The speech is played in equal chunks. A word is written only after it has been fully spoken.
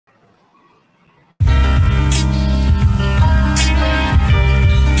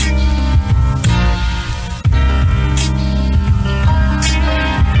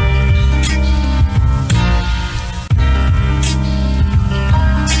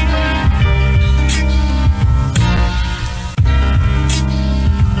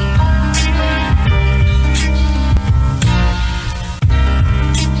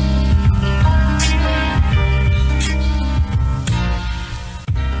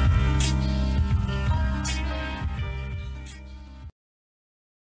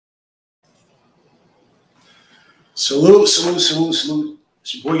Salute, salute, salute, salute.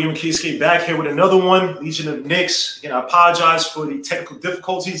 It's your boy Game Keyscape back here with another one. Legion of Knicks. Again, I apologize for the technical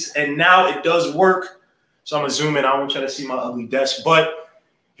difficulties, and now it does work. So I'm gonna zoom in. I don't want you to see my ugly desk. But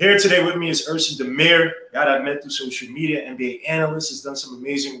here today with me is Ersin Demir, guy that I've met through social media, NBA analyst, has done some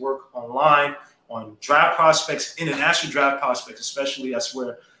amazing work online on draft prospects, international draft prospects, especially. That's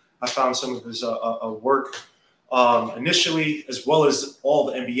where I found some of his work initially, as well as all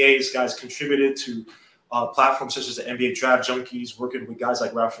the NBA's guys contributed to platforms such as the NBA Draft Junkies, working with guys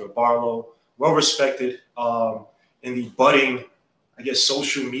like Raphael Barlow, well-respected in the budding, I guess,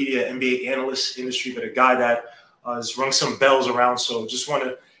 social media NBA analyst industry, but a guy that has rung some bells around. So just want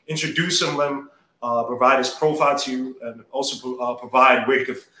to introduce him, let him provide his profile to you, and also provide where you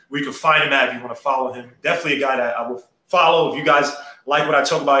can find him at if you want to follow him. Definitely a guy that I will follow. If you guys like what I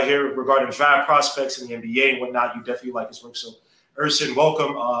talk about here regarding draft prospects in the NBA and whatnot, you definitely like his work. So Ersin,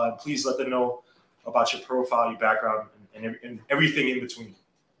 welcome. Please let them know about your profile, your background, and everything in between.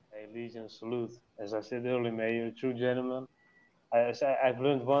 Hey, Legion, salute. As I said earlier, man, you're a true gentleman. I've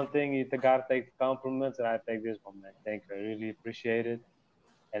learned one thing: you gotta take the compliments, and I take this one, man. Thank you, I really appreciate it.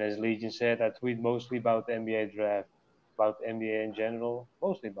 And as Legion said, I tweet mostly about the NBA draft, about the NBA in general,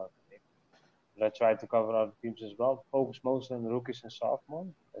 mostly about the Knicks. But I try to cover other teams as well. Focus mostly on the rookies and sophomores.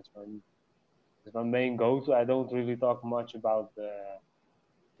 That's my main go-to. I don't really talk much about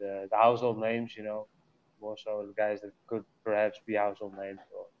the household names, more so the guys that could perhaps be household names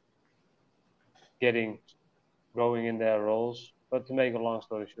or growing in their roles. But to make a long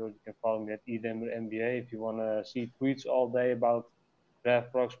story short, you can follow me at Edemir NBA if you want to see tweets all day about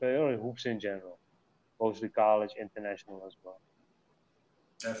draft prospects or hoops in general, mostly college, international as well.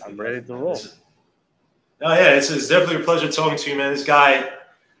 Definitely, I'm ready to roll. Oh yeah, it's definitely a pleasure talking to you, man. This guy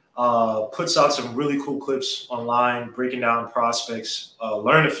puts out some really cool clips online, breaking down prospects.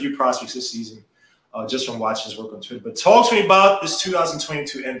 Learned a few prospects this season just from watching his work on Twitter. But talk to me about this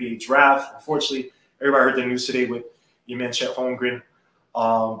 2022 NBA draft. Unfortunately, everybody heard the news today with your man Chet Holmgren.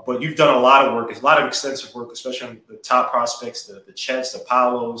 But you've done a lot of work, a lot of extensive work, especially on the top prospects, the Chets, the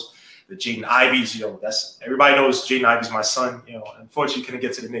Paolos, the Jaden Ivies. That's everybody knows Jaden Ivies, my son. Unfortunately, couldn't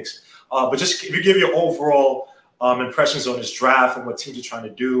get to the Knicks. But just if you give your overall impressions on this draft and what teams are trying to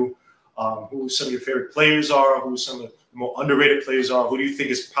do, who some of your favorite players are, who some of the more underrated players are, who do you think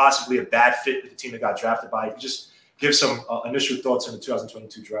is possibly a bad fit with the team that got drafted by? If you just give some initial thoughts on the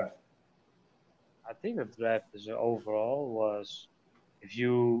 2022 draft. I think the draft overall was, if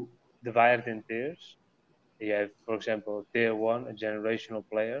you divide it in tiers, you have, for example, tier one, a generational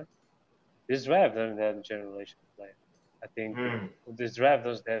player. This draft doesn't have a generational player. I think this draft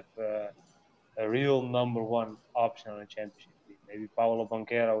doesn't have a real number one option on a championship team. Maybe Paolo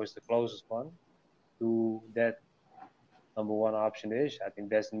Banchero is the closest one to that number one option is. I think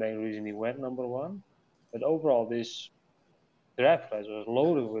that's the main reason he went number one. But overall, this draft class was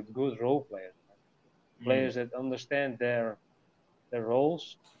loaded with good role players. Players that understand their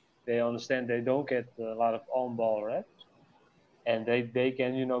roles. They understand they don't get a lot of on-ball reps. And they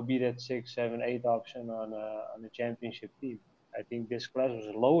can, be that 6, 7, 8 option on a championship team. I think this class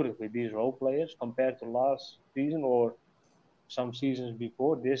was loaded with these role players compared to last season or some seasons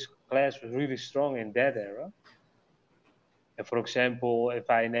before. This class was really strong in that era. And for example, if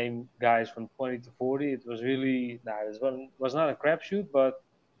I name guys from 20 to 40, it was really, it was not a crapshoot, but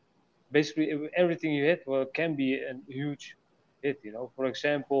basically everything you hit can be a huge hit. For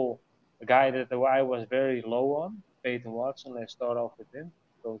example, a guy that I was very low on, Peyton Watson. Let's start off with him.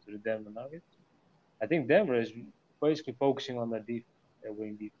 Go to the Denver Nuggets. I think Denver is basically focusing on their defense, their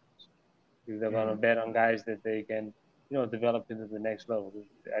wing defense. If they're gonna bet on guys that they can, develop into the next level.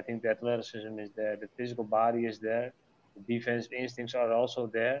 I think the athleticism is there, the physical body is there, the defensive instincts are also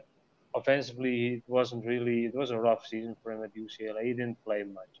there. Offensively, it was a rough season for him at UCLA. He didn't play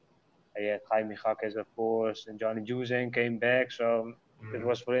much. He had Jaime Jaquez, of course, and Johnny Juzang came back, so it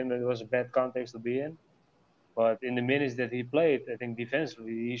was for him. It was a bad context to be in. But in the minutes that he played, I think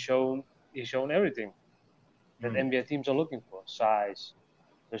defensively he's shown everything that NBA teams are looking for: size,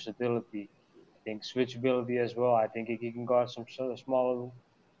 versatility. I think switchability as well. I think he can guard some sort of smaller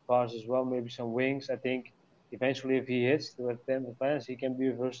guards as well, maybe some wings. I think eventually, if he hits with Denver fans, he can be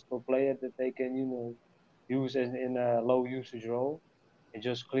a versatile player that they can, use in a low usage role and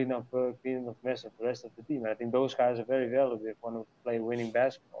just clean up mess of the rest of the team. And I think those guys are very valuable if want to play winning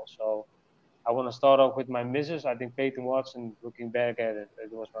basketball. So I want to start off with my misses. I think Peyton Watson, looking back at it,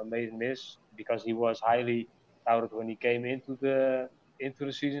 it was my main miss because he was highly touted when he came into the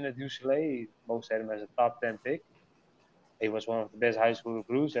season at UCLA. Most had him as a top 10 pick. He was one of the best high school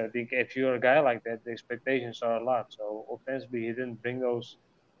recruits. I think if you're a guy like that, the expectations are a lot. So offensively, he didn't bring those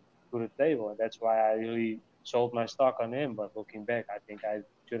to the table. And that's why I really sold my stock on him. But looking back, I think I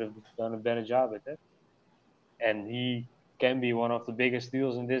should have done a better job at it. And he can be one of the biggest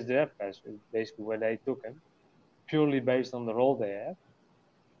steals in this draft class, basically where they took him, purely based on the role they have.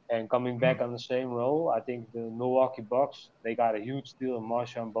 And coming back on the same role, I think the Milwaukee Bucks, they got a huge steal in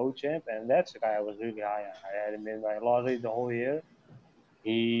Marshawn Beauchamp, and that's a guy I was really high on. I had him in my lottery the whole year.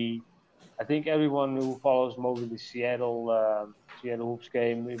 I think everyone who follows mostly the Seattle hoops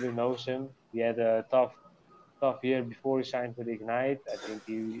game really knows him. He had a tough year before he signed with Ignite. I think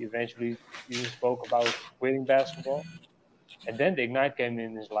he eventually even spoke about quitting basketball. And then the Ignite came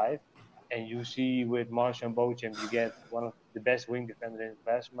in his life. And you see with Marshall and Beauchamp, you get one of the best wing defenders in the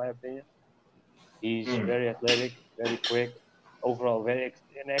class, in my opinion. He's very athletic, very quick, overall an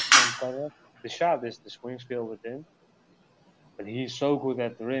excellent cutter. The shot is the swing skill with him. But he's so good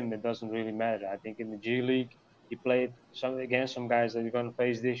at the rim, it doesn't really matter. I think in the G League, he played against some guys that you're going to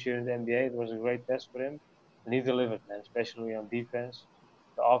face this year in the NBA. It was a great test for him. And he delivered, man, especially on defense.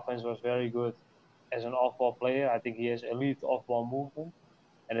 The offense was very good as an off-ball player. I think he has elite off-ball movement.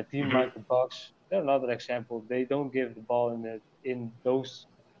 And a team like the Bucks, they're another example. They don't give the ball in those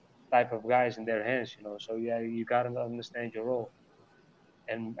type of guys in their hands, you know. So yeah, you gotta understand your role.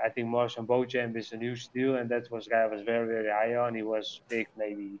 And I think Marshall Beauchamp is a new steal, and that was a guy I was very, very high on. He was picked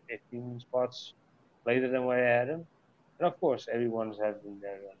maybe 15 spots later than where I had him. And of course, everyone's having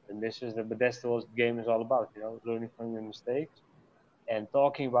their misses, but that's what the game is all about, you know, learning from your mistakes. And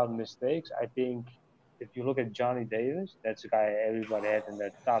talking about mistakes, I think if you look at Johnny Davis, that's a guy everybody had in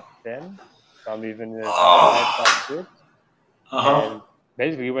their top 10, some even in the top 5, top 6. And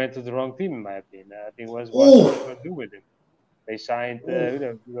basically, he went to the wrong team, in my opinion. I think what was going to do with him. They signed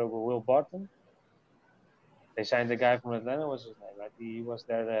Will Barton. They signed the guy from Atlanta. What's his name? Right? He was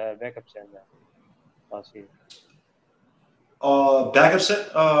their backup center last year. Backup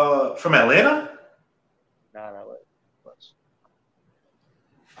set from Atlanta? No, it was.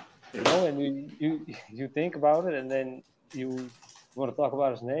 You know, and you think about it, and then you want to talk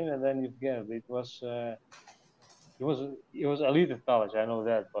about his name, and then you forget it. It was elite at college. I know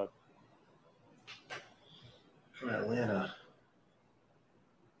that, but from Atlanta.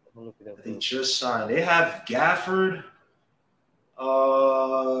 Look it up. They just signed. They have Gafford.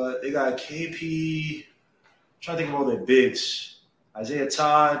 They got KP. I'm trying to think of all their bigs. Isaiah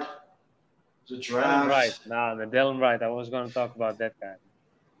Todd. The draft. Dylan Wright. Dylan Wright. I was going to talk about that guy.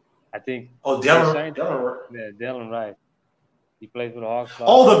 I think. Oh, Dylan Wright. He played for the Hawks.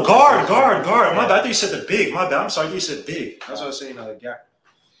 Oh, the guard. My bad. I think you said the big. My bad. I'm sorry. You said big. That's what I was saying.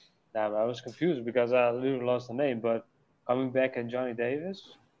 I was confused because I literally lost the name. But coming back at Johnny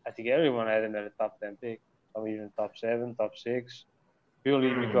Davis, I think everyone had him at a top 10 pick. Some even top 7, top 6.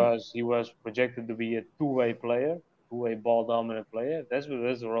 Purely because he was projected to be a two-way player, two-way ball-dominant player. That's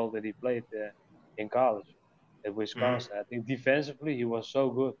the role that he played in college at Wisconsin. I think defensively he was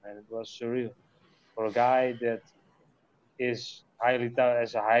so good, man. It was surreal. For a guy that is highly touted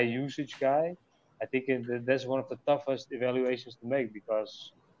as a high-usage guy, I think that's one of the toughest evaluations to make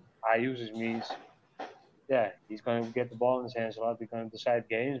because high usage means, yeah, he's going to get the ball in his hands a lot. He's going to decide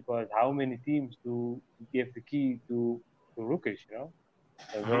games, but how many teams do give the key to rookies, you know?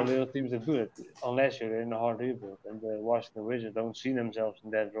 There are very little teams that do it, unless you're in a hard rebuild. And the Washington Wizards don't see themselves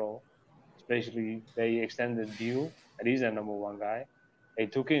in that role. Especially, they extended Beal, and he's their number 1 guy. They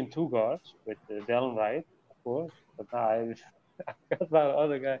took in 2 guards with Dylan Wright, of course. But now I got my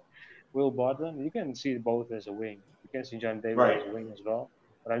other guy, Will Barton. You can see both as a wing. You can see John Davis as a wing as well.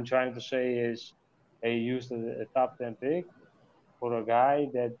 What I'm trying to say is they used a top 10 pick for a guy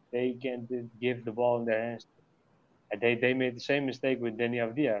that they can give the ball in their hands. And they made the same mistake with Denny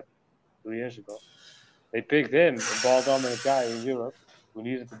Avdia 2 years ago. They picked him, a ball dominant guy in Europe, who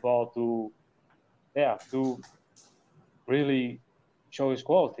needed the ball to really show his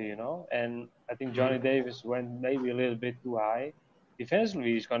quality, you know. And I think Johnny Davis went maybe a little bit too high.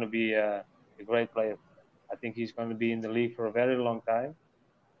 Defensively, he's going to be a great player. I think he's going to be in the league for a very long time.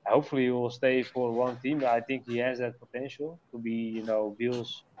 Hopefully, he will stay for one team. I think he has that potential to be, you know,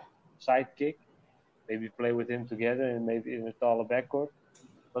 Beal's sidekick. Maybe play with him together and maybe in a taller backcourt.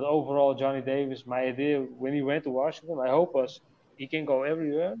 But overall, Johnny Davis, my idea when he went to Washington, I hope was he can go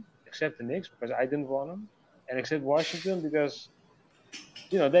everywhere except the Knicks because I didn't want him, and except Washington because,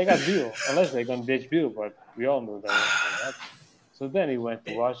 you know, they got Beal, unless they're going to ditch Beal, but we all know that. So then he went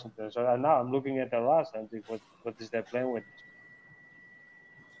to Washington. So now I'm looking at their roster and think, what is their plan with this?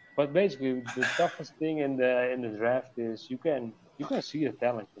 But basically, the toughest thing in the draft is you can see the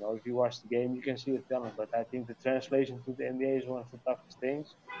talent. You know, if you watch the game, you can see the talent. But I think the translation to the NBA is one of the toughest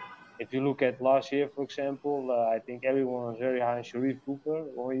things. if you look at last year, for example, I think everyone was very high on Sharif Cooper.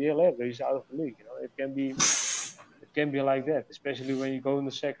 1 year later, he's out of the league. It can be like that, especially when you go in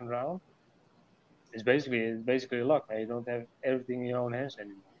the second round. It's basically luck, man. You don't have everything in your own hands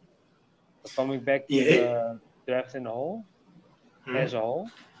anymore. But coming back to Yeah. the draft in the whole, as a whole,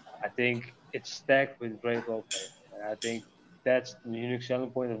 I think it's stacked with great role players, and I think that's the unique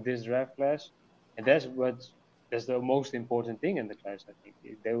selling point of this draft class, and that's the most important thing in the class. I think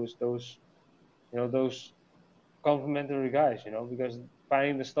those complementary guys, because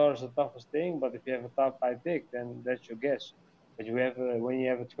finding the star is the toughest thing. But if you have a top five pick, then that's your guess. But when you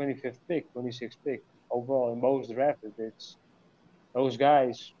have a 25th pick, 26th pick overall in most drafts, it's those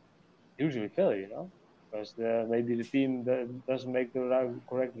guys usually fail, because maybe the team doesn't make the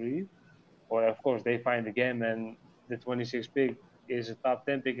correct read, or of course they find again and the 26th pick is a top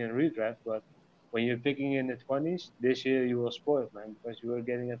 10 pick in a redraft. But when you're picking in the 20s this year, you will spoil it, man, because you are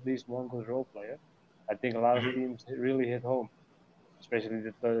getting at least one good role player. I think a lot of teams really hit home, especially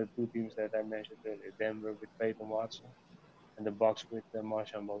the two teams that I mentioned earlier: Denver with Peyton Watson and the Bucks with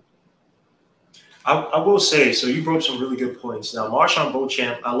Marshawn Beauchamp. I will say, so you brought up some really good points. Now, Marshawn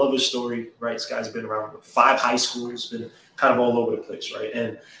Beauchamp, I love his story, right? This guy's been around 5 high schools, been kind of all over the place, right?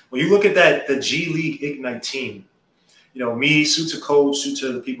 And when you look at the G League Ignite team, me, Suta Coach,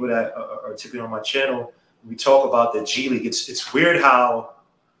 Suta, the people that are typically on my channel, we talk about the G League. It's weird how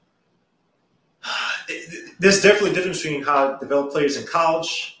there's definitely a difference between how develop players in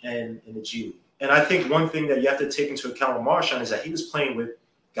college and in the G League. And I think one thing that you have to take into account with Marshawn is that he was playing with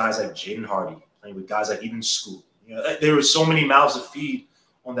guys like Jaden Hardy, playing with guys like even Scoot. There were so many mouths to feed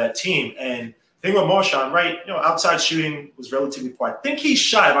on that team. And the thing with Marshawn, right, outside shooting was relatively poor. I think he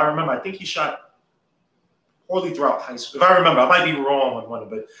shot poorly throughout high school. If I remember, I might be wrong on one,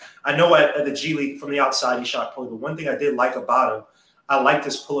 but I know at the G League from the outside he shot poorly. But one thing I did like about him, I liked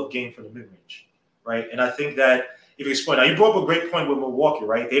his pull-up game from the mid-range, right? And I think that if you explain, now you brought up a great point with Milwaukee,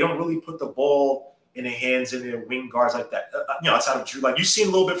 right? They don't really put the ball in the hands of their wing guards like that. Outside of Drew, like you've seen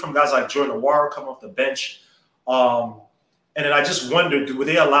a little bit from guys like Jordan Nwora come off the bench. And then I just wondered, would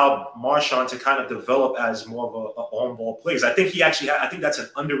they allow Marshawn to kind of develop as more of a on-ball player? I think I think that's an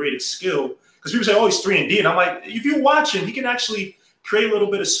underrated skill because people say, oh, he's 3-and-D. And I'm like, if you watch him, he can actually create a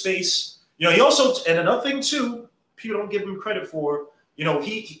little bit of space. He also, and another thing too, people don't give him credit for,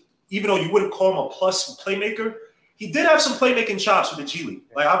 he even though you wouldn't call him a plus playmaker, he did have some playmaking chops with the G League.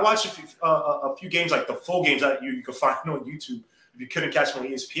 Like I watched a few games, like the full games that you could find on YouTube if you couldn't catch them on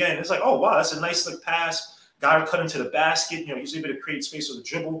ESPN. It's like, oh wow, that's a nice slick pass. Guy cut into the basket. He's able to create space with a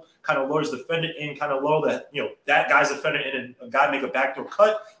dribble, kind of lures the defender in, kind of lower that that guy's defender in, and a guy make a backdoor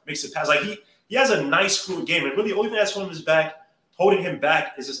cut, makes it pass. Like he has a nice fluid game, and really the only thing that's holding him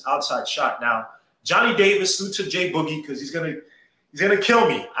back is his outside shot. Now Johnny Davis, salute to Jay Boogie because he's gonna kill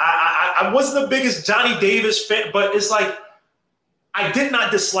me. I wasn't the biggest Johnny Davis fan, but it's like I did not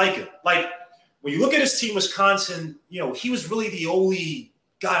dislike him. Like when you look at his team, Wisconsin, he was really the only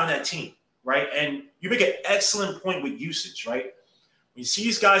guy on that team, right? And you make an excellent point with usage, right? When you see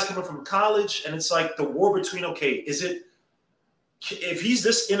these guys coming from college, and it's like the war between, okay, if he's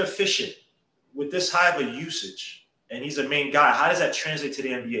this inefficient with this high of a usage and he's a main guy, how does that translate to the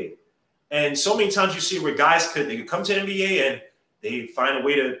NBA? And so many times you see where guys could come to the NBA and they find a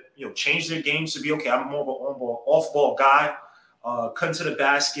way to change their games to be, okay, I'm more of an on-ball, off-ball guy, cut into the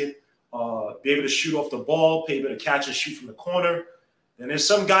basket, be able to shoot off the ball, be able to catch and shoot from the corner. And there's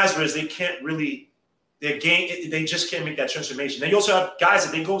some guys where they can't really – they just can't make that transformation. Then you also have guys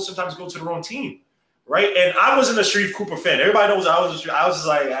that sometimes go to the wrong team, right? And I wasn't a Sharif Cooper fan. Everybody knows I was just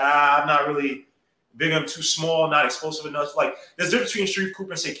like, I'm not really big. I'm too small, not explosive enough. Like there's a difference between Sharif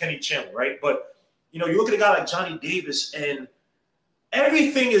Cooper and say Kenny Chandler, right? But you look at a guy like Johnny Davis, and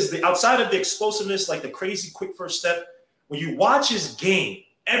everything is outside of the explosiveness, like the crazy quick first step. When you watch his game,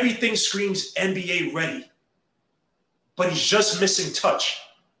 everything screams NBA ready, but he's just missing touch.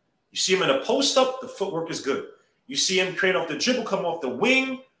 You see him in a post-up, the footwork is good. You see him create off the dribble, come off the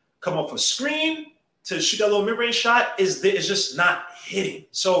wing, come off a screen to shoot that little mid-range shot is just not hitting.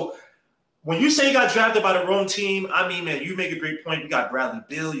 So when you say you got drafted by the wrong team, I mean, man, you make a great point. You got Bradley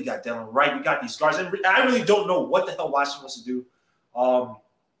Beal, you got Dylan Wright, you got these guards. And I really don't know what the hell Washington wants to do. I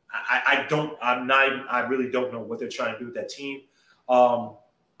really don't know what they're trying to do with that team.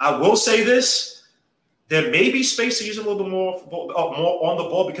 I will say this. There may be space to use a little bit more on the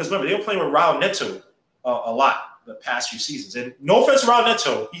ball because, remember, they were playing with Raul Neto a lot the past few seasons. And no offense to Raul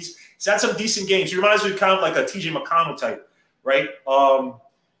Neto. He's had some decent games. He reminds me kind of like a TJ McConnell type, right?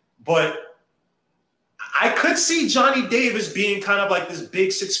 But I could see Johnny Davis being kind of like this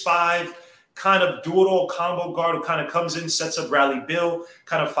big 6'5", kind of do-it-all combo guard who kind of comes in, sets up Bradley Beal,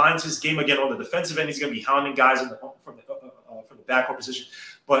 kind of finds his game again on the defensive end. He's going to be hounding guys from the backcourt position.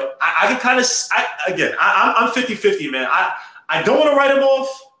 But I can kind of I'm 50-50, man. I don't want to write him off,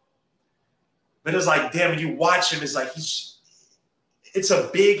 but it's like, damn, when you watch him, it's like it's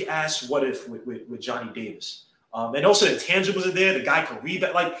a big ass what if with Johnny Davis. And also the intangibles are there. The guy can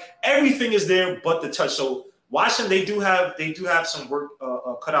rebound. Like everything is there, but the touch. So Washington, they do have some work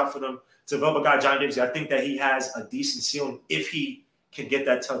cut out for them to develop a guy, Johnny Davis. I think that he has a decent ceiling if he can get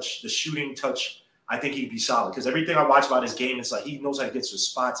that touch, the shooting touch. I think he'd be solid because everything I watch about his game is like he knows how to get to his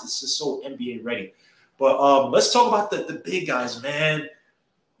spots. It's just so NBA ready. But let's talk about the big guys, man.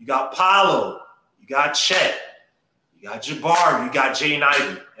 You got Paolo, you got Chet, you got Jabari, you got Jaden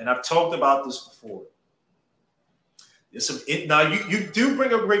Ivey, and I've talked about this before. Now you do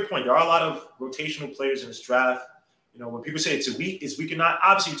bring up a great point. There are a lot of rotational players in this draft. You know, when people say it's weak or not.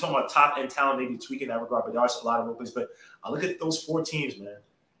 Obviously, you're talking about top end talent, maybe tweaking that regard, but there are a lot of role players. But I look at those 4 teams, man,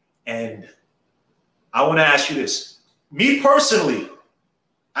 and I want to ask you this. Me personally,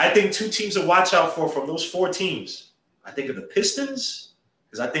 I think 2 teams to watch out for from those 4 teams. I think of the Pistons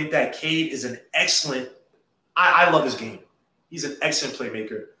because I think that Cade is an excellent. I love his game. He's an excellent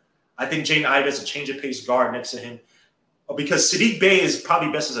playmaker. I think Jaden Ivey is a change of pace guard next to him. Because Sadiq Bey is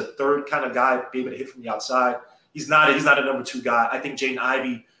probably best as a third kind of guy, be able to hit from the outside. He's not a number 2 guy. I think Jaden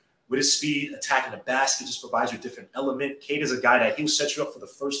Ivey, with his speed, attacking the basket, just provides you a different element. Cade is a guy that he'll set you up for the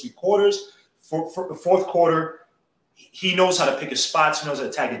first 3 quarters. For the 4th quarter, he knows how to pick his spots. He knows how to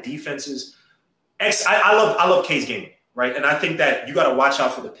attack the defenses. I love Cade's game, right? And I think that you got to watch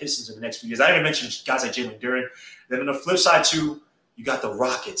out for the Pistons in the next few years. I even mentioned guys like Jalen Duren. Then on the flip side, too, you got the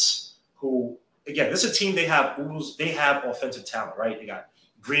Rockets, who – again, this is a team they have offensive talent, right? They got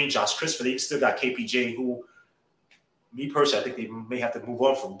Green, Josh Christopher. They still got KPJ, who, me personally, I think they may have to move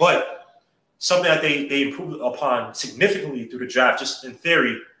on from. But something that they improved upon significantly through the draft, just in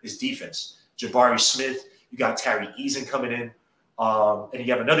theory, is defense. Jabari Smith, you got Tari Eason coming in. And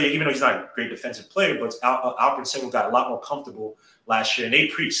you have another, even though he's not a great defensive player, but Alperen Sengun got a lot more comfortable last year.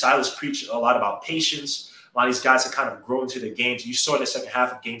 And Silas preached a lot about patience. A lot of these guys have kind of grown into their games. You saw the second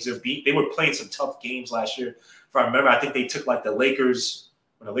half of games. They were playing some tough games last year. If I remember, I think they took like the Lakers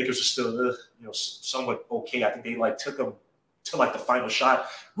when the Lakers were still, somewhat okay. I think they like took them to like the final shot.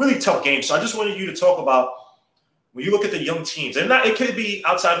 Really tough game. So I just wanted you to talk about when you look at the young teams, and it could be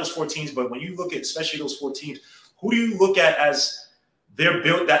outside those 4 teams, but when you look at especially those 4 teams, who do you look at as they're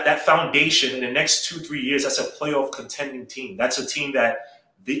built that foundation in the next 2-3 years? That's a playoff contending team. That's a team that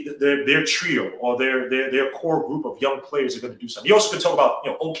their trio or their core group of young players are going to do something. You also could talk about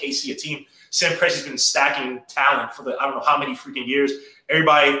OKC, a team. Sam Presti's been stacking talent for I don't know how many freaking years.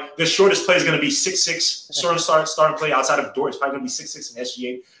 Everybody, the shortest player is going to be 6'6", starting play outside of Dort. It's probably going to be 6'6" in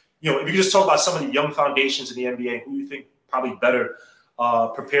SGA. If you just talk about some of the young foundations in the NBA, who you think probably better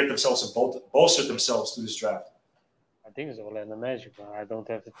prepared themselves and bolstered themselves through this draft? I think it's Orlando Magic. I don't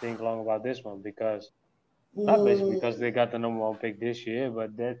have to think long about this one because. Not basically because they got the number 1 pick this year,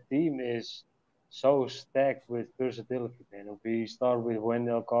 but that team is so stacked with versatility, man. If we start with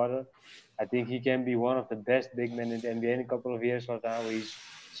Wendell Carter, I think he can be one of the best big men in the NBA in a couple of years right now. He's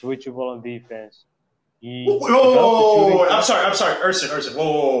switchable on defense. Whoa, I'm sorry, Ersin.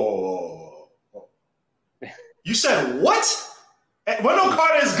 Whoa. You said what? Wendell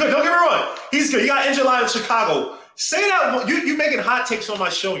Carter is good. Don't get me wrong. He's good. He got injured live in Chicago. Say that you making hot takes on my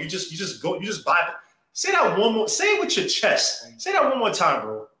show. You just vibe it. Say that one more. Say it with your chest. Say that one more time,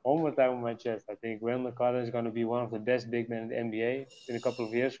 bro. One more time with my chest. I think Wendell Carter is going to be one of the best big men in the NBA in a couple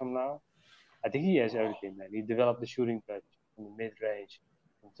of years from now. I think he has everything, man. He developed the shooting touch in the mid-range,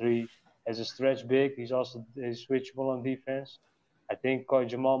 from 3. As a stretch big, he's switchable on defense. I think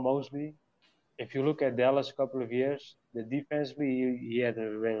Jamal Mosley. If you look at Dallas a couple of years, the defensively he had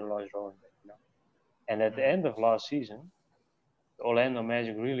a very large role in that, And at the end of last season, Orlando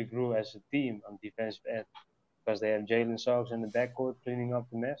Magic really grew as a team on defensive end because they have Jalen Suggs in the backcourt cleaning up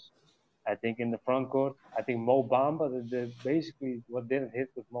the mess. I think in the front court, I think Mo Bamba, basically what didn't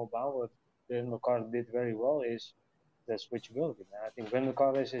hit with Mo Bamba, what Wendell Carter did very well is the switchability. Man. I think Wendell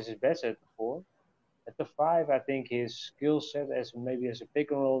Carter is his best at the 4. At the 5, I think his skill set as a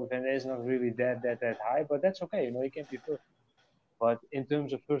pick and roll defender is not really that high, but that's okay. He can be perfect. But in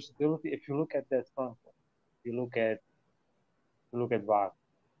terms of versatility, if you look at that front court, you look at Wagner,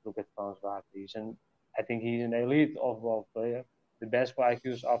 look at Franz Wagner. I think he's an elite off-ball player. The basketball IQ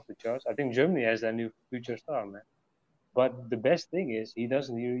is off the charts. I think Germany has their new future star, man. But the best thing is he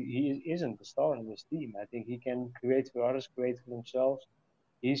isn't the star in this team. I think he can create for others, create for themselves.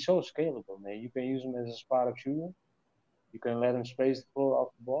 He's so scalable, man. You can use him as a spot-up shooter. You can let him space the floor off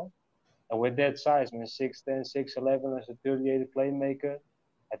the ball. And with that size, man, 6'10", 6'11", as a 38 playmaker,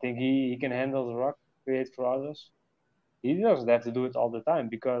 I think he can handle the rock, create for others. He doesn't have to do it all the time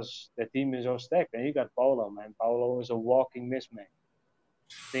because the team is so stacked. And you got Paolo, man. Paolo is a walking mismatch.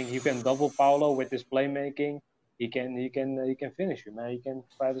 I think you can double Paolo with his playmaking. He can finish you, man. He can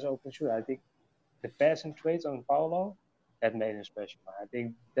provide his open shooter. I think the passing traits on Paolo that made him special, man. I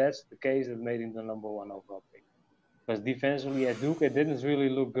think that's the case that made him the #1 overall pick. Because defensively at Duke, it didn't really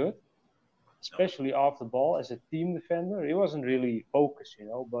look good, especially off the ball as a team defender. He wasn't really focused,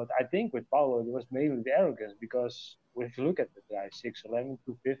 But I think with Paolo, it was mainly the arrogance because if you look at the guy, 6'11",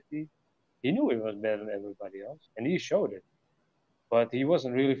 250, he knew he was better than everybody else, and he showed it. But he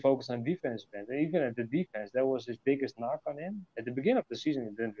wasn't really focused on defense, man. And even at the defense, that was his biggest knock on him. At the beginning of the season, he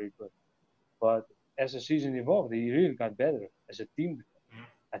didn't really good. But as the season evolved, he really got better as a team defender.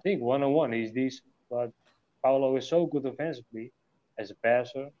 I think one-on-one, he's decent. But Paolo is so good offensively as a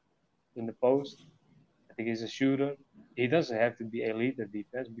passer in the post. I think he's a shooter. He doesn't have to be elite at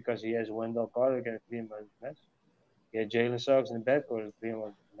defense because he has Wendell Carter against 300 minutes. He had Jalen Suggs in the backcourt at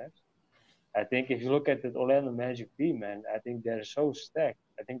 300 minutes. I think if you look at the Orlando Magic team, man, I think they're so stacked.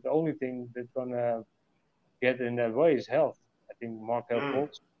 I think the only thing that's gonna get in their way is health. I think Markel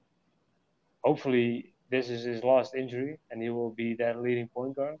Fultz, hopefully this is his last injury and he will be that leading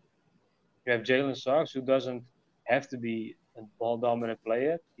point guard. You have Jalen Suggs, who doesn't have to be a ball dominant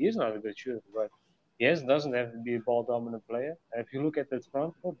player. He is not a good shooter, but he doesn't have to be a ball dominant player. And if you look at that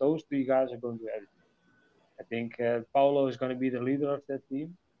front court, those three guys are going to do everything. I think Paolo is going to be the leader of that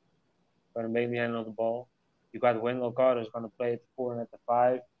team. Going to mainly handle the ball. You got Wendell Carter is going to play at the 4 and at the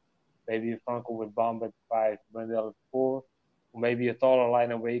 5. Maybe Franco with Bomb at the 5, Wendell at the 4. Or maybe a taller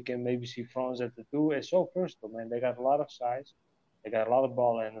lineup where you can maybe see Franz at the 2. It's so versatile, man. They got a lot of size. They got a lot of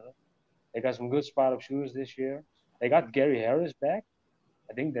ball handling. They got some good spot-up shooters this year. They got Gary Harris back.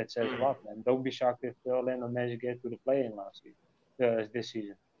 I think that says a lot, man. Don't be shocked if the Orlando Magic get to the play-in this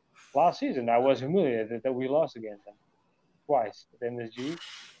season. Last season, I was humiliated that we lost against them twice at MSG.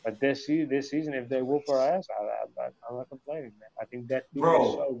 But this season, if they whoop our ass, I'm not complaining, man. I think that team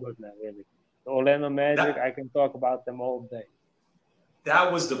is so good, man, really. The Orlando Magic, I can talk about them all day.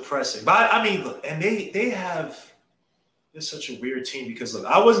 That was depressing. But, I mean, look, and they have – they're such a weird team because, look,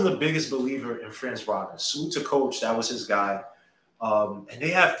 I wasn't the biggest believer in Franz Wagner. Salute to coach. That was his guy. And they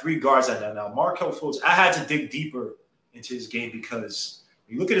have 3 guards right now. Markel Fultz, I had to dig deeper into his game because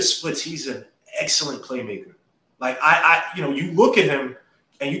when you look at his splits, he's an excellent playmaker. Like, you look at him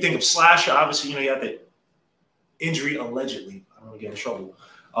and you think of Slasher. Obviously, he had that injury allegedly. I don't want to get in trouble.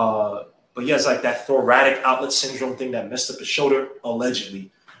 But he has, like, that thoracic outlet syndrome thing that messed up his shoulder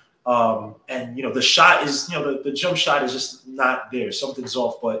allegedly. And, the shot is, the jump shot is just not there. Something's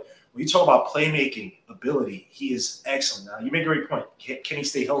off. But when you talk about playmaking ability, he is excellent. Now, you make a great point. Can he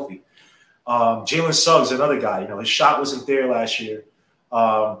stay healthy? Jalen Suggs, another guy. His shot wasn't there last year.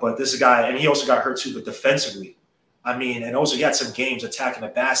 But this is a guy, and he also got hurt too, but defensively. I mean, and also he had some games attacking the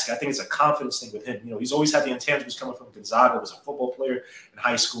basket. I think it's a confidence thing with him. He's always had the intangibles coming from Gonzaga. Was a football player in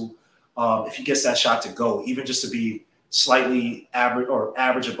high school. If he gets that shot to go, even just to be slightly average or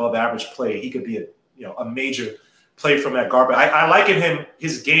average above average play, he could be a major player from that guard. But I liken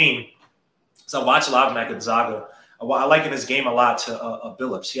his game, because I watch a lot of him at Gonzaga. I liken his game a lot to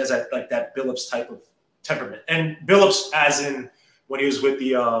Billups. He has that Billups type of temperament, and Billups as in when he was with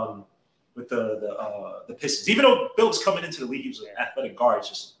the Pistons. Even though Billups coming into the league, he was an athletic guard,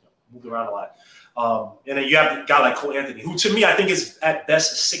 just moved around a lot. And then you have a guy like Cole Anthony, who to me I think is at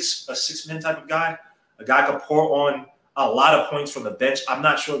best a six-man type of guy. A guy could pour on a lot of points from the bench. I'm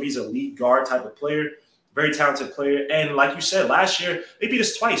not sure if he's a lead guard type of player. Very talented player. And like you said, last year they beat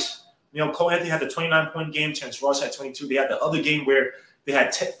us twice. Cole Anthony had the 29-point game. Terrence Ross had 22. They had the other game where they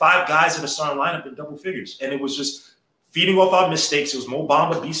had 5 guys in the starting lineup in double figures, and it was just feeding off our mistakes. It was Mo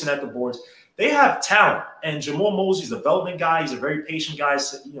Bamba beasting at the boards. They have talent, and Jamal Mosley's a development guy. He's a very patient guy.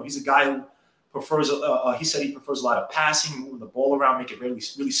 He's a guy who prefers. He said he prefers a lot of passing, moving the ball around, make it really,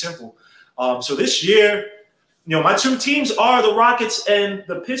 really simple. So this year, my 2 teams are the Rockets and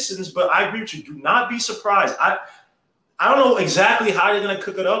the Pistons, but I agree with you. Do not be surprised. I don't know exactly how they're going to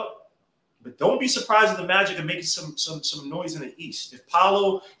cook it up, but don't be surprised if the Magic are making some noise in the East. If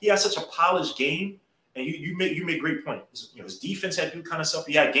Paolo, he has such a polished game. And you make a great point. His defense had to do kind of stuff.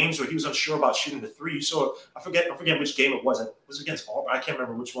 He had games where he was unsure about shooting the 3. You saw, I forget which game it was. It was against Auburn. I can't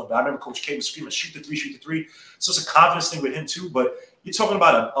remember which one, but I remember Coach K was screaming, shoot the 3, shoot the 3. So it's a confidence thing with him too. But you're talking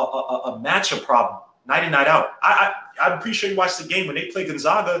about a matchup problem, night in, night out. I'm pretty sure you watched the game when they played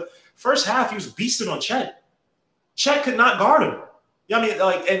Gonzaga. First half, he was beasting on Chet. Chet could not guard him.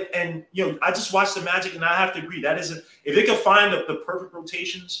 I just watched the Magic, and I have to agree that if they could find the perfect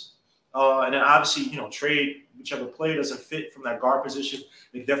rotations And then obviously, trade whichever player doesn't fit from that guard position.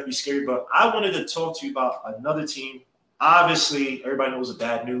 They could definitely be scary. But I wanted to talk to you about another team. Obviously, everybody knows the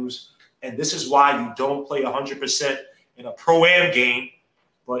bad news. And this is why you don't play 100% in a Pro-Am game.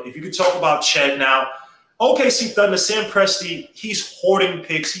 But if you could talk about Chet now, OKC Thunder, Sam Presti, he's hoarding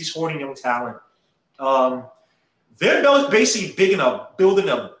picks. He's hoarding young talent. They're basically building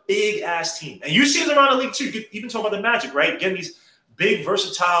a big-ass team. And you see it around the league, too. You could even talk about the Magic, right? Getting these big,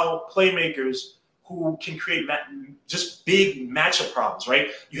 versatile playmakers who can create just big matchup problems, right?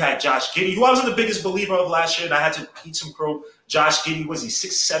 You had Josh Giddey, who I wasn't the biggest believer of last year, and I had to eat some crow. Josh Giddey, was he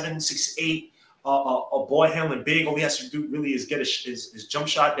 6'7", 6'8", a boy handling big. All he has to do really is get his jump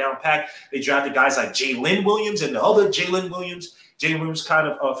shot down pat. They drafted guys like Jalen Williams and the other Jalen Williams. Jalen Williams kind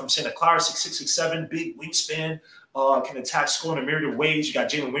of from Santa Clara, 6'6", 6'7", big wingspan, can attack, score in a myriad of ways. You got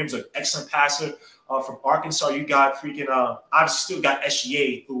Jalen Williams, an excellent passer. From Arkansas, you got freaking obviously still got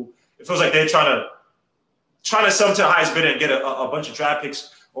SGA, who it feels like they're trying to sell him to the highest bidder and get a bunch of draft picks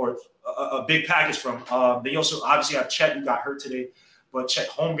or a big package from. They also obviously have Chet, who got hurt today, but Chet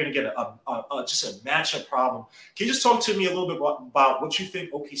Holm going to get just a matchup problem. Can you just talk to me a little bit about what you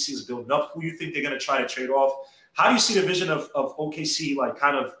think OKC is building up? Who you think they're going to try to trade off? How do you see the vision of OKC like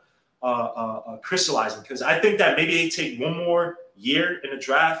kind of crystallizing? Because I think that maybe they take one more year in the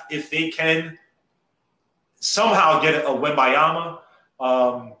draft if they can somehow get a Wembanyama.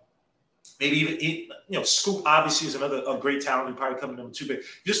 Maybe even Scoop obviously is a great talent who probably coming number 2. But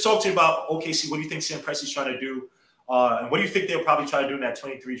just talk to me about OKC. What do you think Sam Presti's trying to do, and what do you think they'll probably try to do in that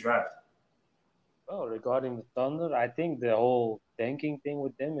 23 draft? Well, regarding the Thunder, I think the whole tanking thing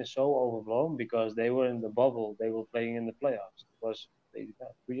with them is so overblown because they were in the bubble. They were playing in the playoffs. It was maybe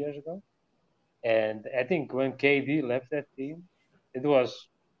 3 years ago, and I think when KD left that team, it was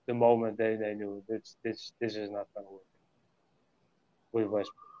the moment they knew this is not going to work with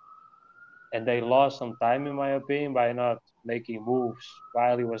Westbrook. And they lost some time, in my opinion, by not making moves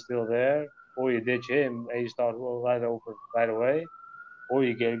while he was still there. Or you ditch him and you start right away, or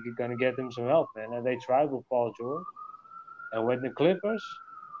you're going to get him some help, man. And they tried with Paul George. And when the Clippers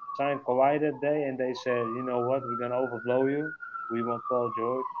signed Kawhi that day and they said, you know what, we're going to overblow you, we want Paul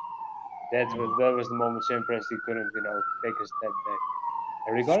George, that was the moment Sam Presti couldn't, take a step back.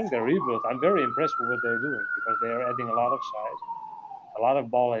 And regarding the rebuild, I'm very impressed with what they're doing because they are adding a lot of size, a lot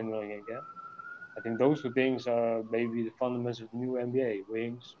of ball handling again. I think those 2 things are maybe the fundamentals of the new NBA: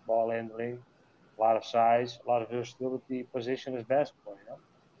 wings, ball handling, a lot of size, a lot of versatility, position as basketball.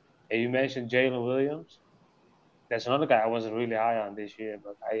 And you mentioned Jalen Williams. That's another guy I wasn't really high on this year,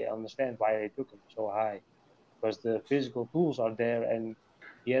 but I understand why they took him so high because the physical tools are there, and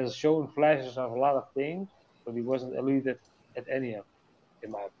he has shown flashes of a lot of things, but he wasn't elite at any of them,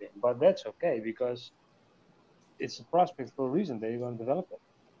 in my opinion. But that's okay because it's a prospect for a reason. They're going to develop it.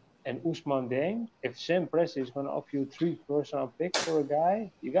 And Ousmane Dieng, if Sam Presti is going to offer you 3 first-round picks for a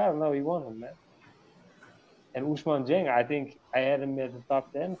guy, you got to know you want him, man. And Ousmane Dieng, I think I had him at the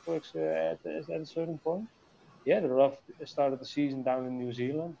top 10 at a certain point. He had a rough start of the season down in New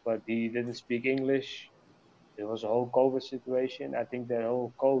Zealand, but he didn't speak English. There was a whole COVID situation. I think their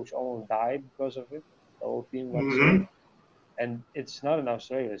whole coach almost died because of it. The whole team got sick. And it's not in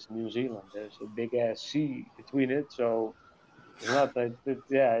Australia, it's New Zealand. There's a big-ass sea between it, so it's not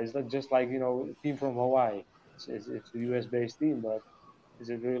it's not just like, a team from Hawaii. It's a US-based team, but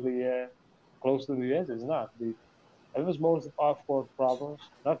is it really close to the US? It's not. It was most off-court problems,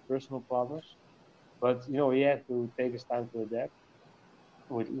 not personal problems. But, he had to take his time to adapt.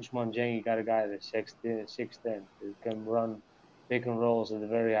 With Ousmane Dieng, you got a guy that's 6'10", who can run pick and rolls at a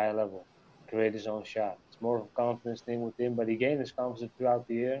very high level, create his own shot. It's more of a confidence thing with him, but he gained his confidence throughout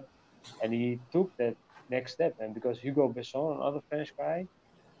the year, and he took that next step. And because Hugo Besson, another French guy,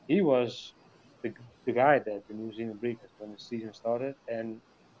 he was the guy that the New Zealand Breakers when the season started, and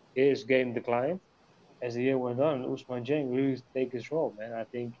his game declined as the year went on. Ousmane Dieng really take his role, man. I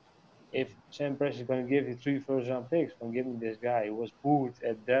think if Sam Presti is going to give you 3 first-round picks from giving this guy who was booed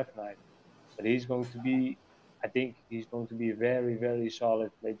at draft night, but I think he's going to be a very, very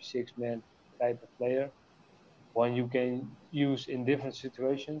solid, maybe 6-man type of player, one you can use in different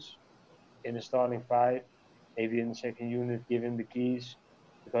situations, in the starting 5, maybe in the second unit, give him the keys,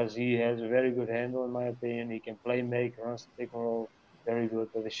 because he has a very good handle, in my opinion. He can play make, runs the pick and roll, very good,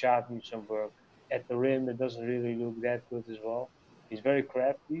 but the shot needs some work. At the rim, it doesn't really look that good as well. He's very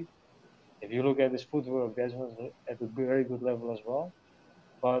crafty. If you look at his footwork, that's at a very good level as well.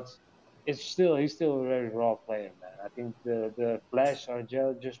 But he's still a very raw player, man. I think the flash are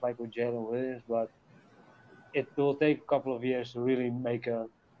just like with Jalen Williams, but it will take a couple of years to really make a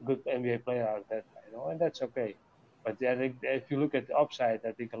good NBA player out of that guy, and that's okay. But I think if you look at the upside,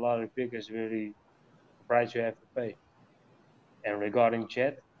 I think a lot of pick is really the price you have to pay. And regarding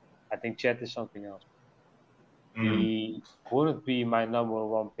Chet, I think Chet is something else. He wouldn't be my number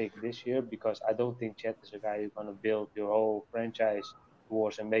one pick this year because I don't think Chet is a guy you're gonna build your whole franchise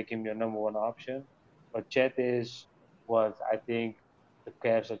towards and make him your number one option. But Chet is what I think the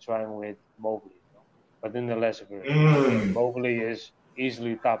Cavs are trying with Mobley, you know? But in the lesser version. I think Mobley is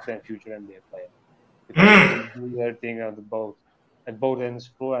easily top 10 future NBA player because he can do everything on the both at both ends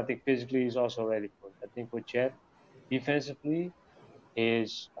of the floor. I think physically he's also ready for it. I think with Chet, defensively,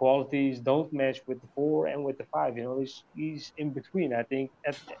 his qualities don't match with the 4 and with the 5. You know, he's in between. I think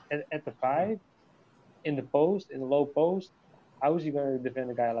at the 5, in the post, in the low post, how is he going to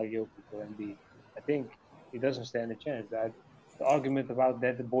defend a guy like Jokic or Embiid? I think he doesn't stand a chance. The argument about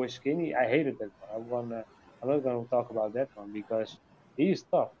that the boy's skinny, I hated that one. I'm not going to talk about that one because he's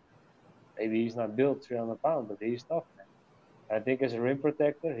tough. Maybe he's not built 300 pounds, but he's tough, man. I think as a rim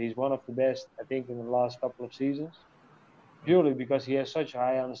protector, he's one of the best, I think, in the last couple of seasons purely because he has such a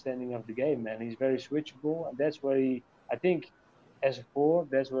high understanding of the game, man. He's very switchable, and that's where I think, as a forward,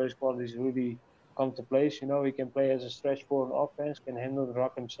 that's where his qualities really come to place. You know, he can play as a stretch forward on offense, can handle the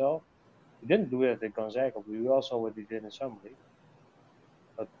rock himself. He didn't do it at Gonzaga, but we all saw what he did in summer league.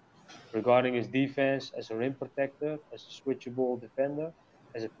 But regarding his defense as a rim protector, as a switchable defender,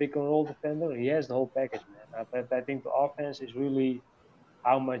 as a pick and roll defender, he has the whole package, man. But I think the offense is really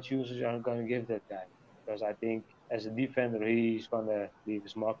how much usage are going to give that guy. Because I think as a defender, he's going to leave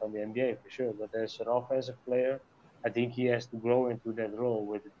his mark on the NBA for sure. But as an offensive player, I think he has to grow into that role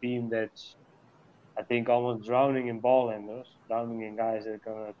with a team that's, I think, almost drowning in ball handlers, drowning in guys that are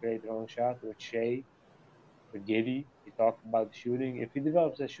going to create their own shot with Shea, with Giddy. He talked about the shooting. If he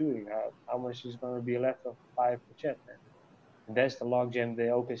develops that shooting, how much is going to be left of 5%, man? And that's the logjam the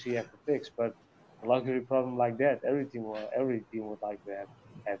OKC have to fix. But a luxury problem like that, every team would like to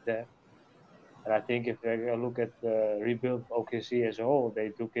have that. And I think if I look at the rebuild OKC as a whole, they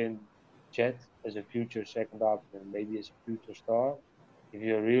took in Chet as a future second option, maybe as a future star. If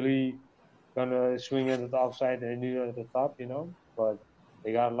you're really gonna swing at the offside and you're at the top, you know. But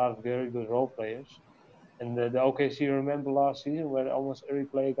they got a lot of very good role players. And the OKC, remember last season where almost every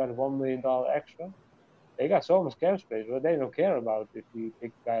player got $1 million extra? They got so much cap space, but they don't care about if you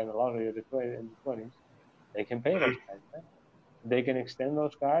pick a guy in the lottery in the 20s. They can pay those guys, man. They can extend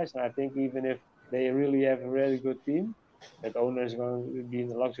those guys. And I think even if they really have a really good team, that owner is going to be in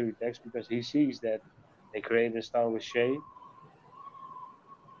the luxury tax because he sees that they create a star with Shea.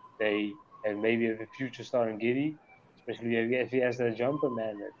 They and maybe have a future star in Giddy, especially if he has the jumper,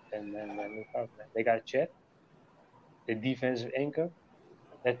 man. And look out, man. They got Chet, the defensive anchor.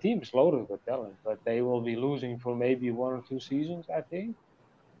 That team is loaded with talent, but they will be losing for maybe 1 or 2 seasons, I think.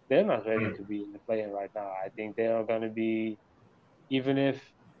 They're not ready to be in the play-in right now. I think they are going to be, even if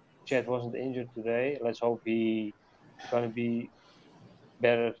Chet wasn't injured today, let's hope he's going to be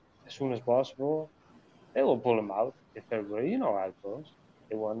better as soon as possible. They will pull him out in February. You know how it goes.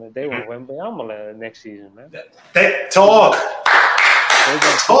 They want Wembanyama next season, man. Talk. They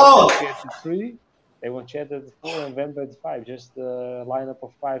got Chet at the 3. They want Chet at the 4 and Wemba at the 5. Just a lineup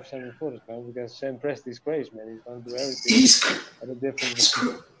of 5 7-footers, man. Because Sam Presti's crazy, man. He's going to do everything at a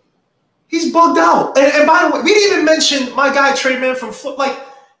different. He's bugged out. And by the way, we didn't even mention my guy Trey Man from Foot. Like,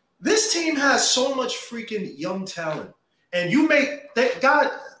 this team has so much freaking young talent. And you make that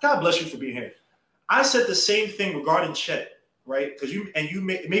God bless you for being here. I said the same thing regarding Chet, right? Because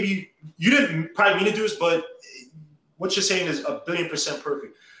maybe you didn't probably mean to do this, but what you're saying is 1,000,000,000%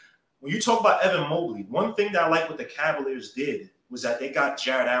 perfect. When you talk about Evan Mobley, one thing that I like what the Cavaliers did was that they got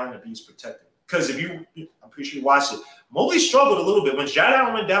Jared Allen to be his protector. Because I'm pretty sure you watched it. Mobley struggled a little bit. When Jared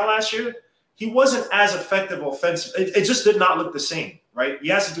Allen went down last year, he wasn't as effective offensive. It just did not look the same, right? He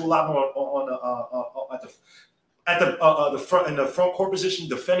has to do a lot more at the front in the front court position,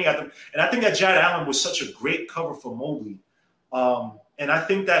 defending at them. And I think that Jared Allen was such a great cover for Mobley. And I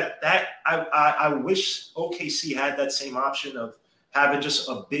think that I wish OKC had that same option of having just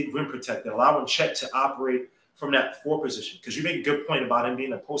a big rim protector, allowing Chet to operate from that 4 position. Because you make a good point about him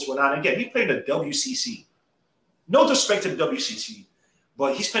being a post 1-9. Again, he played in the WCC. No disrespect to the WCC,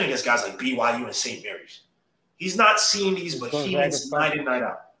 but he's playing against guys like BYU and St. Mary's. He's not seeing these behemoths night in, night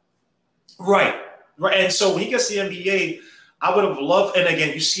out. Right. And so when he gets the NBA, I would have loved, and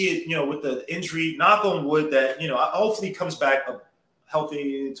again, you see it, with the injury, knock on wood, that, hopefully he comes back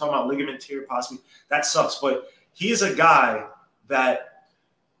healthy, talking about ligament tear possibly. That sucks. But he is a guy that,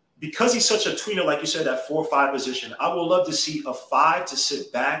 because he's such a tweener, like you said, that 4-5 position, I would love to see a 5 to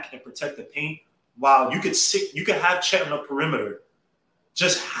sit back and protect the paint while you could have Chet on the perimeter,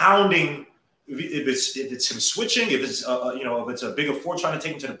 just hounding if it's him switching, if it's if it's a bigger four trying to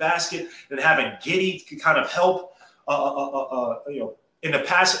take him to the basket, then having Giddey can kind of help in the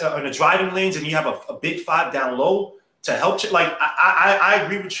pass in the driving lanes, and you have a big five down low to help. Like I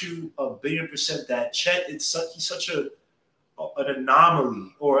agree with you 1,000,000,000% that Chet he's such an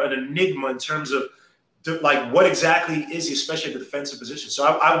anomaly or an enigma in terms of like what exactly is he, especially at the defensive position. So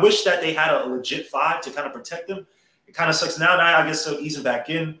I wish that they had a legit five to kind of protect him. It kind of sucks now. I guess they'll ease him back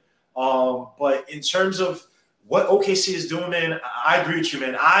in. But in terms of what OKC is doing, man, I agree with you,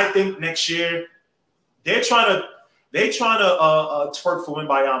 man. I think next year they're trying to twerk for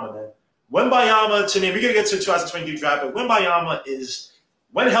Wembanyama, man. Wembanyama, to me, we're gonna get to the 2023 draft, but Wembanyama is,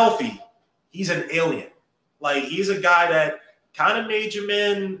 when healthy, he's an alien. Like, he's a guy that kind of made your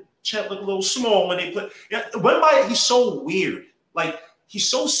man Chet look a little small when they play. Yeah, Wembanyama, he's so weird. Like, he's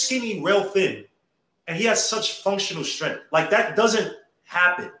so skinny, real thin, and he has such functional strength. Like, that doesn't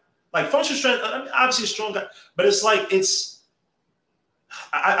happen. Like, functional strength, I mean, obviously a strong guy, but it's like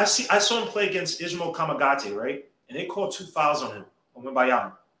I saw him play against Ismail Kamagate, right? And they called 2 fouls on him, on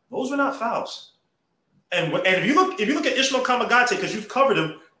Wembanyama. Those were not fouls. And if you look at Ismail Kamagate, because you've covered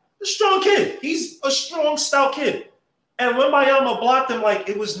him, a strong kid. He's a strong, stout kid. And Wembanyama blocked him like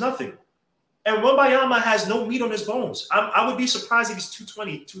it was nothing. And Wembanyama has no meat on his bones. I would be surprised if he's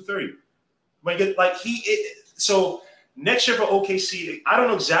 220, 230. When you get like so next year for OKC, I don't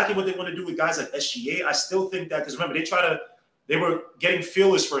know exactly what they want to do with guys like SGA. I still think that, because remember they were getting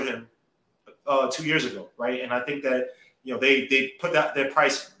feelers for him 2 years ago, right? And I think that they put their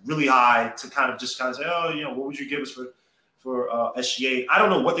price really high to kind of say, oh, what would you give us for SGA? I don't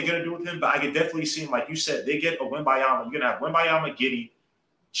know what they're gonna do with him, but I could definitely see him, like you said, they get a Wembanyama. You're gonna have Wembanyama, Giddey,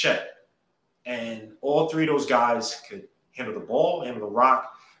 Chet, and all three of those guys could handle the ball, handle the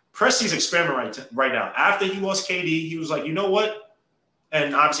rock. Presti's experiment right now. After he lost KD, he was like, you know what?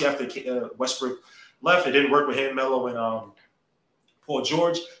 And obviously after Westbrook left, it didn't work with him, Melo, and Paul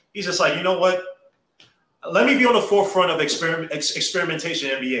George. He's just like, you know what? Let me be on the forefront of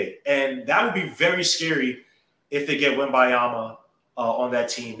experimentation in NBA. And that would be very scary if they get Wembanyama on that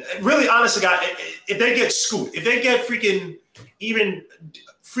team. Really, honestly, guys, if they get Scoot, if they get freaking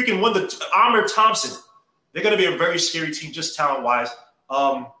Amir Thompson, they're going to be a very scary team just talent-wise.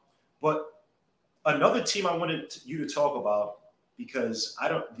 But another team I wanted you to talk about, because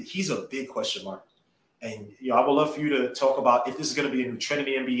he's a big question mark. And I would love for you to talk about if this is going to be a new trend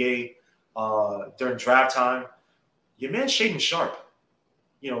in the NBA during draft time. Your man Shaedon Sharpe,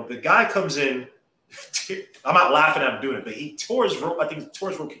 the guy comes in. I'm not laughing at him doing it, but he tore his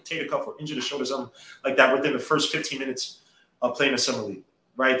rotator cuff or injured his shoulder, something like that, within the first 15 minutes of playing the summer league.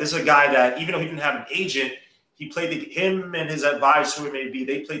 Right? This is a guy that, even though he didn't have an agent, he played him and his advisor, who it may be,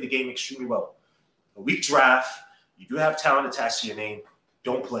 they played the game extremely well. A weak draft, you do have talent attached to your name.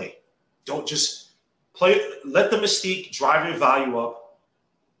 Don't play. Don't just play. Let the mystique drive your value up.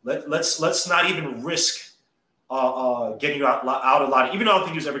 Let's not even risk getting you out of lottery. Even though I don't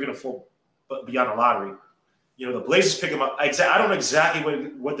think he was ever going to fall beyond the lottery. The Blazers pick him up. I don't know exactly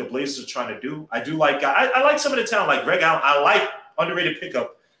what the Blazers are trying to do. I do like I like some of the talent, like Greg Allen. I like underrated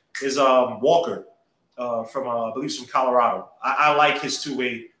pickup is Walker from I believe from Colorado. I like his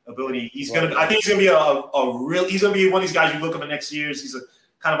two-way ability. I think he's gonna be he's gonna be one of these guys you look up in the next years. He's a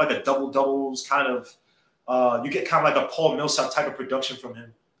kind of like a double-doubles kind of. You get kind of like a Paul Millsap type of production from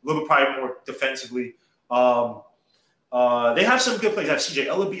him. A little bit probably more defensively. They have some good players. They have CJ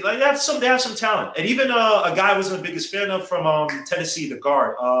Ellaby. Like they have some talent. And even a guy I wasn't the biggest fan of from Tennessee, the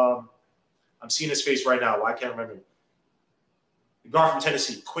guard. I'm seeing his face right now. I can't remember. The guard from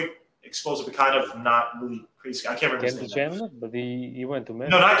Tennessee, quick, explosive, but kind of not really crazy. I can't remember his name. Kenny Chandler, but he went to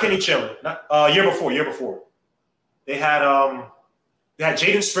Memphis. No, not Kenny Chandler. Year before. They had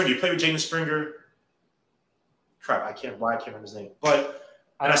Jaden Springer. You played with Jaden Springer. Crap, I can't remember his name. But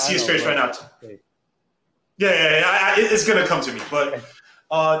I see his face right now. Yeah, it's gonna come to me. But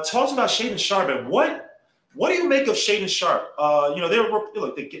talking about Shaedon Sharpe, and what do you make of Shaedon Sharpe?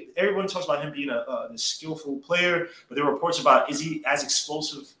 Everyone talks about him being a skillful player, but there are reports about, is he as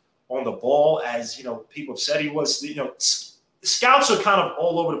explosive on the ball as people have said he was? Scouts are kind of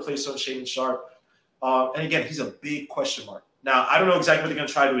all over the place on Shaedon Sharpe, and again, he's a big question mark. Now, I don't know exactly what they're going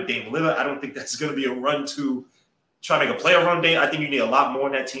to try to do with Dame Lillard. I don't think that's going to be a run to try to make a player run Dame. I think you need a lot more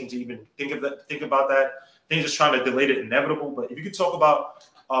in that team to even think about that. I think just trying to delay the inevitable. But if you could talk about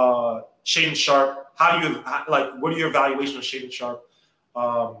Shaedon Sharpe, what are your evaluations of Shaedon Sharpe,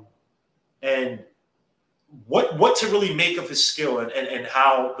 and what to really make of his skill and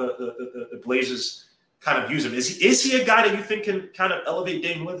how the Blazers kind of use him? Is he a guy that you think can kind of elevate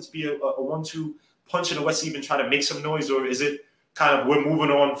Dame Lillard to be a 1-2 punch in the West, even try to make some noise, or is it kind of we're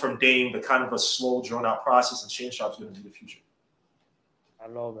moving on from Dame, but kind of a slow, drawn out process, and Shane Sharp's going to be the future. I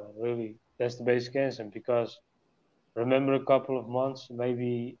know that, really. That's the basic answer, because remember a couple of months,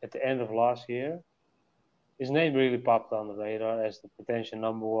 maybe at the end of last year, his name really popped on the radar as the potential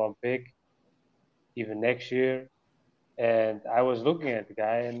 #1 pick, even next year. And I was looking at the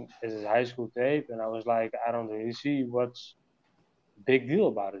guy and his high school tape, and I was like, I don't really see what's the big deal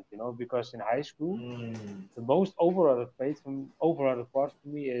about it, because in high school, the most overrated part for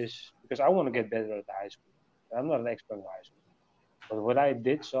me is because I want to get better at the high school. I'm not an expert in high school. But what I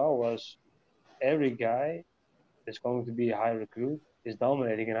did saw was every guy that's going to be a high recruit is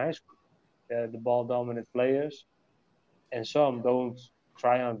dominating in high school. The ball dominant players, and some don't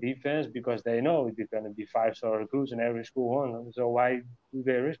try on defense because they know they're going to be 5-star recruits and every school wants them. So why do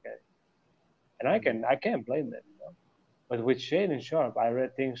they risk it? And I can't blame them. But with Shaden Sharp, I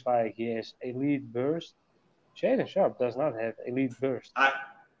read things like he has elite burst. Shaden Sharp does not have elite burst.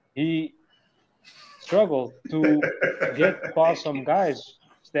 He struggled to get past some guys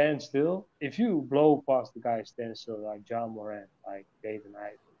stand still. If you blow past the guy stand still, like John Moran, like Jaden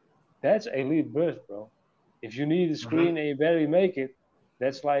Hyde, that's elite burst, bro. If you need a screen and you barely make it,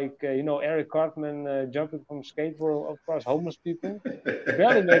 that's like Eric Cartman jumping from skateboard across homeless people. He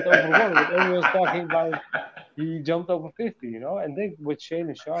barely made over one, but everyone's talking about he jumped over 50, And then with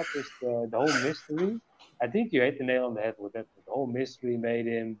Shaden Sharp is the whole mystery. I think you hit the nail on the head with that. The whole mystery made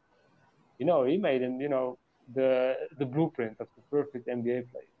him, he made him, the blueprint of the perfect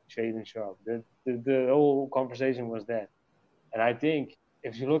NBA player, Shaden Sharp. The whole conversation was that. And I think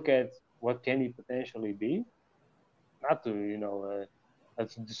if you look at what can he potentially be, not to, not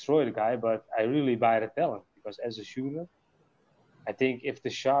to destroy the guy, but I really buy the talent, because as a shooter, I think if the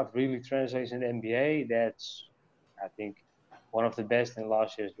shot really translates in the NBA, that's, I think, one of the best in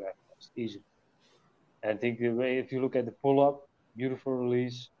last year's draft class, easily. And I think if you look at the pull-up, beautiful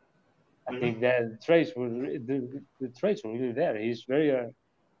release, I think that the traits were really there. He's very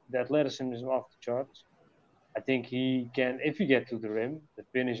the athleticism is off the charts. I think he can, if you get to the rim, the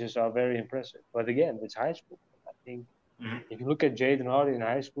finishes are very impressive. But again, it's high school. I think if you look at Jaden Hardy in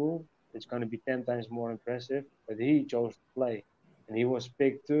high school, it's going to be 10 times more impressive. But he chose to play, and he was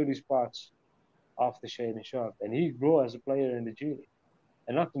picked 30 spots after Shaden Sharp, and he grew as a player in the G League.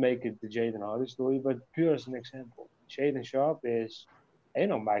 And not to make it the Jaden Hardy story, but pure as an example. Shaden Sharp is,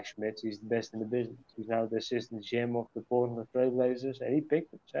 Mike Schmitz, he's the best in the business. He's now the assistant GM of the Portland Trail Blazers, and he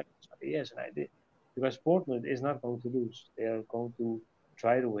picked him second. So he has an idea. Because Portland is not going to lose. They are going to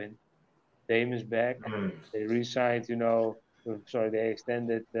try to win. Dame is back. They re-signed, they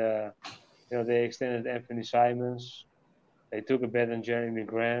extended, they extended Anthony Simons. They took a bet on Jeremy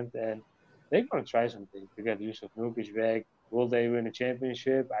Grant, and they're going to try something to get Yusuf Nurkic back. Will they win a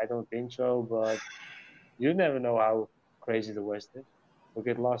championship? I don't think so, but you never know how crazy the West is. Look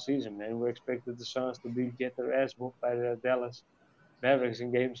at last season, man. We expected the Suns to get their ass whooped by the Dallas Mavericks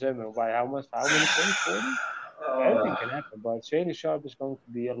in Game 7. By how much? How many points? 40? Anything can happen, but Shaden Sharp is going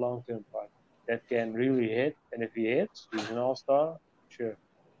to be a long-term part that can really hit. And if he hits, he's an all-star, sure.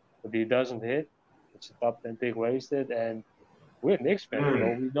 But if he doesn't hit, it's a top 10 pick wasted. And we're Knicks fans,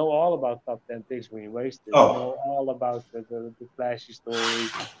 bro. We know all about top 10 picks being wasted. We know all about the flashy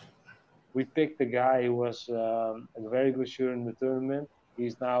stories. We picked the guy who was a very good shooter in the tournament.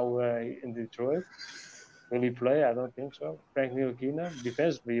 He's now in Detroit. Will he play? I don't think so. Frank Ntilikina,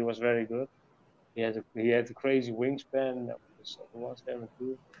 defensively, he was very good. He had a crazy wingspan. That was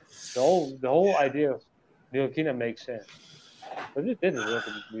 172. The whole idea of Ntilikina makes sense, but it didn't work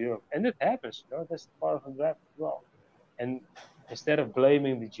in New York, and it happens. That's part of the draft as well. And instead of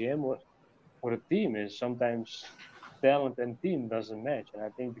blaming the GM or the team, is sometimes talent and team doesn't match. And I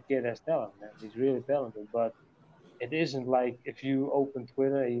think the kid has talent, man. He's really talented, but it isn't like if you open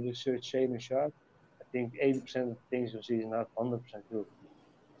Twitter and you search Shaden Sharp, I think 80% of the things you'll see is not 100% true.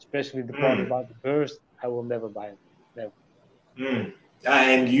 Especially the part about the burst, I will never buy it. Never.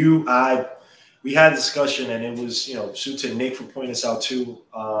 And we had a discussion, and it was, shoot to Nick for pointing this out too,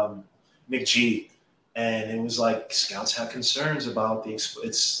 Nick G. And it was like scouts have concerns about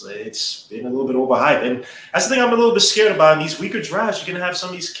it's been a little bit overhyped. And that's the thing I'm a little bit scared about. In these weaker drafts, you're going to have some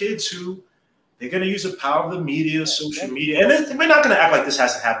of these kids who they're going to use the power of the media, social media. And we're not going to act like this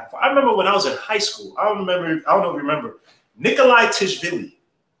hasn't happened before. I remember when I was in high school, I don't know if you remember, Nikolai Tishvili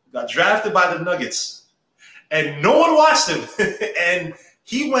got drafted by the Nuggets. And no one watched him. And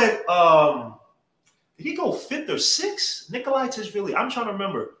he went, did he go 5th or 6th? Nikolai Tishvili, I'm trying to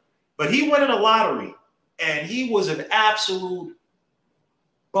remember. But he went in a lottery. And he was an absolute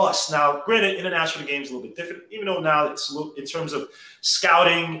bust. Now, granted, international games a little bit different, even though now it's a little, in terms of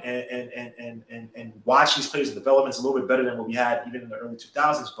scouting and watching these players and development, it's a little bit better than what we had even in the early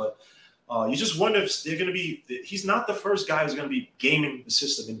 2000s. But you just wonder if they're going to be. He's not the first guy who's going to be gaming the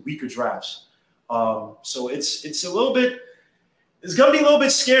system in weaker drafts. So it's a little bit. It's going to be a little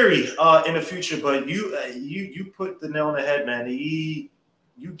bit scary in the future. But you put the nail on the head, man. You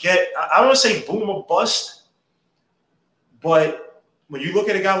get. I don't want to say boom or bust, but when you look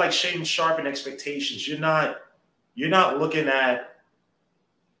at a guy like Shaedon Sharpe and expectations, you're not looking at,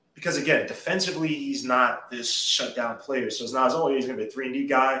 because again, defensively he's not this shutdown player. So it's not as he's going to be a 3-and-D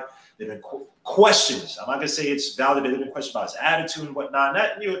guy. There've been questions. I'm not going to say it's validated. There've been questions about his attitude and whatnot.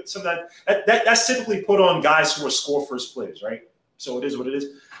 And that, some of that's typically put on guys who are score first players, right? So it is what it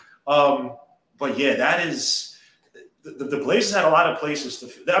is. But yeah, that is the Blazers had a lot of places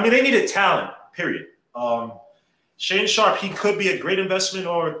to. I mean, they needed talent. Period. Shaedon Sharpe, he could be a great investment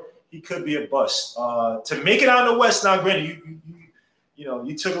or he could be a bust. To make it out in the West, now granted,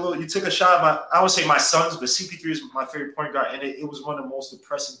 you took a shot at I would say my sons, but CP3 is my favorite point guard, and it was one of the most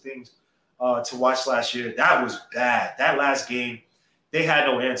depressing things to watch last year. That was bad. That last game, they had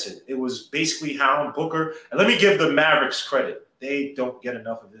no answer. It was basically Hound, Booker, and let me give the Mavericks credit. They don't get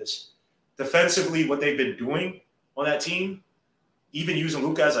enough of this. Defensively, what they've been doing on that team, even using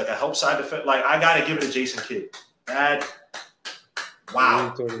Luka as like a help side defense, like I got to give it to Jason Kidd.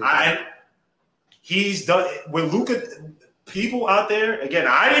 Wow. He's done with Luka. People out there, again,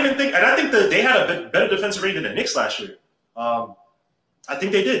 I didn't even think, and I think that they had a better defensive rating than the Knicks last year. I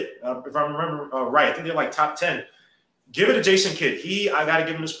think they did, if I remember right. I think they're like top 10. Give it to Jason Kidd. I got to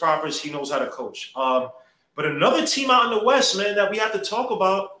give him his propers. He knows how to coach. But another team out in the West, man, that we have to talk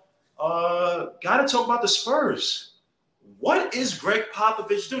about, got to talk about the Spurs. What is Greg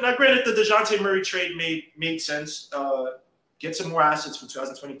Popovich doing? Now, granted, the DeJounte Murray trade made sense. Get some more assets for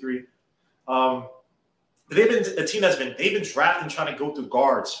 2023. But they've been a team they've been drafting, trying to go through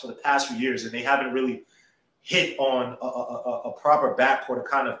guards for the past few years, and they haven't really hit on a proper backcourt to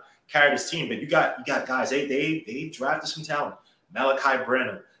kind of carry this team. But you got guys. They drafted some talent. Malachi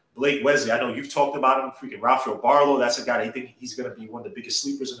Branham, Blake Wesley. I know you've talked about him. Freaking Rafael Barlow. That's a guy they think he's going to be one of the biggest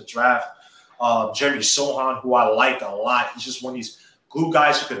sleepers in the draft. Jeremy Sohan, who I like a lot. He's just one of these glue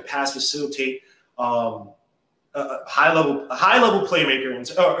guys who could pass, facilitate, a high level playmaker, and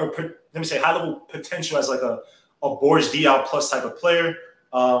let me say high level potential as like a Boris Diaw plus type of player.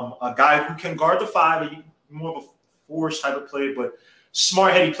 A guy who can guard the 5, more of a force type of player, but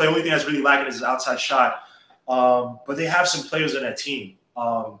smart heady play. Only thing that's really lacking is his outside shot. But they have some players on that team.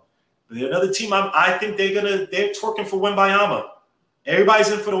 But another team, I think they're twerking for Wembanyama. Everybody's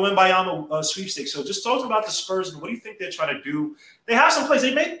in for the Wembanyama sweepstakes. So just talking about the Spurs, what do you think they're trying to do? They have some plays.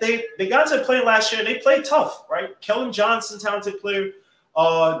 They got to play last year, and they played tough, right? Kellen Johnson, talented player.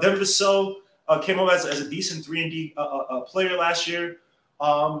 Devin Vassell came over as a decent 3-and-D player last year.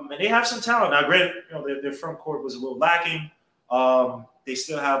 And they have some talent. Now, granted, their front court was a little lacking. They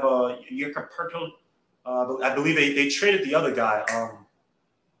still have Jirka Pertl. I believe they traded the other guy. I'm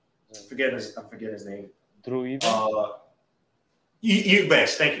forgetting his name. Drew Eubanks.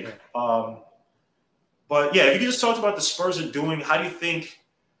 Eubanks, thank you. But yeah, if you could just talk about the Spurs are doing, what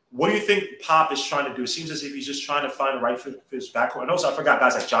do you think Pop is trying to do? It seems as if he's just trying to find the right fit for his backcourt. And also, I forgot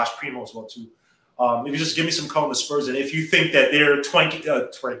guys like Josh Primo as well too. If you just give me some color on the Spurs, and if you think that they're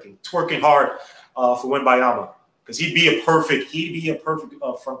twerking hard for Wembanyama, because he'd be a perfect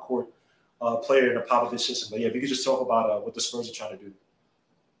front court player in a Popovich system. But yeah, if you could just talk about what the Spurs are trying to do.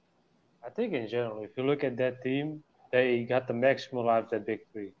 I think in general, if you look at that team, they got the maximum out of that big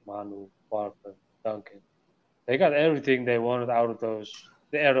three: Manu, Parker, Duncan. They got everything they wanted out of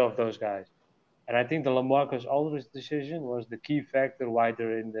the era of those guys. And I think the LaMarcus Aldridge decision was the key factor why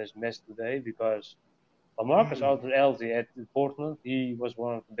they're in this mess today, because LaMarcus Aldridge at Portland, he was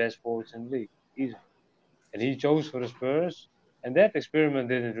one of the best forwards in the league, easily. And he chose for the Spurs, and that experiment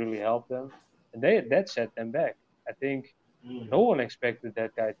didn't really help them. And that set them back. I think no one expected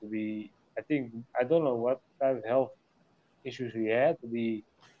that guy to be, I don't know what type of health issues he had to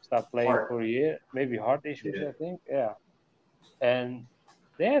stop playing for a year, maybe heart issues, I think. Yeah. And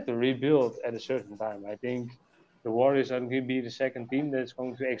they had to rebuild at a certain time. I think the Warriors are going to be the second team that's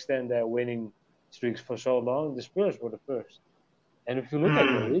going to extend their winning streaks for so long. The Spurs were the first. And if you look at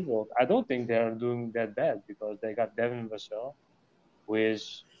the rebuild, I don't think they're doing that bad, because they got Devin Vassell, who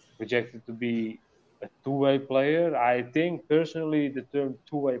is projected to be a two-way player. I think personally the term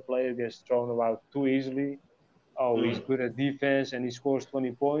two-way player gets thrown about too easily. Oh, he's good at defense and he scores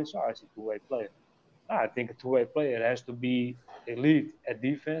 20 points. Oh, he's a two-way player. I think a two-way player has to be elite at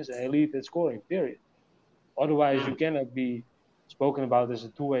defense and elite at scoring, period. Otherwise, you cannot be spoken about as a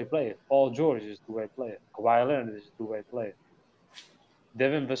two-way player. Paul George is a two-way player. Kawhi Leonard is a two-way player.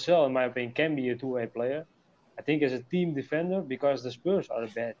 Devin Vassell, in my opinion, can be a two-way player. I think as a team defender, because the Spurs are a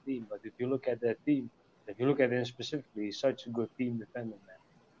bad team. But if you look at that team, if you look at him specifically, he's such a good team defender, man.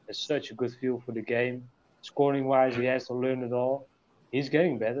 Has such a good feel for the game. Scoring wise, he has to learn it all. He's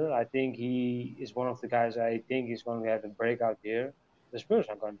getting better. I think he is one of the guys I think he's going to have a breakout year. The Spurs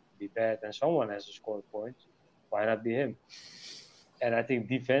are going to be bad, and someone has to score points. Why not be him? And I think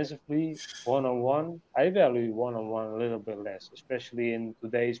defensively, one on one, I value one on one a little bit less, especially in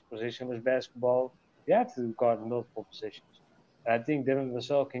today's positionless basketball. You have to guard multiple positions. And I think Devin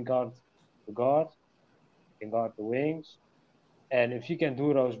Vassell can guard, can guard the wings, and if you can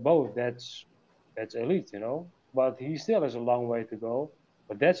do those both, that's elite, you know. But he still has a long way to go.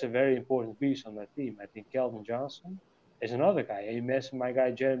 But that's a very important piece on that team. I think Kelvin Johnson is another guy. And you mentioned my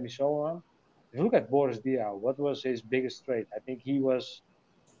guy Jeremy Sohan. If you look at Boris Diaw, what was his biggest trait? I think he was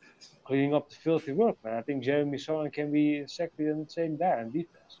cleaning up the filthy work, man. I think Jeremy Sohan can be exactly the same guy in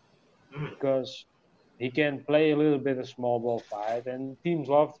defense because he can play a little bit of small ball five, and teams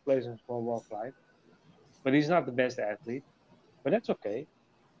love to play some small ball five. But he's not the best athlete. But that's okay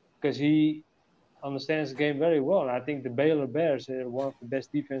because he understands the game very well. And I think the Baylor Bears are one of the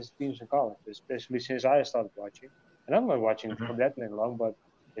best defensive teams in college, especially since I started watching. And I'm not watching for that long, but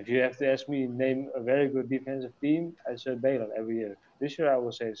if you have to ask me name a very good defensive team, I say Baylor every year. This year I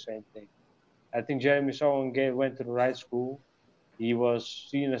will say the same thing. I think Jeremy Sohan went to the right school. He was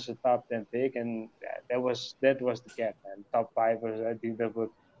seen as a top 10 pick, and that was the cap, man. Top five, I think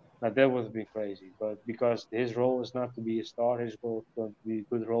that would be crazy. But because his role is not to be a star, his role is going to be a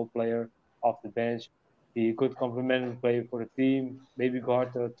good role player off the bench, be a good complementary player for the team, maybe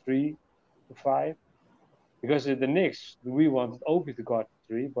guard the 3 to 5. Because the Knicks, we wanted Obi to guard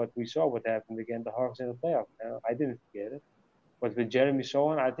the 3, but we saw what happened against the Hawks in the playoffs. I didn't forget it. But with Jeremy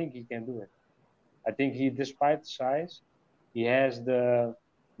Sohan, I think he can do it. I think he, despite the size, he has the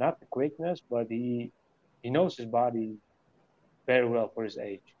not the quickness, but he knows his body very well for his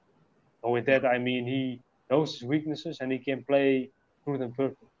age. And with that, I mean he knows his weaknesses and he can play through them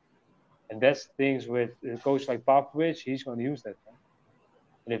perfectly. And that's things with a coach like Popovich, he's going to use that. Man.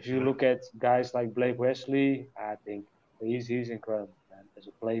 And if you look at guys like Blake Wesley, I think he's incredible, man. As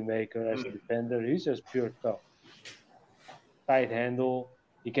a playmaker, as a defender, he's just pure tough. Tight handle.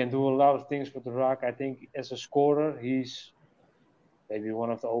 He can do a lot of things with the rock. I think as a scorer, he's maybe one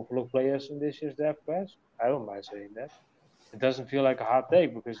of the overlooked players in this year's draft class. I don't mind saying that. It doesn't feel like a hot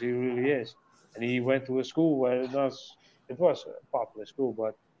take because he really is. And he went to a school where it was a popular school,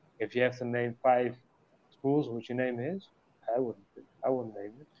 but if you have to name 5 schools, would you name his? I wouldn't. I wouldn't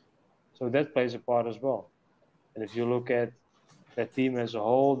name it. So that plays a part as well. And if you look at that team as a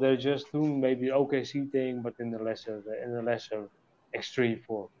whole, they're just doing maybe the OKC thing, but in a lesser extreme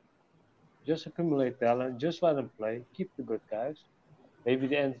form. Just accumulate talent, just let them play, keep the good guys. Maybe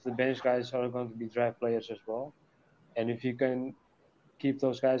the end of the bench guys are going to be draft players as well. And if you can keep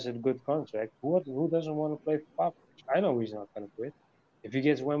those guys at a good contract, who doesn't want to play for Popovich? I know he's not going to quit. If he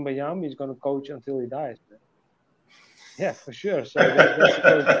gets Wembanyama, he's going to coach until he dies, man. Yeah, for sure. So that's the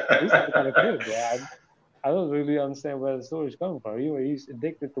coach. He's not going to quit, bro. I don't really understand where the story is coming from. He's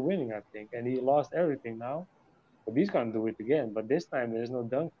addicted to winning, I think, and he lost everything now. But he's going to do it again. But this time there's no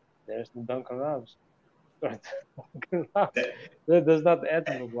dunk. There's no Duncan Robinson. That's not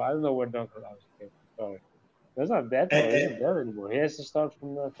admirable. I don't know where Duncan Robinson came from. Sorry. That's not that bro. He isn't there anymore. He has to start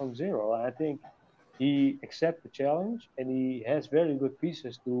from zero. I think he accepts the challenge and he has very good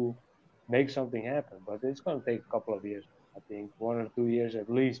pieces to make something happen. But it's going to take a couple of years. I think 1 or 2 years at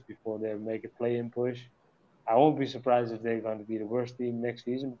least before they make a play-in push. I won't be surprised if they're going to be the worst team next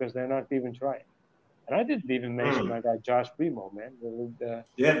season because they're not even trying. And I didn't even mention my guy Josh Primo, man.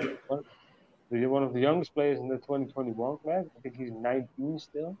 Yeah. One of the youngest players in the 2021 class. I think he's 19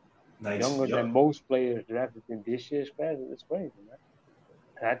 still. Nice. Younger Yep. than most players drafted in this year's class. It's crazy, man.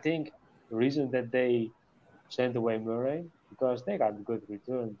 And I think the reason that they sent away Murray because they got a good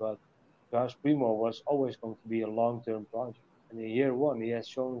return, but Josh Primo was always going to be a long-term project. And in year one, he has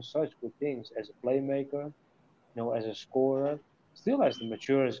shown such good things as a playmaker, as a scorer. Still has to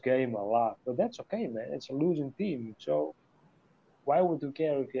mature his game a lot, but that's okay, man. It's a losing team, so why would you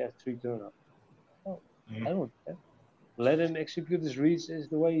care if you have 3 turnovers? No, I don't care. Let him execute his reads is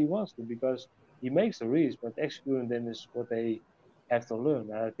the way he wants to because he makes the reads, but executing them is what they have to learn.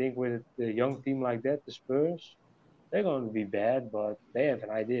 And I think with a young team like that, the Spurs, they're going to be bad, but they have an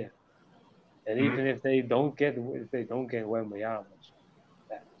idea. And even if they don't get Wembanyama, it's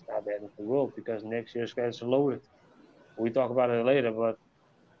not the end of the world because next year's guys are loaded. We talk about it later, but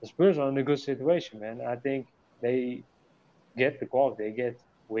the Spurs are in a good situation, man. I think they get the quality. They get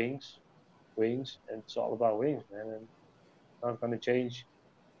wings, and it's all about wings, man. And it's not going to change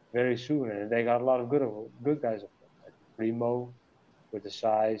very soon. And they got a lot of good guys up there. Like Primo with the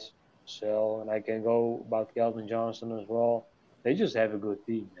size, Sell, and I can go about Kelvin Johnson as well. They just have a good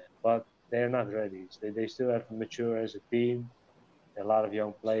team, man. But they're not ready. They still have to mature as a team. A lot of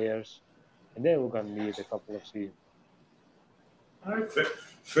young players, and they were going to need a couple of seasons. All right,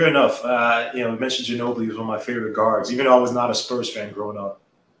 fair enough. You mentioned Ginobili was one of my favorite guards, even though I was not a Spurs fan growing up.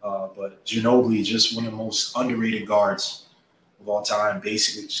 But Ginobili, just one of the most underrated guards of all time.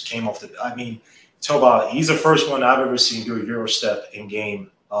 Basically, just came off the. I mean, talk about he's the first one I've ever seen do a Euro step in game.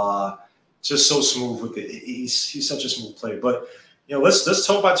 Just so smooth with it. He's such a smooth player. But let's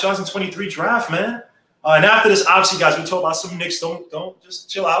talk about 2023 draft, man. And after this, obviously, guys, we talk about some Knicks. Don't just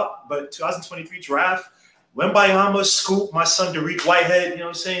chill out. But 2023 draft. Wembanyama, Scoop, my son Derek Whitehead, you know what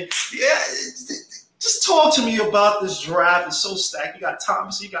I'm saying? Yeah, just talk to me about this draft. It's so stacked. You got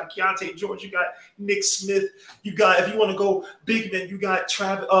Thomas, you got Keontae George, you got Nick Smith, you got, if you want to go big men, you got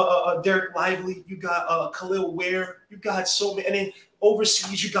Derek Lively, you got Khalil Ware, you got so many. And then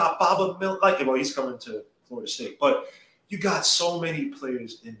overseas, you got Baba Miller. Well, he's coming to Florida State. But you got so many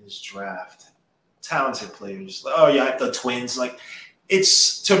players in this draft. Talented players. Oh, yeah, the Twins.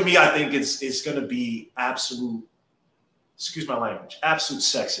 It's, to me, I think it's going to be absolute, excuse my language, absolute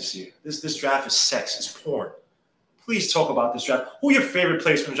sex this year. This draft is sex. It's porn. Please talk about this draft. Who are your favorite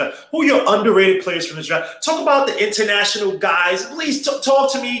players from the draft? Who are your underrated players from this draft? Talk about the international guys. Please talk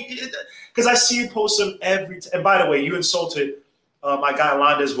to me, because I see you post them every time. And by the way, you insulted my guy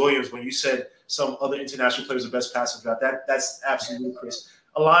Alondes Williams when you said some other international players are the best passing draft. That's absolutely ludicrous.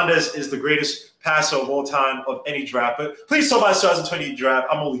 Alondes is the greatest passer of all time of any draft. But please talk about the 2020 draft.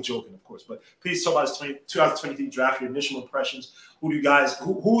 I'm only joking, of course. But please talk about the 2023 draft, your initial impressions. Who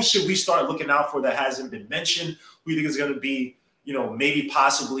should we start looking out for that hasn't been mentioned? Who do you think is going to be, maybe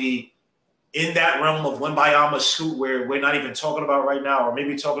possibly in that realm of Wembanyama, Scoot, where we're not even talking about right now, or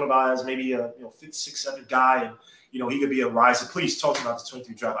maybe talking about as maybe a 5th, 6th, 7th guy, and he could be a riser. Please talk about the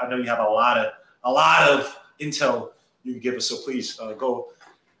 23 draft. I know you have a lot of intel you can give us, so please go.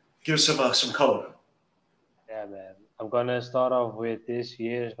 Give us some color. Yeah, man. I'm gonna start off with this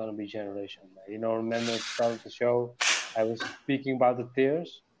year is gonna be generational, man. Remember at the start of the show, I was speaking about the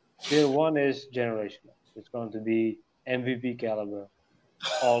tiers. Tier 1 is generational. It's going to be MVP caliber,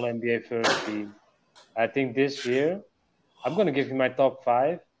 all NBA first team. I think this year, I'm gonna give you my top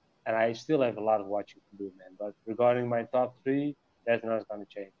 5, and I still have a lot of watching to do, man. But regarding my top 3, that's not gonna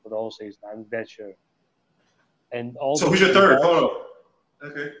change for the whole season. I'm that sure. And all. So who's your third? Hold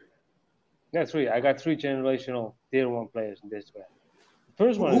on. Okay. Yeah, 3. I got 3 generational tier 1 players in this draft. The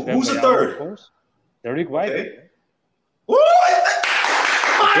first one is Who's the Wembanyama, third? of course. Derek Whitehead. Okay.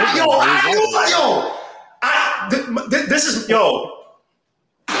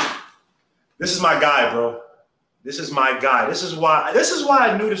 This is my guy, bro. This is my guy. This is why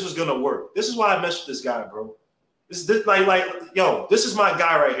I knew this was gonna work. This is why I messed with this guy, bro. This is my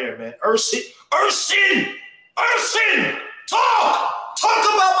guy right here, man. Ersin, talk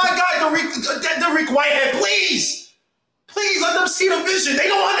about my guy, Derek Whitehead, please. Please let them see the vision. They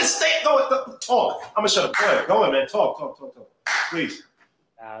don't understand. No, talk. I'm gonna shut up. Go ahead, man. Talk. Please.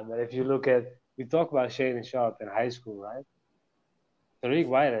 But if you look at, we talk about Shaden Sharp in high school, right? Tariq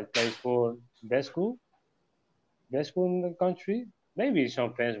Whitehead plays for best school in the country. Maybe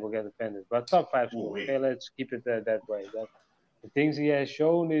some fans will get offended, but top 5 school. Okay, let's keep it that way. But the things he has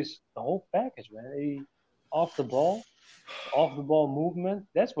shown is the whole package, man. Off the ball movement.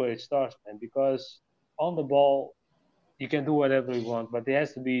 That's where it starts, man. Because on the ball, you can do whatever you want, but it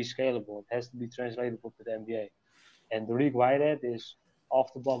has to be scalable. It has to be translatable to the NBA. And Derek Whitehead is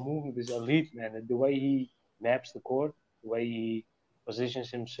off the ball movement is elite, man. And the way he maps the court, the way he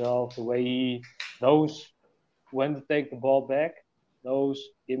positions himself, the way he knows when to take the ball back, knows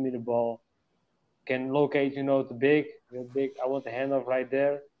give me the ball, can locate, the big, I want the handoff right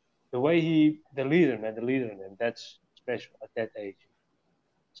there. The way the leader, man, that's special at that age.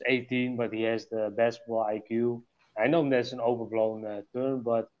 He's 18, but he has the basketball IQ. I know that's an overblown term,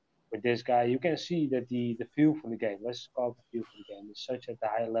 but with this guy, you can see that the feel for the game, let's call it the feel for the game, is such at the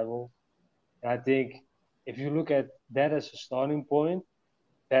high level. And I think if you look at that as a starting point,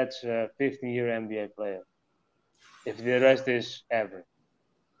 that's a 15-year NBA player. If the rest is average.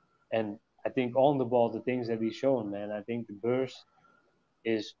 And I think on the ball, the things that he's shown, man, I think the burst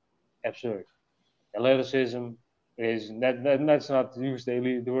is absurd. Athleticism is, let's not use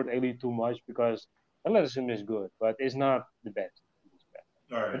the word elite too much, because athleticism is good, but it's not the best.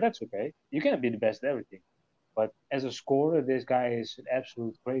 All right. But that's okay. You can't be the best at everything. But as a scorer, this guy is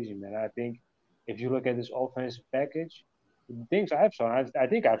absolute crazy, man. I think if you look at this offensive package, The things I've seen, I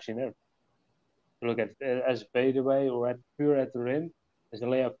think I've seen it. Look at it as a fadeaway or pure at the rim, as a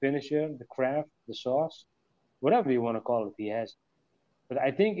layup finisher, the craft, the sauce, whatever you want to call it, he has. But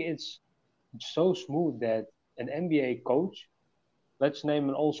I think it's so smooth that an NBA coach, let's name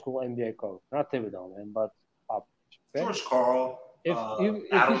an old school NBA coach, not Thibodeau, man, but Pop. Okay? George Karl, If he's going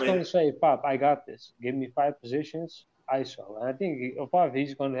Adelman. to say, Pop, I got this, give me 5 positions, ISO. And I think Pop,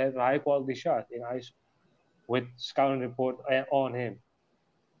 he's going to have a high quality shot in ISO with scouting report on him,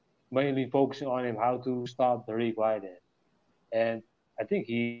 mainly focusing on him how to stop the Rick Whitehead. And I think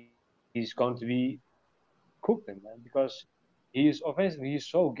he's going to be cooking, man, because he is offensively he's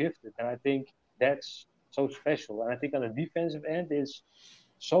so gifted, and I think that's so special. And I think on the defensive end, it's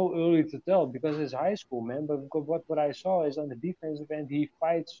so early to tell because it's high school, man. But what I saw is on the defensive end, he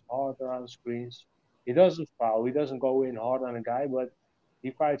fights hard around screens. He doesn't foul. He doesn't go in hard on a guy, but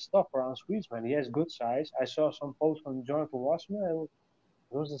he fights tough around screens, man. He has good size. I saw some posts from Jonathan Wasserman.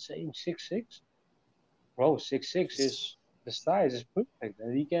 It was the same 6'6". Bro, 6'6" is the size is perfect,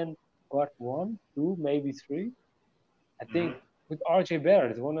 and he can guard one, two, maybe three. I think Mhm. with RJ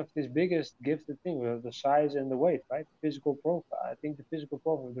Barrett, one of his biggest gifted things was the size and the weight, right? Physical profile. I think the physical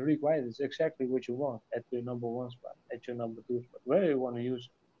profile of the Rick White is exactly what you want at your number one spot, at your number two spot, where you want to use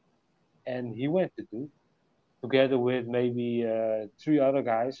it. And he went to Duke together with maybe three other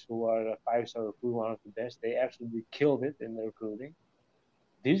guys who are a five-star recruit, one of the best. They absolutely killed it in the recruiting.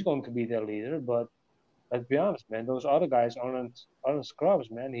 He's going to be their leader, but let's be honest, man, those other guys aren't scrubs,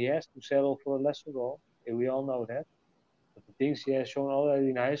 man. He has to settle for a lesser role. And we all know that. But the things he has shown already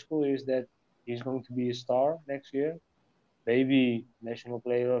in high school is that he's going to be a star next year. Maybe National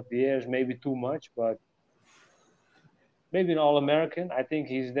Player of the Year is maybe too much, but maybe an All American. I think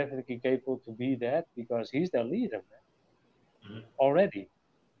he's definitely capable to be that because he's their leader, man. Mhm. Already.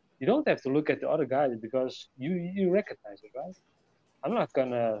 You don't have to look at the other guys because you recognize it, right? I'm not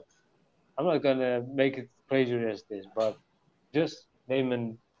gonna I'm not gonna make it crazier as this, but just name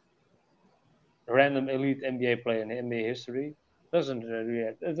an random elite NBA player in NBA history. It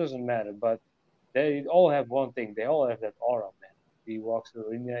doesn't matter, but they all have one thing. They all have that aura, man. He walks the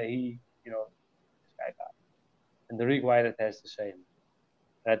arena, this guy got. And the Rick Whitehead has the same.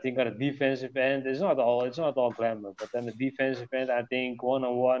 And I think on the defensive end, it's not all glamour, but on the defensive end, I think one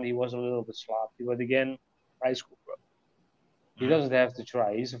on one he was a little bit sloppy. But again, high school, bro. He Mhm. doesn't have to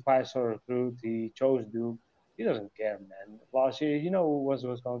try. He's a five-star recruit. He chose Duke. He doesn't care, man. Last year, you know what's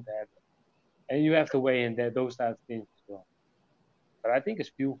going to happen, and you have to weigh in that those types of things as well. But I think it's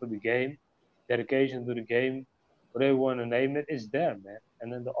fuel for the game, dedication to the game, whatever you want to name it, is there, man.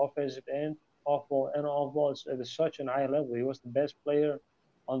 And then the offensive end, off ball and off ball, is at such a high level. He was the best player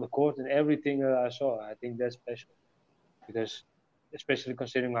on the court in everything that I saw. I think that's special because, especially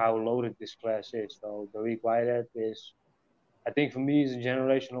considering how loaded this class is. So the Rick Whitehead is, I think for me, he's a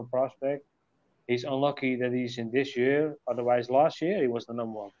generational prospect. He's unlucky that he's in this year. Otherwise, last year he was the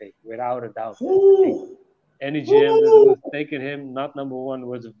number one pick, without a doubt. Man. I think Woo! any GM that would Woo! have taken him, not number one,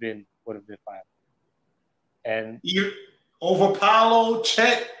 would have been fired. And You over Paolo,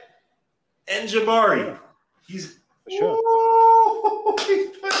 Chet, and Jabari. yeah, He's for sure. woo! He's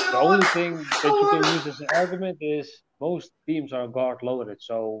putting it The on. only thing that you can use as an argument is most teams are guard loaded,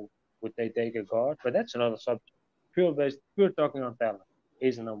 so would they take a guard? But that's another subject. Pure talking on talent.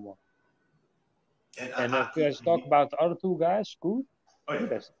 He's the number one. And And if you guys talk about the other two guys, oh yeah.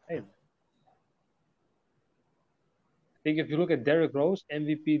 Scoot has the same. I think if you look at Derrick Rose,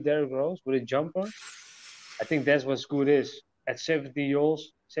 MVP Derrick Rose with a jumper, I think that's what Scoot is. At 17-year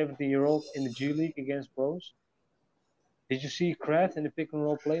old in the G League against pros. Did you see Kraft in the pick and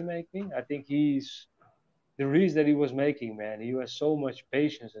roll playmaking? I think he's the reason that he was making, man. He has so much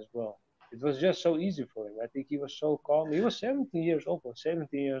patience as well. It was just so easy for him. I think he was so calm. He was 17 years old.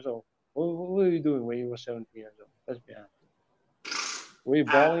 17 years old. What were you doing when you were 17 years old? Let's be honest. Were you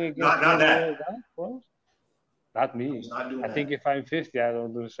balling against Not pick and roll that. guys, bros? Not I me. was not doing I think that. if I'm 50, I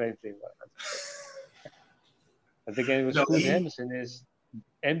don't do the same thing. But I think with No, Scoot Henderson is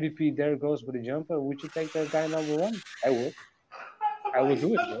MVP. There goes with the jumper. Would you take that guy number one? I would. I would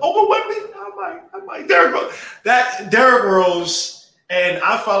do it, bro. over Wemby. I might. Derrick Rose. That Derrick Rose, and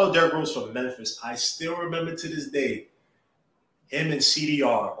I followed Derrick Rose from Memphis. I still remember to this day him and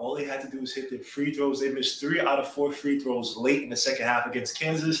CDR. All they had to do was hit the free throws. They missed 3 out of 4 free throws late in the second half against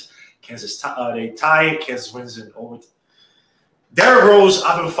Kansas. They tie it. Kansas wins in overtime. Derrick Rose,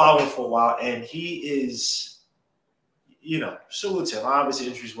 I've been following for a while, and he is, salute to him. Obviously,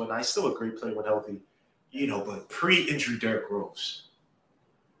 injuries whatnot. He's still a great player when healthy, but pre-injury Derrick Rose,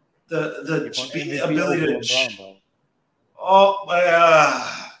 the Keep on MVP ability over to, LeBron, bro.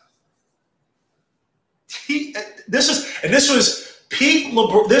 oh, he this was peak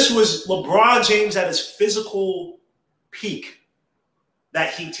LeBron. This was LeBron James at his physical peak.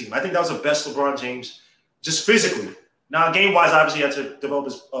 That Heat team. I think that was the best LeBron James, just physically. Now, game-wise, obviously, he had to develop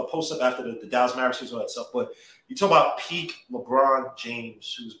his post-up after the Dallas Mavericks and all that stuff. But you talk about peak LeBron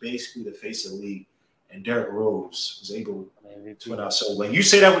James, who's basically the face of the league, and Derrick Rose was able to win out. So, like, you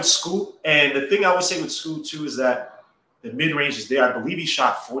say that with Scoot, and the thing I would say with Scoot, too, is that the mid-range is there. I believe he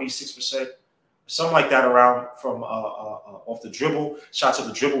shot 46%, something like that around from off the dribble, shots of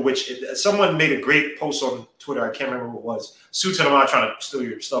the dribble, which someone made a great post on Twitter. I can't remember who it was. Suits, and I'm not trying to steal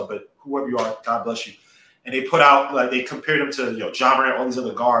your stuff, but whoever you are, God bless you. And they put out, like, they compared him to, John Morant, all these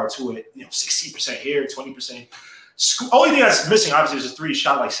other guards who had, 60% here, 20%. Only thing that's missing, obviously, is his three.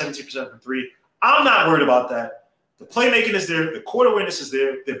 Shot like 17% from three. I'm not worried about that. The playmaking is there. The court awareness is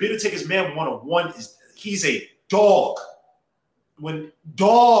there. The ability to take his man one-on-one he's a dog.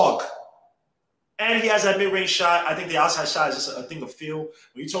 And he has that mid-range shot. I think the outside shot is just a thing of feel.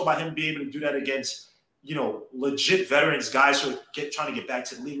 When you talk about him being able to do that against, legit veterans, guys who are trying to get back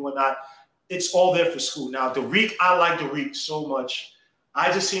to the league and whatnot, it's all there for Scoot. Now, Derek, I like Derek so much.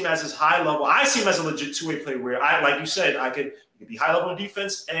 I just see him as his high level. I see him as a legit two-way player where, like you said, he could be high level in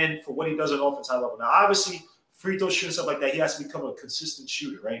defense and for what he does on offense, high level. Now, obviously, free throw shooting, stuff like that, he has to become a consistent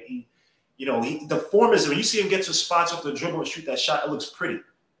shooter, right? The form is, when you see him get to spots off the dribble and shoot that shot, it looks pretty.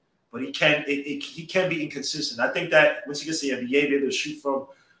 But he can be inconsistent. I think that once he gets to the NBA, be able to shoot from,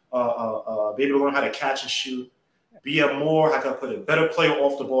 be able to learn how to catch and shoot, be a more, how can I put it, better player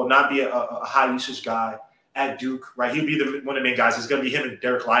off the ball, not be a high usage guy at Duke, right? He'll be one of the main guys. It's going to be him and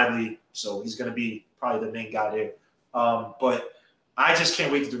Derek Lively, so he's going to be probably the main guy there. But I just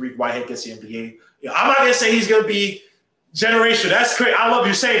can't wait till Derek Whitehead gets the NBA. I'm not going to say he's going to be generational. That's great. I love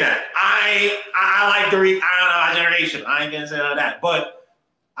you saying that. I like Derek. I don't know about generation. I ain't going to say all that. But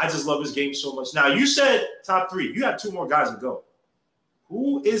I just love his game so much. Now, you said top three. You have two more guys to go.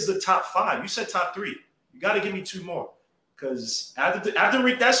 Who is the top five? You said top three. You got to give me two more. Because after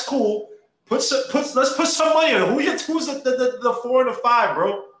Rick, that's cool. Let's put some money on it. Who's the 4 and the 5,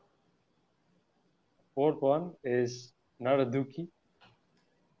 bro? Fourth one is not a Dookie.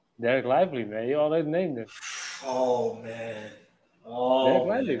 Derek Lively, man. You already named him. Oh, man. Derek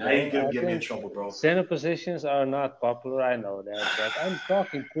Lively, man. Now you're going to get me in trouble, bro. Center positions are not popular. I know that. But I'm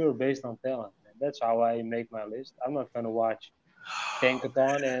talking pure based on talent, man. That's how I make my list. I'm not going to watch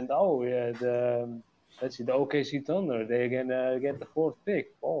Tankathon and, let's see, the OKC Thunder. They're gonna get the 4th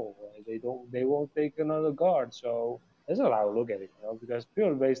pick. Oh, they won't take another guard. So that's not how I look at it, because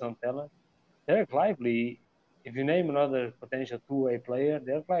purely based on talent. Derek Lively, if you name another potential two-way player,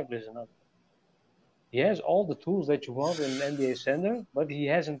 Derek Lively is another. He has all the tools that you want in an NBA center, but he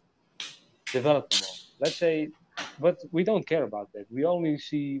hasn't developed them all. Let's say, but we don't care about that. We only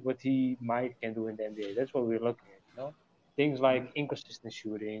see what he can do in the NBA. That's what we're looking at, Things like inconsistent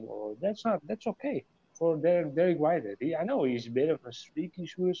shooting, or that's okay. For Derek Whitehead. I know he's a bit of a streaky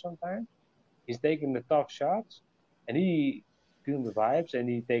shooter sometimes. He's taking the tough shots, and he feeling the vibes, and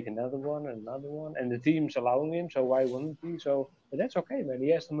he take another one, and the team's allowing him, so why wouldn't he? But that's okay, man.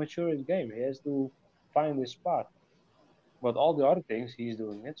 He has to mature his game. He has to find his spot. But all the other things, he's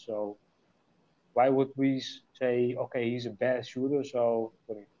doing it, so why would we say, okay, he's a bad shooter, so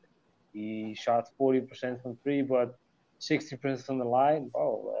he shot 40% from three, but 60% from the line?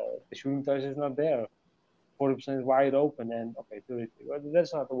 The shooting touch is not there. 40% wide open, and okay, 33. Well,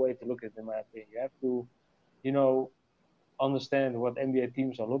 that's not the way to look at it, in my opinion. You have to, understand what NBA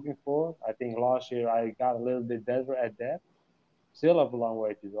teams are looking for. I think last year I got a little bit better at that. Still have a long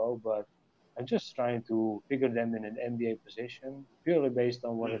way to go, but I'm just trying to figure them in an NBA position purely based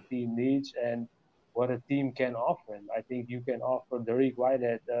on what a team needs and what a team can offer. And I think you can offer Derek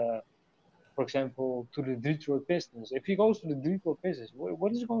Whitehead, for example, to the Detroit Pistons. If he goes to the Detroit Pistons,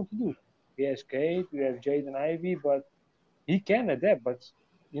 what is he going to do? He has Kate, we have Jaden Ivey, but he can adapt. But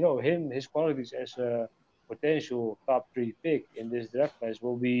his qualities as a potential top 3 pick in this draft class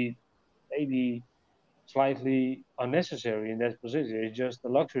will be maybe slightly unnecessary in that position. It's just a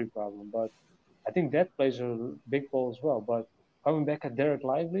luxury problem. But I think that plays a big role as well. But coming back at Derek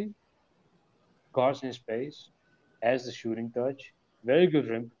Lively, guards in space, has the shooting touch, very good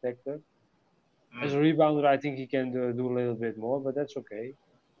rim protector. As a rebounder, I think he can do a little bit more, but that's okay.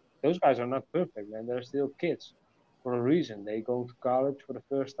 Those guys are not perfect, man. They're still kids for a reason. They go to college for the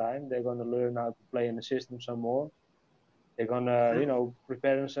first time. They're going to learn how to play in the system some more. They're going to,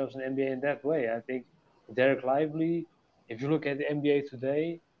 prepare themselves in the NBA in that way. I think Derek Lively, if you look at the NBA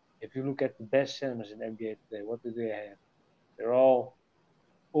today, if you look at the best centers in the NBA today, what do they have? They're all,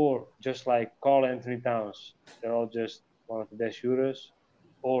 or just like Karl Anthony Towns, they're all just one of the best shooters,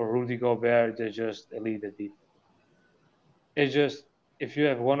 or Rudy Gobert, they're just elite at defense. It's just if you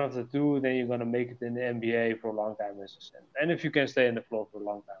have one of the two, then you're gonna make it in the NBA for a long time as a center. And if you can stay on the floor for a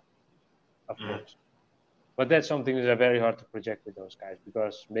long time, of course. But that's something that's very hard to project with those guys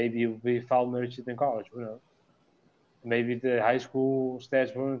because maybe you'll be foul merchant in college, who knows? Maybe the high school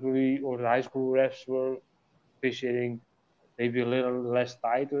stats weren't really, or the high school refs were officiating maybe a little less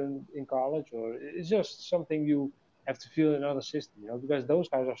tight in college, or it's just something you have to feel in another system, because those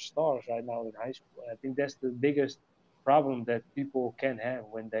guys are stars right now in high school. And I think that's the biggest problem that people can have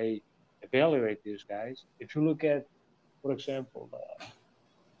when they evaluate these guys. If you look at, for example,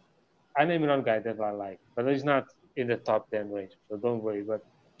 I name another guy that I like, but he's not in the top 10 range, so don't worry. But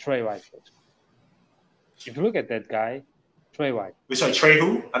Trey White, for example. If you look at that guy, Trey White. We sorry, Trey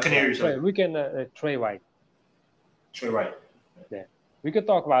who? I can hear you. Trey, we can Trey White. Trey White. Yeah, we could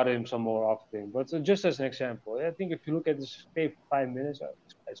talk about him some more often, but just as an example, I think if you look at this game for 5 minutes,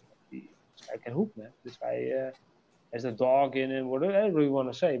 this guy can hoop, man. This guy has a dog in him, whatever you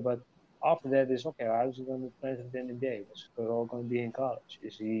want to say. But after that, is okay. How's he going to translate in the NBA? What's he all going to be in college?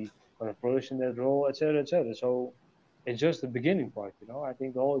 Is he going to flourish in that role, etc., etc.? So it's just the beginning part, I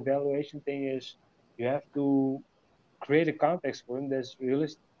think the whole evaluation thing is you have to create a context for him that's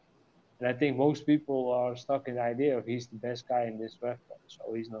realistic. And I think most people are stuck in the idea of he's the best guy in this draft class,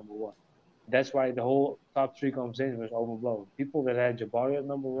 so he's number one. That's why the whole top three conversation was overblown. People that had Jabari at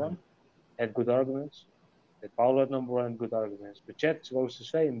number one had good arguments. That Paulo at number one, good arguments. The chat goes the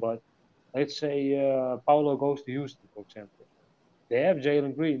same, but let's say Paulo goes to Houston, for example. They have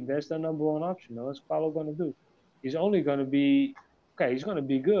Jalen Green. That's their number one option. What's Paulo going to do? He's only going to be, okay, he's going to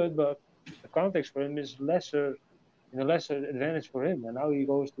be good, but the context for him is lesser a lesser advantage for him. And now he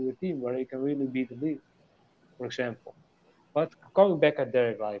goes to a team where he can really beat the league, for example. But coming back at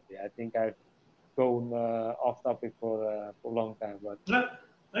Derek Lively, I think I've gone off topic for a long time. But no,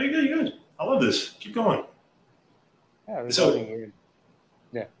 you're good. You're good. I love this. Keep going. Yeah.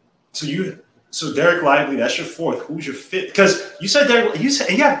 Yeah. So Derek Lively, that's your fourth. Who's your fifth? Because you said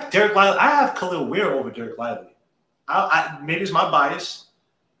Derek Lively. I have Khalil Ware over Derek Lively. Maybe it's my bias.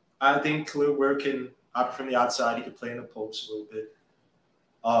 I think Khalil Ware can operate from the outside. He can play in the post a little bit.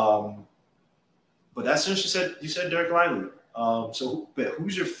 But that's since you said Derek Lively. So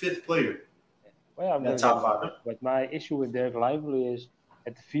who's your fifth player? Well, I'm top five. But my issue with Derek Lively is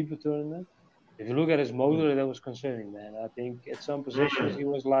at the FIBA tournament. If you look at his motor, that was concerning, man. I think at some positions he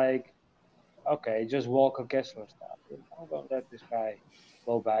was like, okay, just Walker Kessler stuff. I'm going to let this guy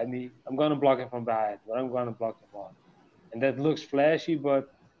go by me. I'm going to block him from behind, but I'm going to block him on. And that looks flashy,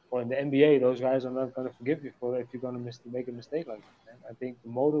 but in the NBA, those guys are not going to forgive you for if you're going to make a mistake like that, man. I think the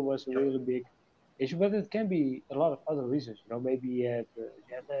motor was a really big issue, but it can be a lot of other reasons. Maybe he had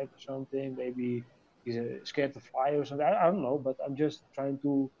jet lag or something. Maybe he's scared to fly or something. I don't know, but I'm just trying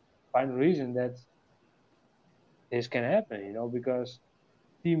to find a reason that this can happen, because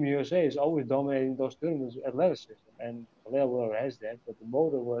Team USA is always dominating those tournaments with athleticism, and Khalil has that. But the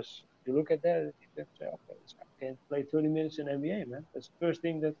motor was, if you look at that, you can say, okay, this guy can't play 20 minutes in NBA, man. That's the first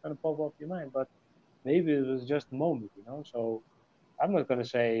thing that's going to pop up your mind. But maybe it was just a moment, So I'm not going to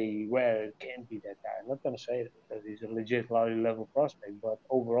say where it can't be that guy. I'm not going to say that because he's a legit lottery level prospect. But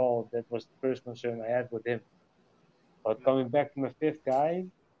overall, that was the first concern I had with him. But coming back to my fifth guy,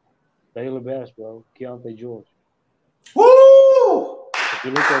 Baylor Bears, bro, Keontae George. Woo! If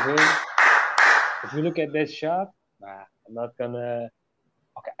you look at him, if you look at that shot, I'm not gonna.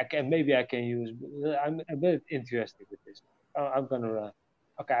 Okay, maybe I can use. I'm a bit interested with this. I'm gonna run.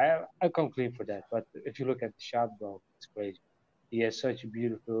 Okay, I come clean for that. But if you look at the shot, bro, it's crazy. He has such a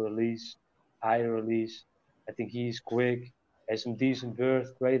beautiful release, high release. I think he's quick, has some decent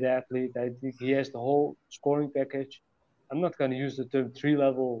birth, great athlete. I think he has the whole scoring package. I'm not gonna use the term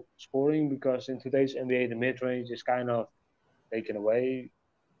 3-level scoring because in today's NBA, the mid range is kind of taken away.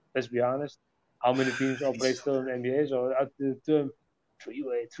 Let's be honest. How many teams operate still in the NBA? So the term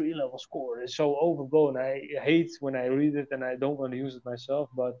three-level score is so overblown. I hate when I read it and I don't want to use it myself.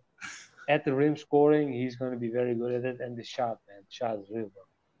 But at the rim scoring, he's going to be very good at it. And the shot, man, the shot is real, bro.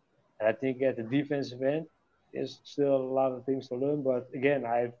 And I think at the defensive end, there's still a lot of things to learn. But again,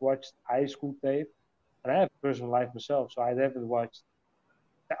 I've watched high school tape and I have a personal life myself. So I haven't watched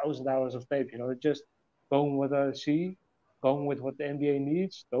 1,000 hours of tape, just going with what I see, going with what the NBA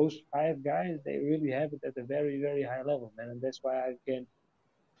needs. Those 5 guys, they really have it at a very, very high level, man. And that's why I can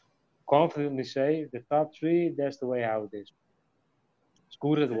confidently say the top 3, that's the way how it is.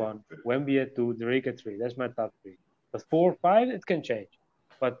 Scoot at 1, Wemby at 2, Drake at 3. That's my top 3. But 4, 5, it can change.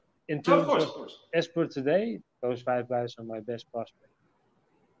 But in terms of as per today, those 5 guys are my best prospects.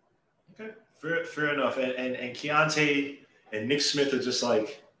 Okay, fair enough. And Keontae and Nick Smith are just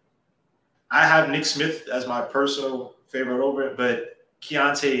like, I have Nick Smith as my personal favorite over it, but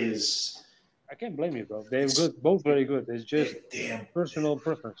Keontae is. I can't blame you, bro. They're good, both very good. It's just damn personal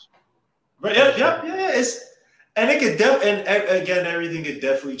preference. Right? Yeah. And it could again everything could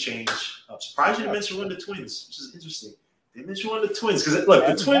definitely change. I'm surprised you didn't mention one of the Twins, which is interesting. They mentioned one of the Twins because look,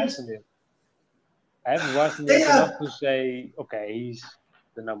 the Twins. I haven't watched him enough to say, okay, he's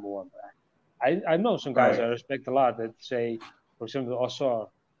the number one. I know some guys I respect a lot that say, for example, Osar,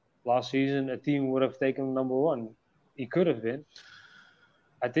 last season a team would have taken number one. He could have been.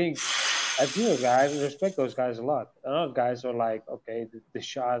 I respect those guys a lot. Other guys are like, okay, the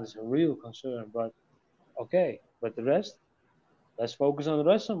shot is a real concern, but okay, but the rest, let's focus on the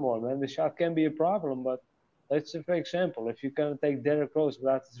rest some more, man. The shot can be a problem, but let's say, for example, if you're gonna take Derrick Rose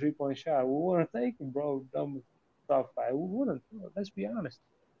without the 3-point shot, we wouldn't take him, bro. Top five, we wouldn't. Let's be honest.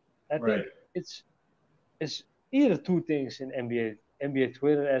 I think it's either two things in NBA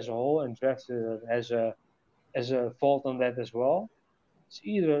Twitter as a whole and draft has a fault on that as well. It's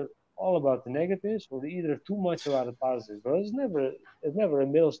either all about the negatives or either too much about the positives. But it's never a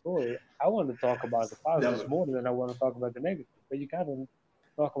middle story. I want to talk about the positives more than I want to talk about the negatives. But you gotta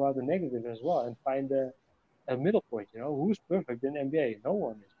talk about the negative as well and find a middle point. You know, who's perfect in NBA? No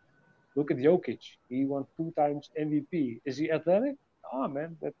one is. Look at Jokic. He won 2 times MVP. Is he athletic? Oh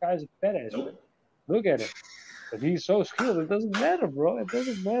man, that guy's a badass. Nope. Look at him. But he's so skilled. It doesn't matter, bro. It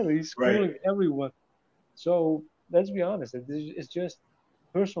doesn't matter. He's schooling everyone. So let's be honest. It's just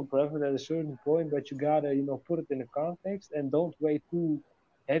personal preference at a certain point, but you gotta, put it in a context and don't weigh too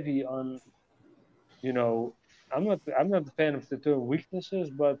heavy on, I'm not a fan of the term weaknesses,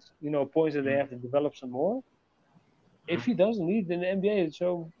 but points that they have to develop some more. If he doesn't need it in the NBA,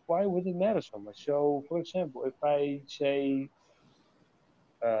 so why would it matter so much? So, for example, if I say,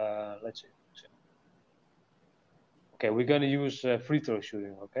 let's say, okay, we're gonna use free throw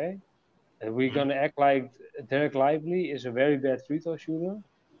shooting, okay? And we're gonna act like Derek Lively is a very bad free throw shooter.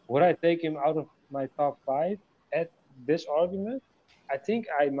 Would I take him out of my top 5 at this argument? I think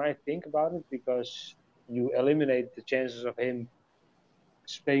I might think about it because you eliminate the chances of him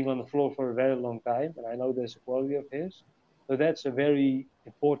staying on the floor for a very long time, and I know there's a quality of his. So that's a very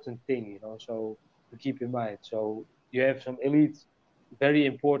important thing, so to keep in mind. So you have some elite, very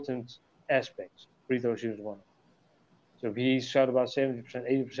important aspects. Free throw shooters one. So if he shot about 70%,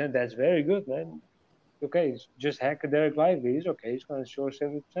 80%, that's very good, man. Okay, just hack Derek Lively. He's okay. He's going to score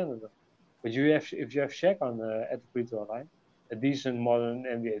 70% of them. But if you have Shaq at the free throw line, a decent modern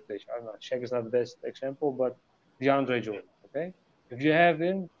NBA player. I don't know. Shaq is not the best example, but DeAndre Jordan. Okay, if you have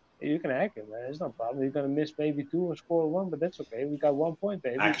him, you can hack him, man. It's no problem. You're gonna miss maybe 2 or score 1, but that's okay. We got 1 point,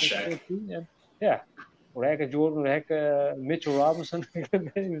 baby. Hack Shaq. Score 2, and yeah, or hack Jordan, or hack Mitchell Robinson.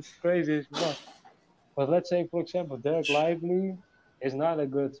 It's crazy as you want. But let's say, for example, Derek Lively is not a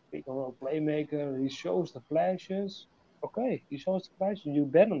good pick and roll playmaker. He shows the flashes. Okay, he shows the flashes. You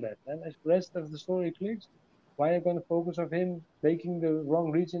bet on that, man. As the rest of the story clicks, why are you going to focus on him making the wrong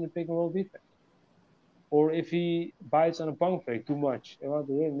reads in the pick and roll defense? Or if he bites on a pump fake too much,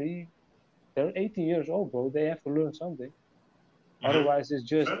 they're 18 years old, bro. They have to learn something. Mm-hmm. Otherwise, it's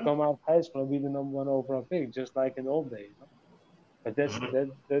just come out high school and be the number 1 overall pick, just like in the old days. But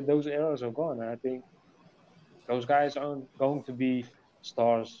those eras are gone. And I think those guys aren't going to be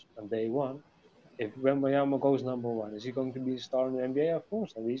stars on day one. If Wembanyama goes number 1, is he going to be a star in the NBA? Of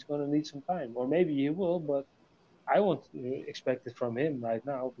course, and he's going to need some time, or maybe he will. But I won't expect it from him right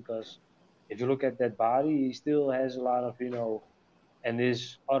now because if you look at that body, he still has a lot of and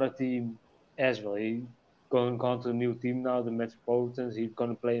his other team as well. He going on to a new team now, the Metropolitans. He's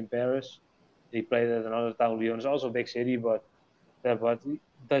going to play in Paris. He played at another town, Lyon. It's also a big city, but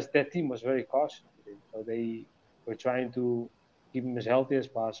that team was very cautious with him. So they were trying to keep him as healthy as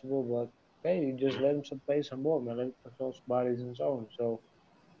possible, but hey, just let him play some more, man. Let him control his bodies and so on. So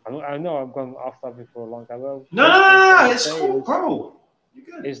I know I'm going off topic for a long time. No, it's cool, bro. You're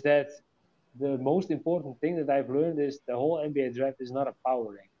good. Is that the most important thing that I've learned is the whole NBA draft is not a power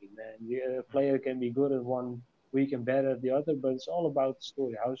ranking, man. A player can be good at one week and bad at the other, but it's all about the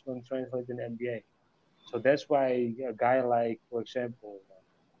story, how it's going to translate in the NBA. So that's why a guy like, for example,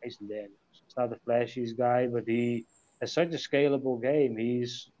 Ersin Demir, he's not the flashiest guy, but he has such a scalable game.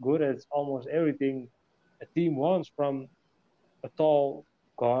 He's good at almost everything a team wants, from a tall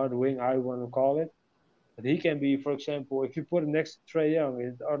guard, wing, how you want to call it. But he can be, for example, if you put him next to Trae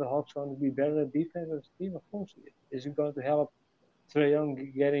Young, are the Hawks going to be better at defense as a team? Of course he is. Is he going to help Trae Young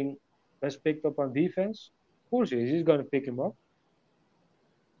getting less picked up on defense? Of course he is. He's going to pick him up.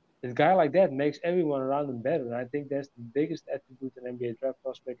 A guy like that makes everyone around him better. And I think that's the biggest attribute an NBA draft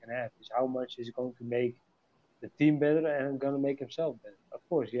prospect can have, is how much he's going to make the team better and going to make himself better. Of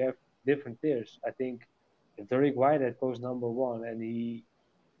course, you have different tiers. I think if Derek Whitehead goes number one and he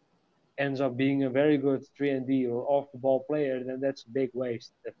ends up being a very good 3-and-D or off the ball player, then that's a big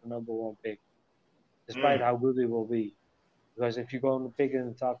waste at the number one pick, despite how good he will be. Because if you're going to pick in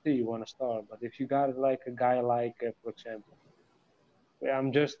the top two, you want to start. But if you got like a guy like, for example,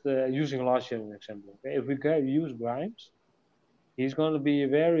 I'm just using last year as an example. Okay? If we can use Grimes, he's going to be a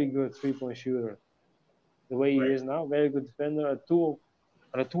very good three-point shooter. The way he Right. is now, very good defender. On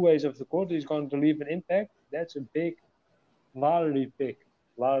the two ways of the court, he's going to leave an impact. That's a big lottery pick.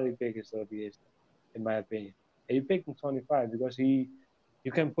 Lottery pick is what he is, in my opinion. And you picked him 25 because you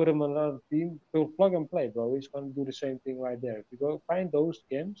can put him on another team. He'll plug and play, bro. He's going to do the same thing right there. If you go find those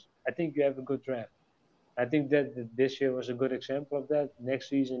gems, I think you have a good draft. I think that this year was a good example of that. Next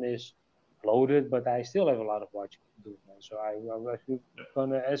season is loaded, but I still have a lot of watching to do, man. So if you're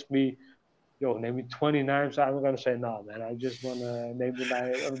gonna ask me, yo, name me 20 names, I'm gonna say no, man. I just wanna name the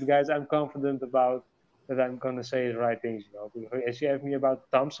nine of the guys I'm confident about that I'm gonna say the right things. You know, as you asked me about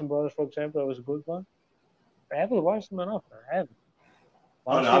Thompson brothers, for example, that was a good one. I haven't watched them enough, man. I haven't.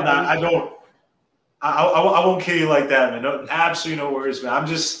 Oh no, Last I'm year, I not. was, I don't. I won't kill you like that, man. No, absolutely no worries, man.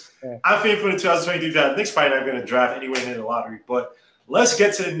 yeah, I'm feeling for the 2023 draft. Knicks probably not going to draft anywhere near the lottery, but let's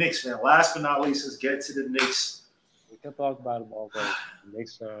get to the Knicks, man. Last but not least, let's get to the Knicks. we can talk about them all day. The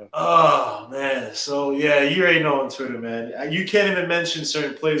Knicks are. Oh man, so yeah, you already know on Twitter, man. You can't even mention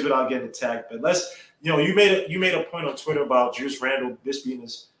certain plays without getting attacked. But you made a point on Twitter about Julius Randle, this being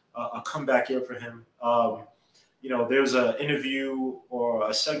a comeback year for him. There's an interview or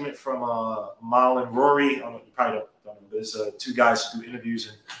a segment from Mal and Rory. I don't know, you probably don't know. There's two guys who do interviews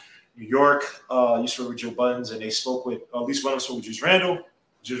in New York. Used to work with Joe Buttons, and they spoke with, at least one of them spoke with Julius Randle.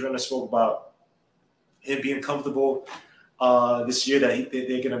 Julius Randle spoke about him being comfortable this year, that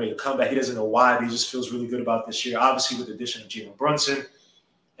they're going to make a comeback. He doesn't know why, but he just feels really good about this year. Obviously, with the addition of Jalen Brunson,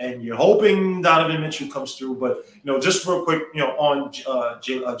 and you're hoping Donovan Mitchell comes through. But just real quick, on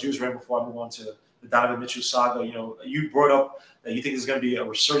Julius Randle before I move on to the Donovan Mitchell saga. You brought up that you think it's going to be a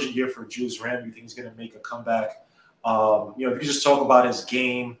resurgent year for Julius Randle. You think he's going to make a comeback. If you could just talk about his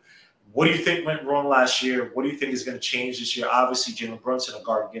game. What do you think went wrong last year? What do you think is going to change this year? Obviously, Jalen Brunson, a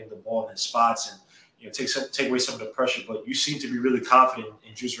guard, getting the ball in his spots and take away some of the pressure. But you seem to be really confident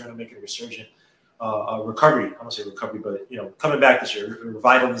in Julius Randle making a resurgent recovery. I don't say recovery, but coming back this year,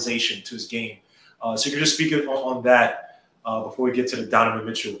 revitalization to his game. So you can just speak on that before we get to the Donovan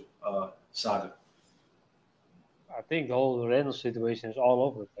Mitchell saga. I think the whole Randall situation is all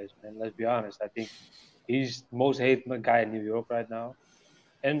over the place, man. Let's be honest. I think he's the most hated guy in New York right now.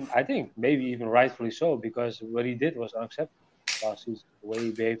 And I think maybe even rightfully so, because what he did was unacceptable last season, the way he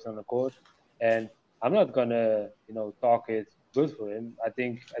behaved on the court. And I'm not going to, talk it good for him. I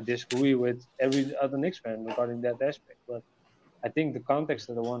think I disagree with every other Knicks fan regarding that aspect. But I think the context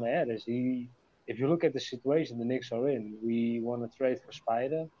that I want to add is if you look at the situation the Knicks are in, we want to trade for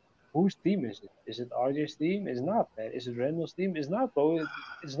Spider. Whose team is it? Is it RJ's team? It's not, man. Is it Randall's team? It's not, bro.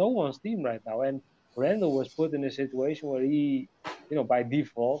 It's no one's team right now. And Randall was put in a situation where he, by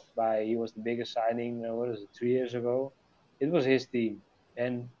default, he was the biggest signing, 3 years ago. It was his team.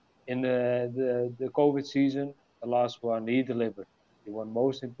 And in the COVID season, the last one, he delivered. He won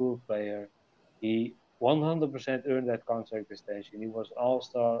most improved player. He 100% earned that contract extension. He was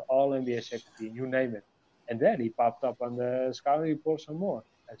all-star, all-NBA second team, you name it. And then he popped up on the scouting report some more.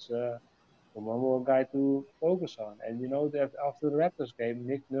 That's one more guy to focus on. And that after the Raptors game,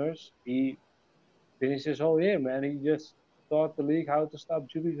 Nick Nurse, he finished his whole year, man. He just taught the league how to stop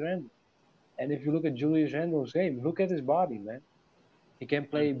Julius Randle. And if you look at Julius Randle's game, look at his body, man. He can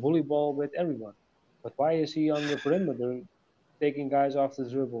play bully ball with everyone. But why is he on the perimeter taking guys off the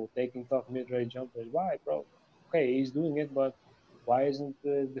dribble, taking tough mid-range jumpers? Why, bro? Okay, he's doing it, but why isn't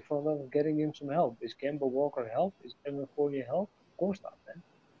the front office getting him some help? Is Kemba Walker help? Is Evan Fournier help? Of course not, man.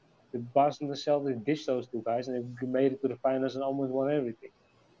 The Boston Celtics ditched those two guys and they made it to the finals and almost won everything.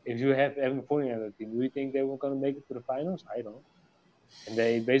 If you have Evan Fournier on the team, do you think they were going to make it to the finals? I don't. And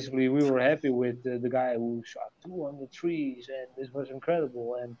we were happy with the guy who shot 200 threes and this was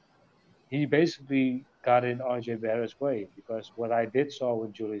incredible. And he basically got in RJ Barrett's way because what I did saw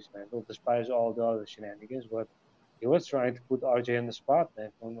with Julius Randle, despite all the other shenanigans, but he was trying to put RJ in the spot,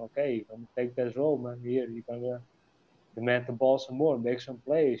 man. Okay, you're going to take that role, man. Here, you're going to demand the ball some more, make some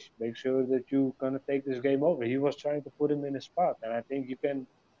plays, make sure that you're going to take this game over. He was trying to put him in a spot. And I think you can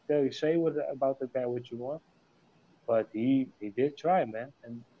say about the guy what you want, but he did try, man.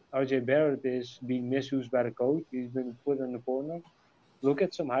 And RJ Barrett is being misused by the coach. He's been put in the corner. Look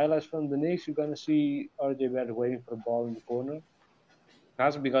at some highlights from the Knicks. You're going to see RJ Barrett waiting for the ball in the corner.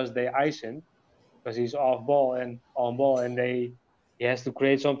 That's because they ice him, because he's off ball and on ball, and he has to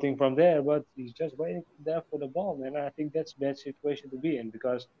create something from there, but he's just waiting there for the ball, man. I think that's a bad situation to be in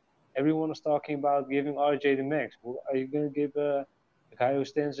because everyone is talking about giving RJ the max. Well, are you going to give a guy who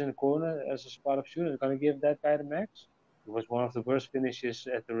stands in the corner as a spot-up shooter, going to give that guy the max? It was one of the worst finishes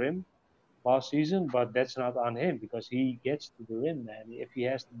at the rim last season, but that's not on him because he gets to the rim, man. If he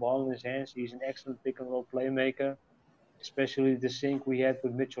has the ball in his hands, he's an excellent pick and roll playmaker, especially the sync we had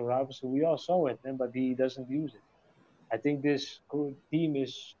with Mitchell Robinson. We all saw it, man, but he doesn't use it. I think this team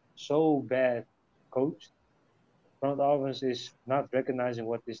is so bad coached. Front office is not recognizing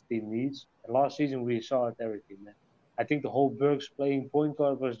what this team needs. And last season we saw it everything, man. I think the whole Burks playing point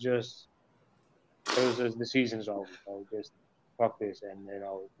guard was just it was just the season's over. So just fuck this, and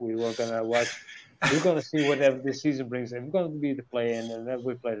we were gonna watch. We're gonna see whatever this season brings, and we're gonna be the play, and then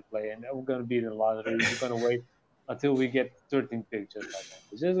we play the play, and then we're gonna be in the lottery. We're gonna wait until we get 13 picks just like that.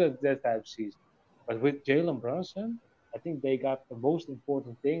 It's just that type of season. But with Jalen Brunson, I think they got the most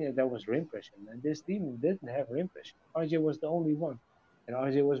important thing, and that was rim pressure. And this team didn't have rim pressure. RJ was the only one, and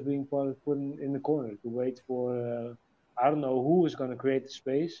RJ was being put in the corner to wait for. I don't know who was gonna create the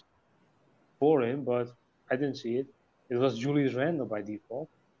space for him, but I didn't see it. It was Julius Randle by default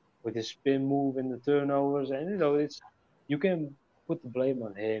with his spin move and the turnovers. And it's you can put the blame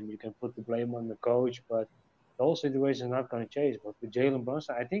on him, you can put the blame on the coach, but the whole situation is not going to change. But with Jalen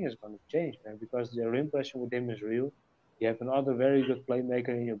Brunson, I think it's going to change, man, because the rim pressure with him is real. You have another very good playmaker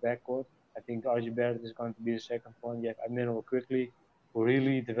in your backcourt. I think RJ Barrett is going to be the second one. You have Admiral quickly, who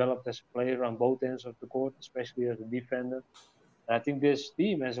really developed as a player on both ends of the court, especially as a defender. And I think this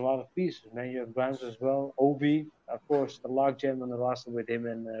team has a lot of pieces, man. You have Grimes as well, Obi, of course, the logjam on the roster with him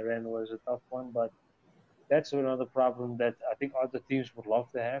and Randall is a tough one, but that's another problem that I think other teams would love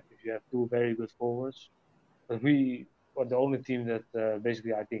to have if you have two very good forwards. But we are the only team that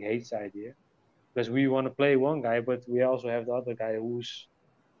basically I think hates the idea because we want to play one guy, but we also have the other guy who's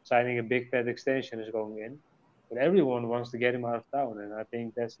signing a big fat extension is going in. But everyone wants to get him out of town, and I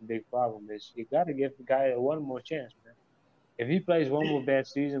think that's the big problem. Is you got to give the guy one more chance, man. If he plays one more bad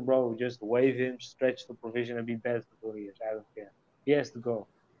season, bro, just waive him, stretch the provision, and be bad for 2 years. I don't care. He has to go,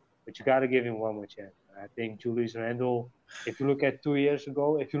 but you got to give him one more chance. I think Julius Randle. If you look at 2 years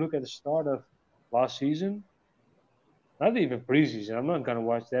ago, if you look at the start of last season, not even preseason. I'm not gonna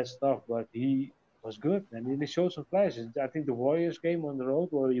watch that stuff, but he was good, and he showed some flashes. I think the Warriors game on the road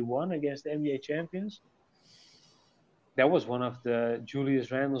where he won against the NBA champions, that was one of the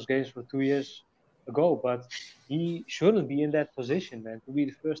Julius Randle's games for 2 years ago. But he shouldn't be in that position, man, to be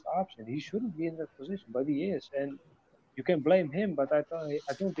the first option. He shouldn't be in that position, but he is, and you can blame him. But I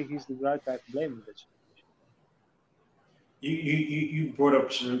don't think he's the right guy to blame in that situation. You brought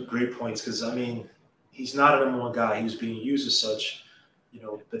up some great points because I mean he's not a number one guy. He was being used as such,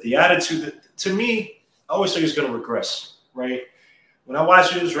 But the attitude that, to me, I always thought he was going to regress, right? When I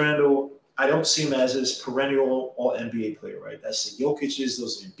watch Julius Randle, I don't see him as this perennial All NBA player, right? That's the Jokic's,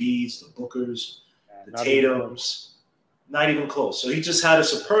 those Embiids, the Bookers, the Tatums. Not even close. So he just had a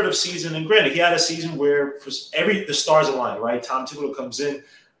superlative season, and granted, he had a season where the stars aligned, right? Tom Thibodeau comes in,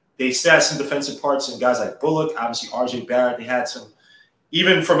 they stat some defensive parts, and guys like Bullock, obviously RJ Barrett, they had some,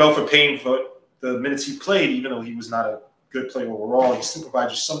 even from Elfrid Payton for the minutes he played, even though he was not a good player overall, he still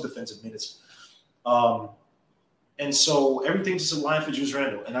provided you some defensive minutes. And so everything just aligned for Julius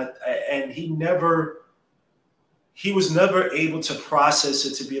Randle, and he was never able to process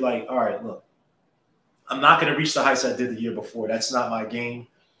it to be like, all right, look, I'm not going to reach the heights I did the year before. That's not my game.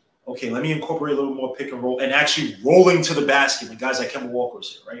 Okay, let me incorporate a little more pick and roll and actually rolling to the basket when guys like Kemba Walker's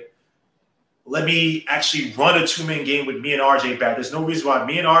here, right? Let me actually run a two-man game with me and RJ back. There's no reason why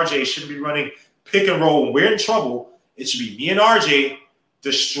me and RJ shouldn't be running pick and roll. When we're in trouble, it should be me and RJ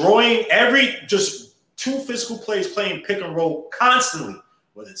destroying just two physical plays playing pick and roll constantly,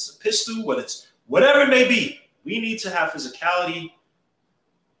 whether it's the pistol, whether it's whatever it may be. We need to have physicality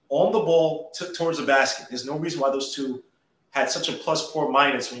on the ball towards the basket. There's no reason why those two had such a plus poor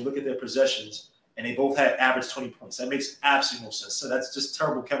minus when you look at their possessions, and they both had average 20 points. That makes absolutely no sense. So that's just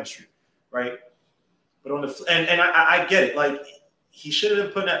terrible chemistry, right? But I get it. Like, he should have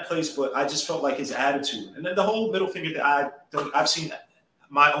been put in that place, but I just felt like his attitude. And then the whole middle finger that I've seen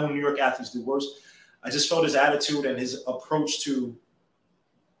my own New York athletes do worse. I just felt his attitude and his approach to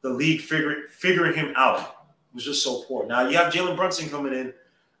the league figuring him out was just so poor. Now, you have Jalen Brunson coming in.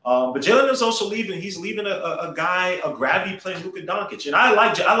 But Jalen is also leaving. He's leaving a guy, a gravity playing Luka Doncic. And I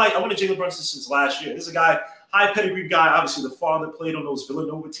wanted Jalen Brunson since last year. This is a guy, high pedigree guy. Obviously, the father played on those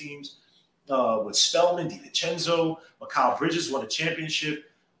Villanova teams with Spellman, DiVincenzo, Mikal Bridges won a championship.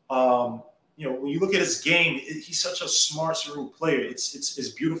 When you look at his game, he's such a smart, cerebral player. It's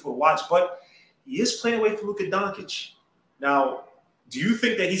beautiful to watch. But he is playing away from Luka Doncic. Now, Do you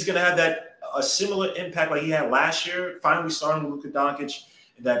think that he's going to have that a similar impact like he had last year? Finally, starting with Luka Doncic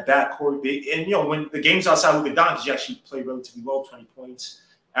in that backcourt, and when the games outside Luka Doncic, he actually played relatively well, 20 points,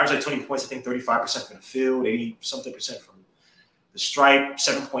 average like 20 points. I think 35% from the field, 80-something% from the stripe,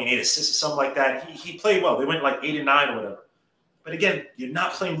 7.8 assists or something like that. He played well. They went like 8 and 9 or whatever. But again, you're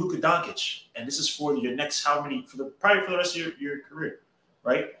not playing Luka Doncic, and this is for your next probably for the rest of your career,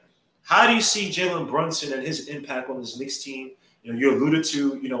 right? How do you see Jalen Brunson and his impact on this Knicks team? You alluded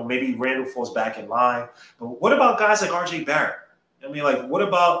to, maybe Randall falls back in line, but what about guys like R.J. Barrett? I mean, like, what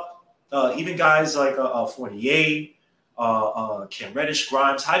about even guys like Fournier, Cam Reddish,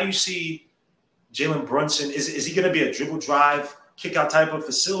 Grimes? How do you see Jalen Brunson? Is he going to be a dribble drive, kick out type of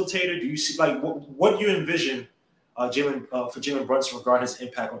facilitator? Do you see what do you envision for Jalen Brunson regarding his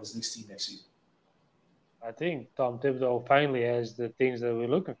impact on his Knicks team next season? I think Tom Thibodeau finally has the things that we're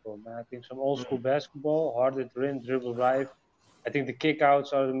looking for, man. I think some old school basketball, harder to run, dribble drive. I think the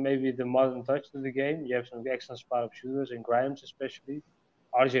kickouts are maybe the modern touch to the game. You have some excellent spot-up shooters, and Grimes especially.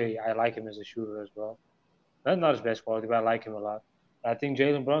 RJ, I like him as a shooter as well. Not his best quality, but I like him a lot. I think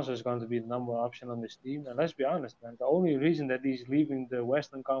Jalen Brunson is going to be the number one option on this team. And let's be honest, man, the only reason that he's leaving the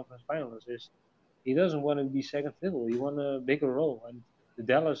Western Conference Finals is he doesn't want to be second fiddle. He wants a bigger role, and the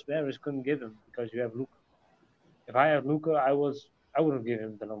Dallas Mavericks couldn't give him because you have Luka. If I had Luka, I wouldn't give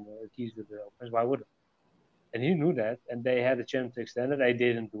him the number keys to the offense. Why would I? And he knew that, and they had a chance to extend it. They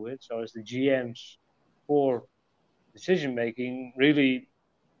didn't do it. So it's the GM's poor decision making really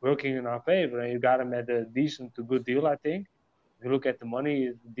working in our favor, and you got him at a decent to good deal, I think. If you look at the money,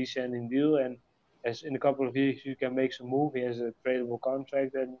 it's a descending deal, and as in a couple of years you can make some move. He has a tradable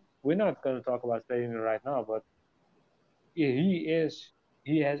contract, and we're not going to talk about trading it right now, but he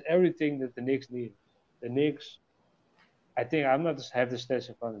has everything that the Knicks need. The Knicks, I think I'm not have the stats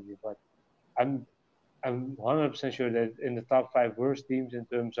in front of me, but I'm 100% sure that in the top 5 worst teams in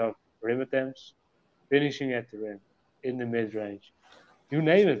terms of rim attempts, finishing at the rim, in the mid range, you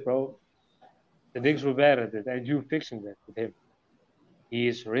name it, bro. The Knicks were bad at it, and you're fixing that with him.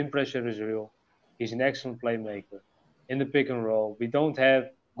 His rim pressure is real. He's an excellent playmaker. In the pick and roll, we don't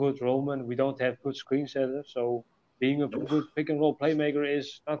have good rollmen. We don't have good screen setters. So being a good pick and roll playmaker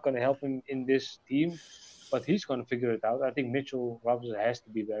is not going to help him in this team, but he's going to figure it out. I think Mitchell Robinson has to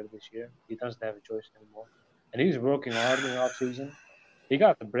be better this year. He doesn't have a choice anymore. And he's working hard in the offseason. He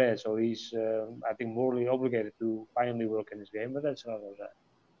got the bread, so he's, I think, morally obligated to finally work in his game, but that's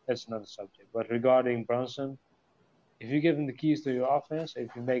another subject. But regarding Brunson, if you give him the keys to your offense, if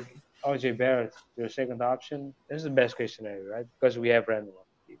you make RJ Barrett your second option, this is the best case scenario, right? Because we have Randall on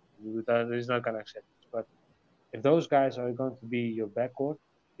the team. He's not going to accept this. But if those guys are going to be your backcourt,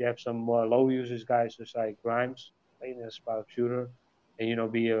 you have some more low usage guys just like Grimes, playing as a spot shooter,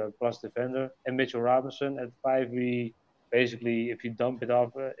 and be a plus defender. And Mitchell Robinson at 5, we basically, if you dump it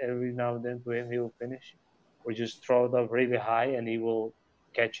off every now and then to him, he will finish. Or just throw it up really high and he will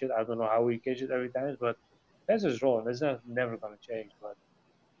catch it. I don't know how he catches it every time, but that's his role. That's never going to change. But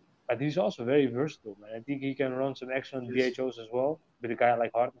he's also very versatile, man. I think he can run some excellent DHOs as well with a guy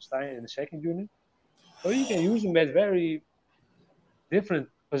like Hartenstein in the second unit. So you can use him at very different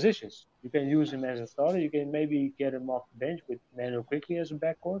positions. You can use him as a starter. You can maybe get him off the bench with Manuel Quickly as a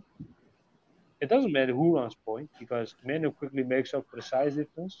backcourt. It doesn't matter who runs point because Manuel Quickly makes up for the size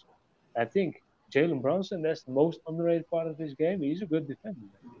difference. I think Jalen Brunson, that's the most underrated part of his game. He's a good defender,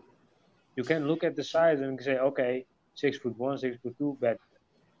 man. You can look at the size and say, okay, 6'1", 6'2", bad.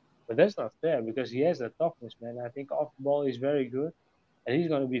 But that's not fair because he has that toughness, man. I think off the ball he's very good, and he's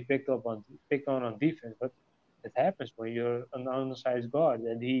going to be picked on defense. But it happens when you're an undersized guard,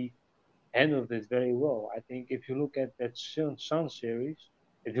 and he handled it very well. I think if you look at that Sun series,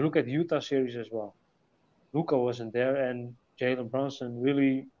 if you look at Utah series as well, Luka wasn't there, and Jalen Brunson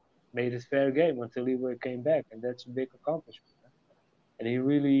really made it fair game until he came back, and that's a big accomplishment. Man. And he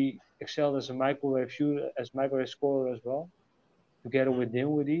really excelled as a microwave shooter, as microwave scorer as well, together with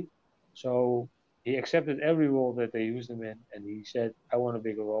Dinwiddie. So he accepted every role that they used him in, and he said, "I want a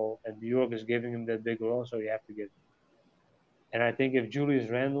bigger role." And New York is giving him that bigger role, so you have to give it. And I think if Julius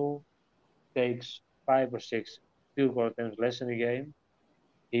Randle takes 5 or 6 field goal attempts less in a game,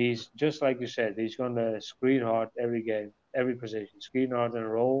 he's just like you said. He's gonna screen hard every game, every position, screen hard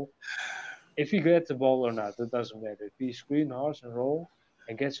and roll. If he gets the ball or not, it doesn't matter. If he screen hard and roll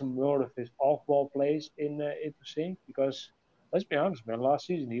and get some more of his off-ball plays into sync, because let's be honest, man, last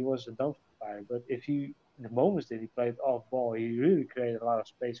season he was a dumpster fire. But if he, the moments that he played off-ball, he really created a lot of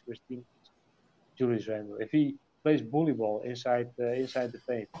space for his teammates. Julius Randle. If he plays bully ball inside the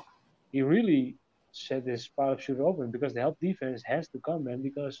paint, he really set his spot shooter open because the help defense has to come, man.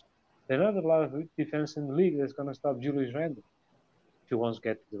 Because there's not a lot of defense in the league that's gonna stop Julius Randle. you want to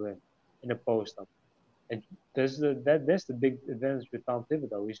get to the rim in a post up. And that's the big advantage with Tom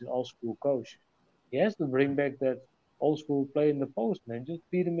Thibodeau. He's an old school coach. He has to bring back that old school play in the post, man. Just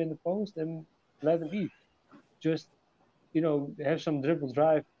beat him in the post and let him eat. Just have some dribble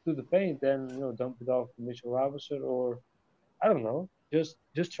drive to the paint and dump it off to Mitchell Robinson, or I don't know. Just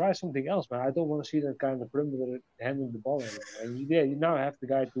try something else, man. I don't want to see that kind of perimeter handling the ball anymore. And you now have the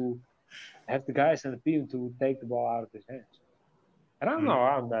guys and the team to take the ball out of his hands. And I don't know,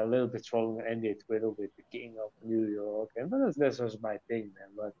 I'm a little bit trolling NBA Twitter with the king of New York, but that's just my thing,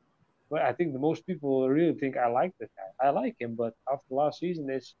 man. But I think the most people really think I like that guy. I like him, but after last season,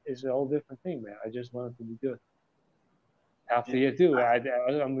 it's a whole different thing, man. I just wanted to be good. After year two, I'm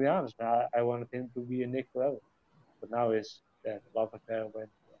gonna be honest, man. I wanted him to be a Knick forever, but now it's that love affair when.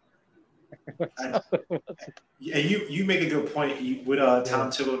 Yeah, you make a good point with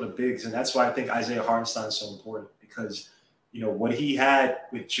Tom Thibodeau and the bigs, and that's why I think Isaiah Hartenstein is so important because what he had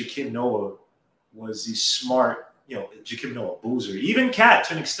with Joakim Noah was the smart, Joakim Noah boozer, even Cat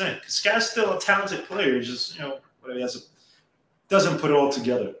to an extent, because Cat's still a talented player, just doesn't put it all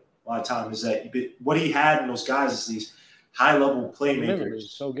together. A lot of times is that what he had in those guys is these high level playmakers.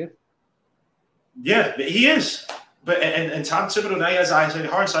 He's so good. Yeah, he is. But and Tom Thibodeau now he has Isaiah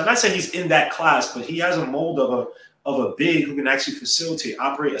Hartenstein. I'm not saying he's in that class, but he has a mold of a big who can actually facilitate,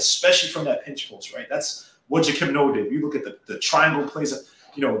 operate, especially from that pinch post, right? That's what Joakim Noah did. You look at the triangle plays,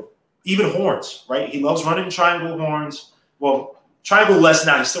 even horns, right? He loves running triangle horns. Well, triangle less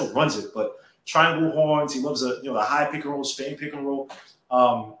now. He still runs it, but triangle horns. He loves the high pick and roll, Spain pick and roll.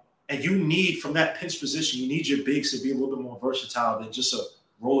 And you need from that pinch position, you need your bigs to be a little bit more versatile than just a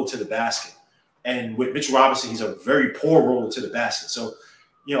roller to the basket. And with Mitchell Robinson, he's a very poor roller to the basket. So,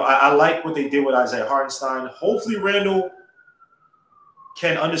 I like what they did with Isaiah Hartenstein. Hopefully, Randall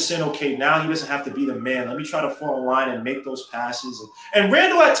can understand, okay, now he doesn't have to be the man. Let me try to fall in line and make those passes. And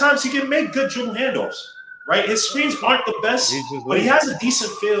Randall, at times, he can make good dribble handoffs, right? His screens aren't the best, but he has a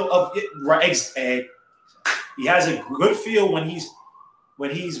decent feel of it. Right? He has a good feel when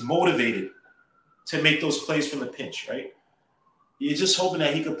he's motivated to make those plays from the pinch, right? You're just hoping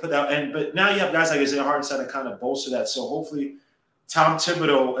that he could put that. But now you have guys like Isaiah Hartenstein to kind of bolster that. So hopefully, Tom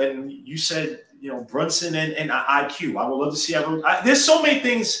Thibodeau, and you said, Brunson and IQ. I would love to see everyone. There's so many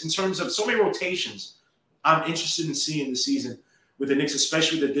things in terms of so many rotations I'm interested in seeing this season with the Knicks,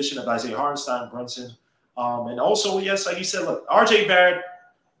 especially with the addition of Isaiah Hartenstein, Brunson. And also, yes, like you said, look, RJ Barrett.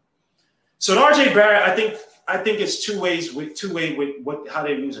 So RJ Barrett, I think it's two way with how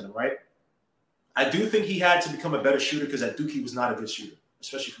they're using him, right? I do think he had to become a better shooter because at Duke he was not a good shooter,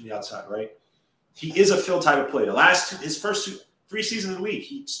 especially from the outside, right? He is a Phil type of player. His first 3 seasons of the league,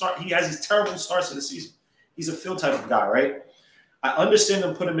 he has these terrible starts of the season. He's a Phil type of guy, right? I understand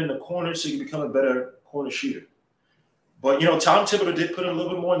them put him in the corner so you become a better corner shooter. But Tom Thibodeau did put him a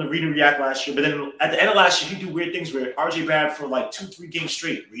little bit more in the read and react last year. But then at the end of last year, he'd do weird things where RJ Barrett for like 2-3 games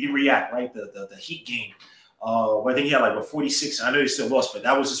straight, read and react, right? The Heat game. Where I think he had like 46. I know he still lost, but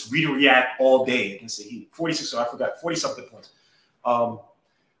that was just read and react all day against the Heat. 46, so I forgot, 40-something points. But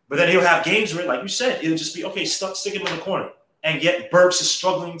then he'll have games where, like you said, it'll just be, okay, stick him in the corner. And yet Burks is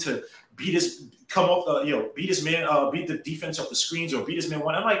struggling to beat his man, beat the defense off the screens or beat his man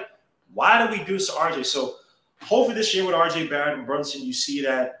one. I'm like, why do we do this to RJ? So hopefully this year with RJ Barrett and Brunson, you see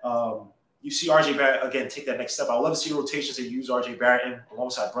that you see RJ Barrett, again, take that next step. I would love to see rotations that use RJ Barrett in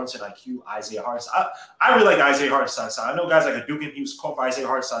alongside Brunson, IQ, Isaiah Hartenstein. I really like Isaiah Hartenstein. So I know guys like a Dugan, he was called for Isaiah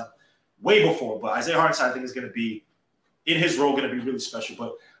Hartenstein way before, but Isaiah Hartenstein I think is going to be, in his role, going to be really special.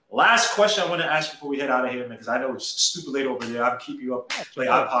 But last question I want to ask before we head out of here, man, because I know it's stupid late over there. I'll keep you up. Like,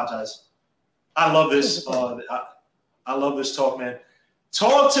 I apologize. I love this. I love this talk, man.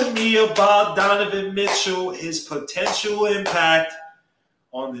 Talk to me about Donovan Mitchell, his potential impact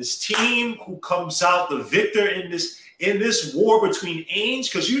on this team, who comes out the victor in this war between Ainge,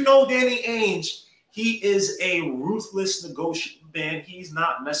 because Danny Ainge, he is a ruthless negotiator, man. He's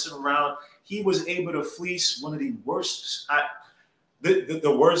not messing around. He was able to fleece one of the worst.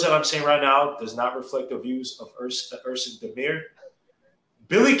 The words that I'm saying right now does not reflect the views of Ersin Demir.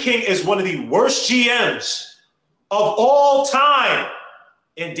 Billy King is one of the worst GMs of all time,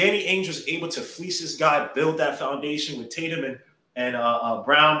 and Danny Ainge was able to fleece this guy, build that foundation with Tatum and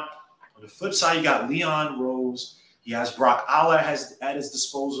Brown. On the flip side, you got Leon Rose. He has Brock Aller at his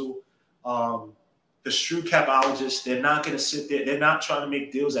disposal. The Strew capologists, they're not going to sit there. They're not trying to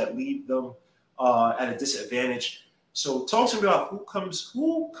make deals that leave them at a disadvantage. So talk to me about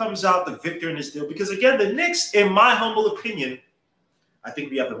who comes out the victor in this deal. Because, again, the Knicks, in my humble opinion, I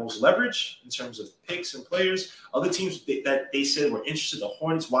think we have the most leverage in terms of picks and players. Other teams that they said were interested, the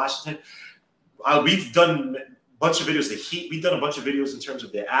Hornets, Washington. We've done bunch of videos. The Heat, we've done a bunch of videos in terms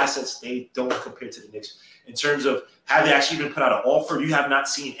of their assets. They don't compare to the Knicks. In terms of have they actually even put out an offer, you have not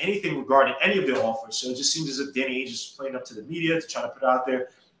seen anything regarding any of their offers. So it just seems as if Danny Ainge is playing up to the media to try to put it out there.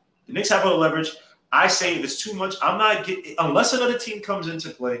 The Knicks have a little leverage. I say if it's too much, I'm not getting, unless another team comes into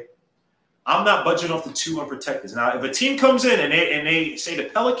play, I'm not budging off the 2 unprotected. Now, if a team comes in and they say the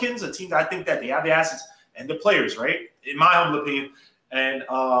Pelicans, a team that I think that they have the assets and the players, right? In my humble opinion, and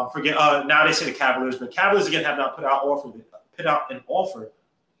now they say the Cavaliers, but Cavaliers again have not put out an offer.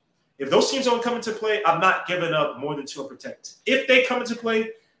 If those teams don't come into play, I'm not giving up more than 2 unprotected. If they come into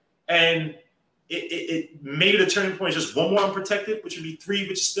play and it maybe the turning point is just 1 more unprotected, which would be 3,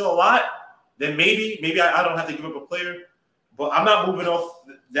 which is still a lot, then maybe I don't have to give up a player. But I'm not moving off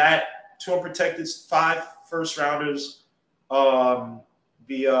that 2 unprotected, 5 first rounders. I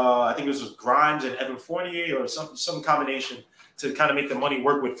think it was Grimes and Evan Fournier or some combination to kind of make the money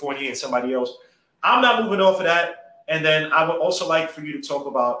work with Fournier and somebody else. I'm not moving off of that. And then I would also like for you to talk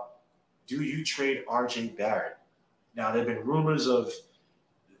about, do you trade R.J. Barrett? Now, there have been rumors of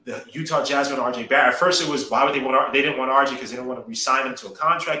the Utah Jazz and R.J. Barrett. At first, it was why would they didn't want R.J. because they didn't want to re-sign him to a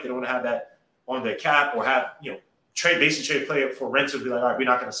contract. They don't want to have that on their cap or have, trade player for rent to be like, all right, we're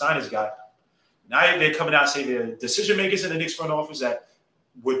not going to sign this guy. Now they're coming out saying the decision makers in the Knicks front office that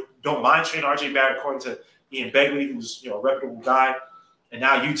don't mind trading R.J. Barrett, according to Ian Begley, who's a reputable guy. And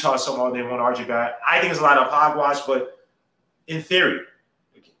now Utah somehow they want R.J. Barrett. I think it's a lot of hogwash, but in theory,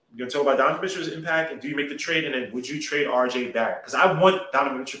 you're going to talk about Donovan Mitchell's impact, and do you make the trade, and then would you trade R.J. Barrett? Because I want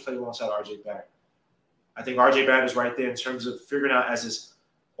Donovan Mitchell to play alongside R.J. Barrett. I think R.J. Barrett is right there in terms of figuring out as his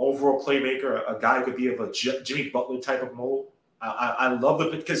overall playmaker, a guy who could be of a Jimmy Butler type of mold. I love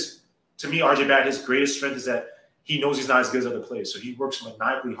it because to me, R.J. Barrett, his greatest strength is that he knows he's not as good as other players. So he works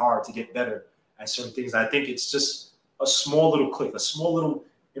maniacally hard to get better at certain things. And I think it's just a small little click, a small little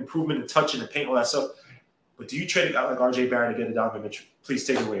improvement in touch in the paint, all that stuff. But do you trade a guy like R.J. Barrett to get a Donovan Mitchell? Please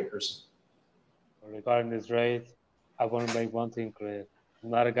take it away, Ersin. Regarding this trade, I want to make one thing clear.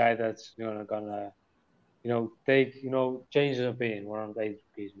 I'm not a guy that's gonna change his opinion one day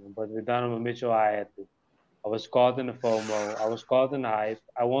piece. But with Donovan Mitchell, I had to. I was caught in the FOMO. I was caught in the hype.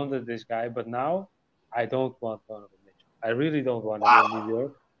 I wanted this guy, but now I don't want Donovan Mitchell. I really don't want him in New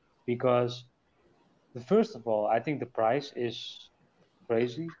York because, first of all, I think the price is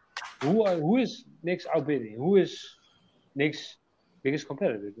crazy. Who is Knicks outbidding? Who is Knicks' biggest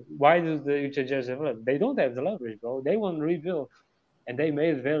competitor? Why do the Utah Jazz have leverage? They don't have the leverage, bro. They want to rebuild, and they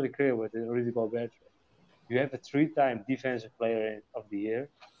made it very clear with the Rudy Gobert trade. You have a 3-time defensive player of the year.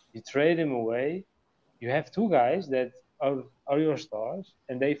 You trade him away. You have 2 guys that are your stars,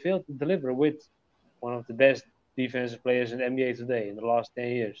 and they failed to deliver with one of the best defensive players in the NBA today in the last 10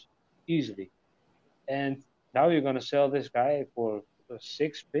 years, easily. And now you're going to sell this guy for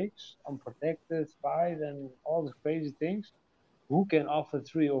 6 picks, unprotected, 5, and all the crazy things. Who can offer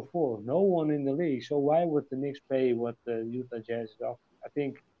 3 or 4? No one in the league. So why would the Knicks pay what the Utah Jazz is offering? I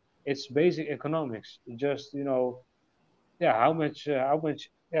think it's basic economics. Just how much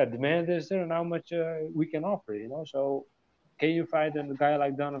demand is there and how much we can offer. So can you find a guy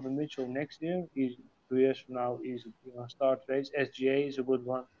like Donovan Mitchell next year? 2 years from now, he's start race. SGA is a good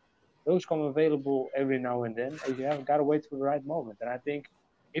one. Those come available every now and then, and you have got to wait for the right moment. And I think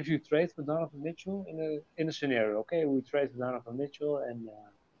if you trade for Donovan Mitchell in a scenario, okay, we trade for Donovan Mitchell and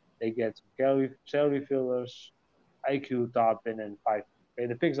they get some salary fillers, IQ top, and then 5. Okay,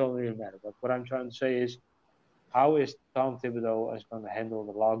 the picks don't really matter. But what I'm trying to say is, how is Tom Thibodeau going to handle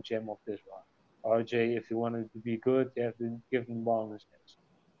the logjam of this run? RJ, if you wanted to be good, you have to give him the ball in his hands.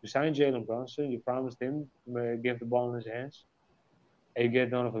 You signed Jalen Brunson, you promised him to give the ball in his hands. And you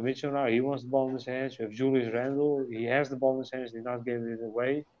get Donovan Mitchell now, he wants the ball in his hands. You have Julius Randle, he has the ball in his hands, he's not giving it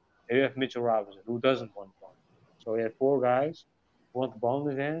away. And you have Mitchell Robinson, who doesn't want the ball. So you have 4 guys who want the ball in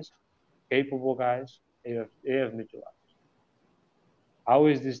his hands, capable guys, and you have Mitchell Robinson. How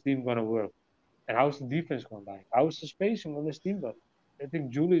is this team going to work? And how's the defense going to be? How's the spacing on this team? But I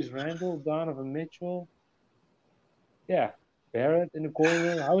think Julius Randle, Donovan Mitchell, Barrett in the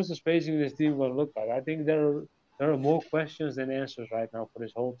corner. How is the spacing of this team going to look like? I think there are more questions than answers right now for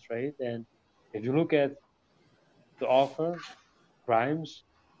this whole trade. And if you look at the offer, Grimes,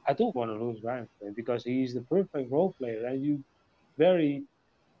 I don't want to lose Grimes because he's the perfect role player, and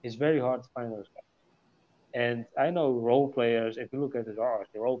it's very hard to find those guys. And I know role players. If you look at the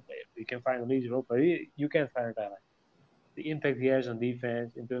role player, you can find a lead role player. You can't find a guy like the impact he has on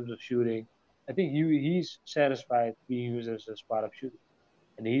defense in terms of shooting. I think he's satisfied being used as a spot up shooter,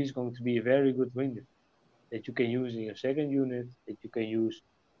 and he's going to be a very good winger that you can use in your second unit, that you can use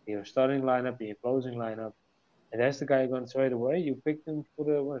in your starting lineup, in your closing lineup. And that's the guy you're going to trade away. You picked him for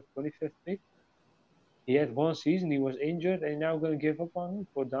the 25th pick. He had one season, he was injured, and now going to give up on him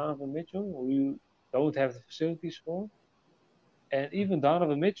for Donovan Mitchell, who you don't have the facilities for. And even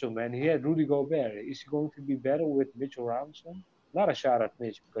Donovan Mitchell, man, he had Rudy Gobert. Is he going to be better with Mitchell Robinson? Not a shot at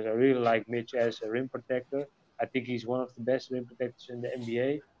Mitch, because I really like Mitch as a rim protector. I think he's one of the best rim protectors in the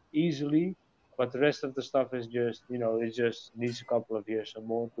NBA, easily. But the rest of the stuff is just, it just needs a couple of years or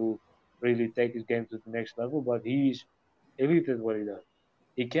more to really take his game to the next level. But he's elite at what he does.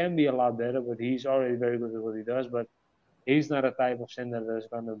 He can be a lot better, but he's already very good at what he does. But he's not a type of center that's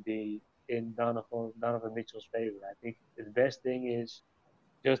going to be in Donovan Mitchell's favor. I think the best thing is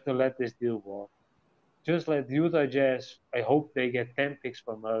just to let this deal walk. Just let Utah Jazz. I hope they get 10 picks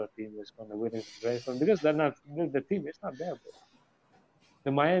from another team that's going to win it trade from, because they're not the team. It's not bad, bro.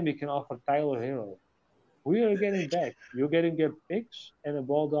 The Miami can offer Tyler Hero. We are getting back. You're getting their picks and a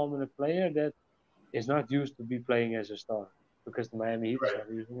ball dominant player that is not used to be playing as a star, because the Miami Heat is Right.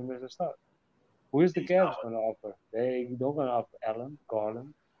 not using him as a star. Who is the He's Cavs not. going to offer? They don't going to offer Allen,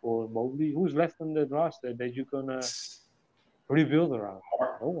 Garland, or Mobley. Who's left on the roster that you're going to rebuild around?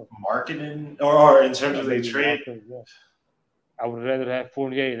 No one. Marketing or in terms Yeah, of the maybe trade. Marcus. Yeah. I would rather have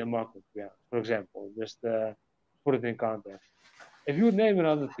Fournier than Marcus, yeah, for example. Just put it in context. If you would name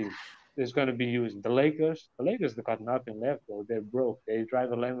another team that's going to be using the Lakers they got nothing left, though. They're broke. They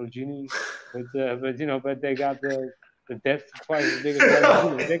drive a Lamborghini, but they got the debt twice as big as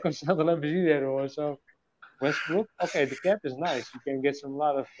Lamborghini. They can sell the Lamborghini anymore. So Westbrook, okay, the cap is nice. You can get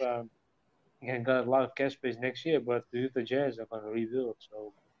you can get a lot of cap space next year, but the Utah Jazz are going to rebuild.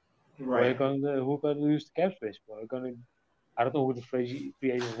 So Right. who going to use the cap space for? I don't know who the free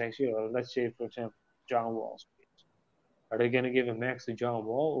agents next year are. Let's say, for example, John Wall. Are they going to give a max to John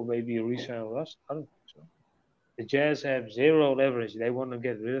Wall or maybe a resign Russ? I don't think so. The Jazz have zero leverage. They want to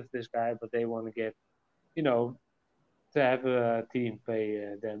get rid of this guy, but they want to get, you know, to have a team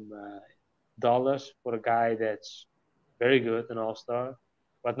pay them dollars for a guy that's very good, an all-star,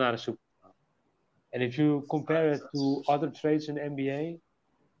 but not a superstar. And if you compare it to other trades in the NBA,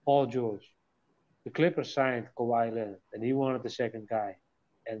 Paul George, the Clippers signed Kawhi Leonard, and he wanted the second guy,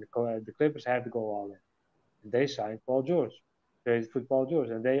 and the Clippers had to go all in, and they signed Paul George, traded for Paul George,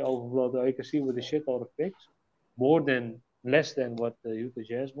 and they overflowed the OKC with a shitload of picks, less than what the Utah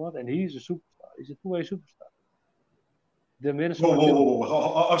Jazz want, and he's a superstar. He's a two-way superstar. The Whoa, Minnesota whoa, whoa,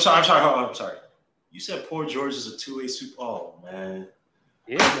 Timberwolves. whoa. I'm sorry. I'm sorry. I'm sorry. You said poor George is a two-way super. Oh man.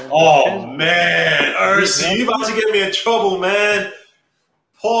 Yeah, man. Oh man, If he's Ersin, you about healthy, to get me in trouble, man.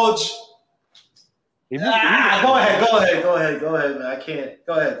 Paul. Go ahead. Go ahead. Go ahead. Go ahead, man. I can't.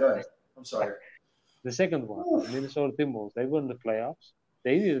 Go ahead. Go ahead. I'm sorry. The second one, the Minnesota Timberwolves, they won the playoffs.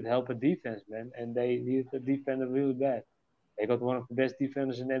 They needed help at defense, man, and they needed a defender really bad. They got one of the best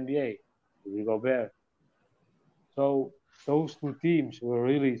defenders in the NBA, Rudy Gobert. So those two teams were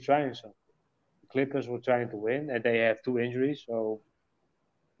really trying something. The Clippers were trying to win, and they have two injuries. So,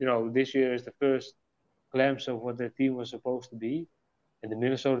 this year is the first glimpse of what their team was supposed to be. And the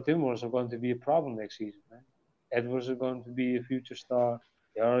Minnesota Timberwolves are going to be a problem next season, man. Edwards is going to be a future star.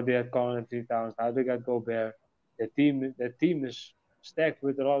 They already had Colin 3000. Now they got Gobert. That team is stacked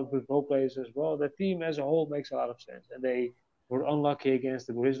with a lot of good role players as well. The team as a whole makes a lot of sense. And they were unlucky against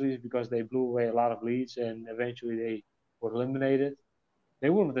the Grizzlies because they blew away a lot of leads and eventually they were eliminated.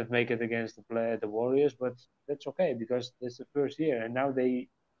 They wouldn't have made it against the Warriors, but that's okay because it's the first year. And now they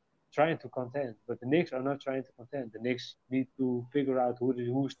trying to contend, but the Knicks are not trying to contend. The Knicks need to figure out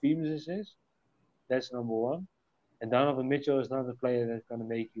whose team this is. That's number one. And Donovan Mitchell is not a player that's going to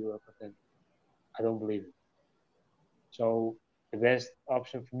make you a contender. I don't believe it. So the best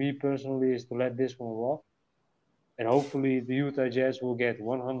option for me personally is to let this one walk. And hopefully the Utah Jazz will get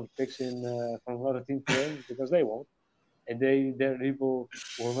 100 picks in from another team for them because they won't. And their people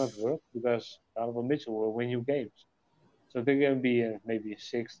will not work because Donovan Mitchell will win you games. So they're going to be maybe a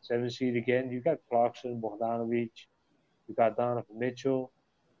 6th, 7th seed again. You got Clarkson, Bogdanovic, you got Donovan Mitchell.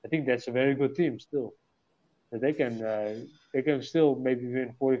 I think that's a very good team still. So they can still maybe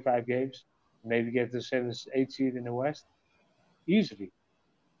win 45 games, maybe get the 7th, 8th seed in the West easily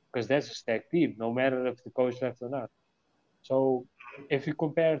because that's a stacked team, no matter if the coach left or not. So if you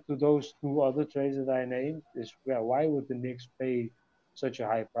compare to those two other trades that I named, why would the Knicks pay such a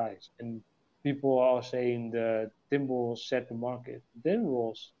high price? And people are saying the Timberwolves set the market. The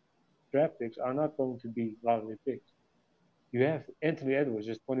Timberwolves draft picks are not going to be lottery picks. You have Anthony Edwards,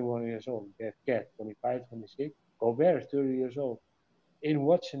 just 21 years old. You have Cat, 25, 26. Gobert is 30 years old. In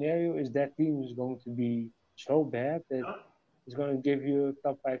what scenario is that team is going to be so bad that it's going to give you a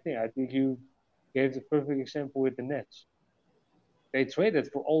top 5 thing? I think you gave the perfect example with the Nets. They traded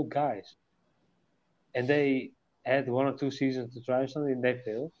for old guys, and they had 1 or 2 seasons to try something, and they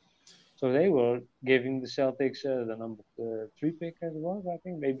failed. So they were giving the Celtics the number 3 pick as it was, I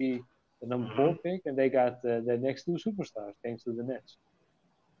think, maybe the number 4 pick, and they got the next 2 superstars thanks to the Nets.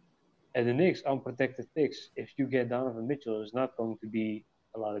 And the Knicks, unprotected picks, if you get Donovan Mitchell, is not going to be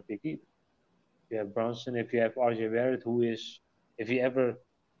a lot of pick either. You have Brunson, if you have RJ Barrett, who is, if he ever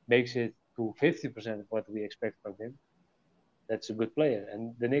makes it to 50% of what we expect from him, that's a good player.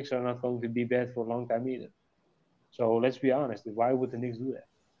 And the Knicks are not going to be bad for a long time either. So let's be honest, why would the Knicks do that?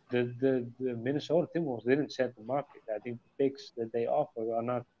 The Minnesota Timberwolves didn't set the market. I think the picks that they offer are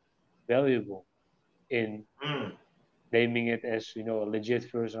not valuable in naming it as a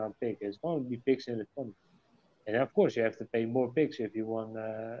legit first round pick. It's going to be picks in the 20s. And of course, you have to pay more picks if you want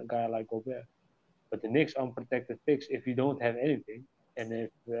a guy like Gobert. But the Knicks unprotected picks, if you don't have anything, and if,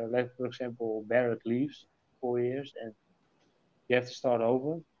 for example, Barrett leaves 4 years and you have to start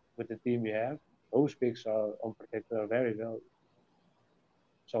over with the team you have, those picks are unprotected, are very valuable.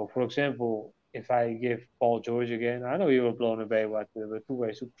 So, for example, if I give Paul George again, I know you were blown away with the two-way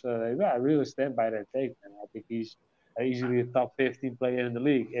superstar. But I really stand by that take, man. I think he's easily a top 15 player in the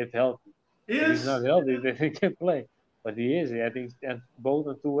league if healthy. If he's not healthy, then he can play. But he is. I think both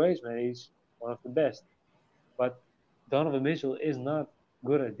in 2 ways, man. He's one of the best. But Donovan Mitchell is not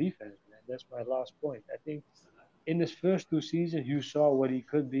good at defense, man. That's my last point. I think in his first 2 seasons, you saw what he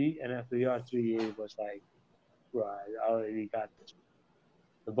could be, and after year 3, it was like, right, I already got this.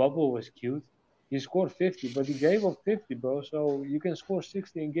 The bubble was cute. He scored 50, but he gave up 50, bro. So you can score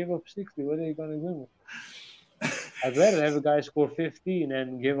 60 and give up 60. What are you gonna do? I'd rather have a guy score 15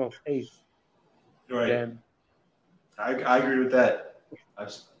 and give up 8. Right. Than... I agree with that.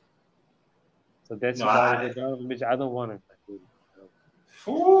 So that's about it. I don't want it.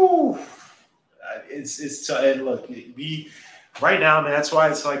 Ooh, it's and look, we right now, man. That's why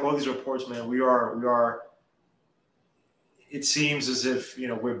it's like all these reports, man. We are. It seems as if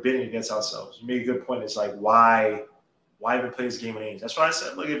we're bidding against ourselves. You made a good point. It's like why even play this game of names? That's why I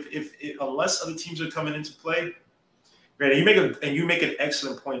said, look, if unless other teams are coming into play, right? You make an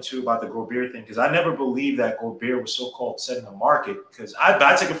excellent point too about the Gobert thing, because I never believed that Gobert was so-called setting the market, because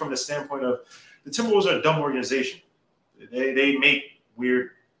I take it from the standpoint of the Timberwolves are a dumb organization. They make weird.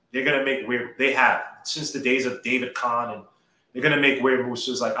 They're gonna make weird. They have since the days of David Kahn, and they're gonna make weird moves.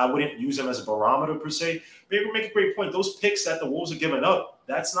 So it's like I wouldn't use them as a barometer per se. But you make a great point. Those picks that the Wolves are giving up,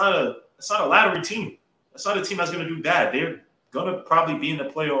 that's not a lottery team. That's not a team that's gonna do bad. They're gonna probably be in the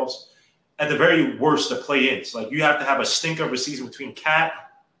playoffs at the very worst to play in. Like you have to have a stinker of a season between Cat,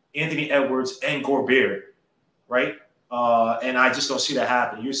 Anthony Edwards, and Gobert, right? And I just don't see that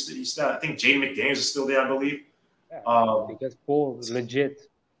happen. You still, I think Jaden McDaniels is still there, I believe. Yeah, because 4 legit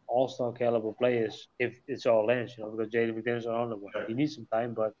all-star caliber players, if it's all lands, because Jaden McDaniels are on the one. He needs some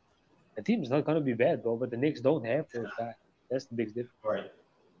time, but the team is not going to be bad, bro. But the Knicks don't have those guys. That's the big difference. Right.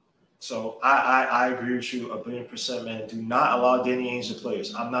 So I agree with you 1,000,000%, man. Do not allow Danny Ainge to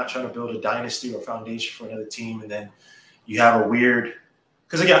players. I'm not trying to build a dynasty or foundation for another team, and then you have a weird.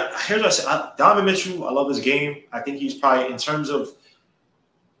 Because again, here's what I said: Donovan Mitchell, I love his game. I think he's probably in terms of,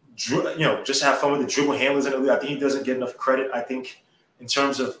 just have fun with the dribble handlers in the league. I think he doesn't get enough credit. I think in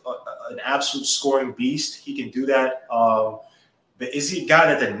terms of an absolute scoring beast, he can do that. But is he a guy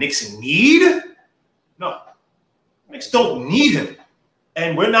that the Knicks need? No, Knicks don't need him.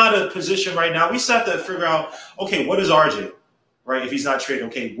 And we're not in a position right now. We still have to figure out, okay, what is RJ, right? If he's not traded,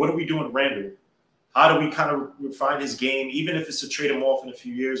 okay, what are we doing, Randall? How do we kind of refine his game, even if it's to trade him off in a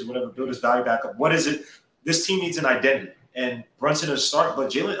few years or whatever, build his value back up? What is it? This team needs an identity. And Brunson is a start,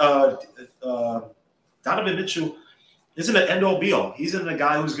 but Donovan Mitchell isn't an end-all be-all. He's not a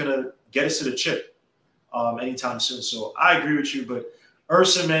guy who's going to get us to the chip anytime soon. So I agree with you. But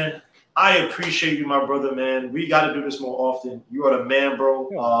Ersin, man, I appreciate you, my brother, man. We got to do this more often. You are the man,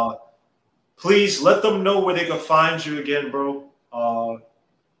 bro. Please let them know where they can find you again, bro.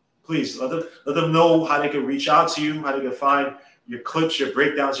 Please let them know how they can reach out to you, how they can find your clips, your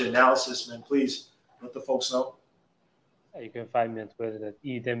breakdowns, your analysis, man. Please let the folks know. You can find me on Twitter at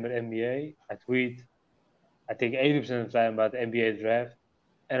 @EDemberNBA. I tweet, I think 80% of the time about the NBA draft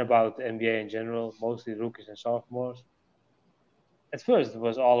and about the NBA in general, mostly rookies and sophomores. At first, it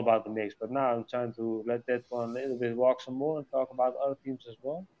was all about the Knicks, but now I'm trying to let that one a little bit walk some more and talk about other teams as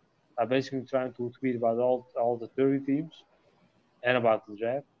well. I'm basically trying to tweet about all the 30 teams and about the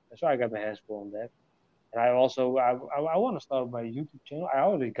draft. So I got my hands full on that. And I also I want to start my YouTube channel. I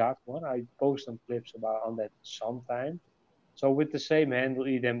already got one. I post some clips on that sometime. So with the same handle,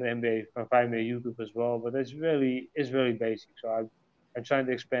 @EDemberNBA, you can find me on YouTube as well. But it's very basic. So I'm trying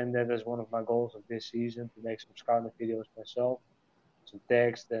to expand that as one of my goals of this season, to make some scouting videos myself, some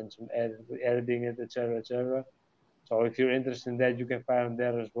text and some editing it, etc., etc. So if you're interested in that, you can find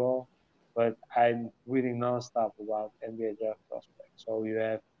that as well. but I'm reading nonstop about NBA draft prospects. So you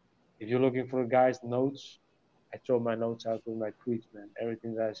have, if you're looking for a guy's notes, I throw my notes out with my tweets, man.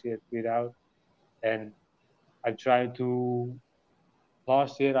 Everything that I see, I tweet out, and I try to.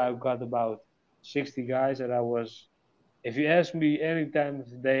 Last year, I got about 60 guys, and I was. If you ask me any time of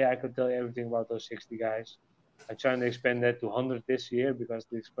the day, I could tell you everything about those 60 guys. I'm trying to expand that to 100 this year because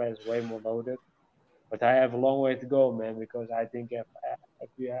this class is way more loaded. But I have a long way to go, man, because I think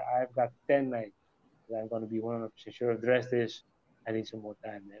I've got 10 nights, I'm going to be 100% sure. If the rest is, I need some more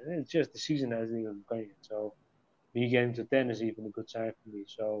time, man. And it's just the season hasn't even begun yet. So me getting to 10 is even a good sign for me.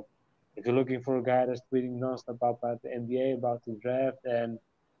 So if you're looking for a guy that's tweeting nonstop about the NBA, about the draft, and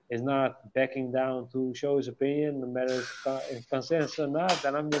is not backing down to show his opinion, no matter if consensus or not,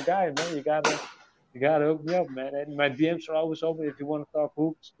 then I'm your guy, man. You gotta hook me up, man. And my DMs are always open. If you want to talk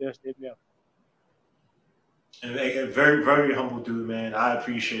hoops, just hit me up. And a very, very humble dude, man. I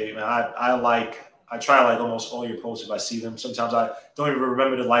appreciate it, man. I try like almost all your posts if I see them. Sometimes I don't even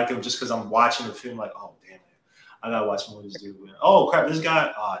remember to like them just because I'm watching the film. Like, oh damn, man, I gotta watch more of this dude. Man. Oh crap, this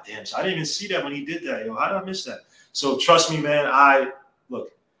guy. Oh damn, so I didn't even see that when he did that. Yo, how did I miss that? So trust me, man. I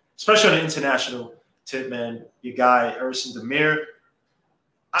look, especially on the international tip, man. Your guy Ersin Demir.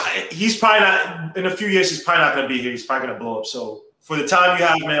 He's probably not in a few years. He's probably not gonna be here. He's probably gonna blow up. So for the time you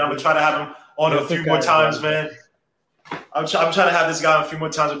have, man, I'm gonna try to have him on a few more times, man. I'm trying to have this guy on a few more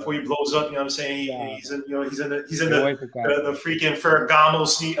times before he blows up. You know what I'm saying? He's in the freaking Ferragamo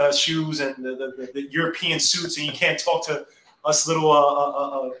shoes and the European suits, and you can't talk to us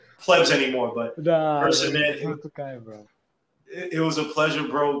little plebs anymore. But person, man, it was a pleasure,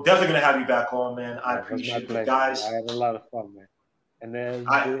 bro. Definitely gonna have you back on, man. I appreciate it, guys. I had a lot of fun, man. And then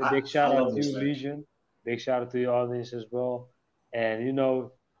big shout out to you, Legion. Big shout out to your audience as well. And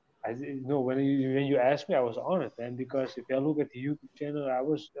when you asked me, I was honored, man, because if I look at the YouTube channel, I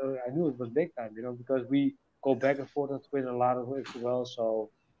knew it was big time, because we go back and forth on Twitter a lot of ways as well.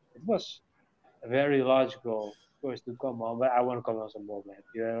 So it was a very logical choice to come on. But I want to come on some more, man.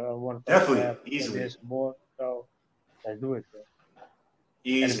 I want to definitely easily some more. So let's do it, man.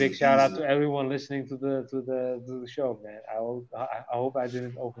 Easy, and a big shout out to everyone listening to the show, man. I hope I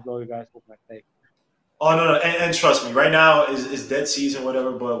didn't overblow you guys with my take. Oh no, and trust me, right now is dead season,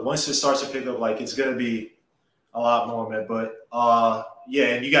 whatever. But once it starts to pick up, like it's gonna be a lot more, man. But yeah,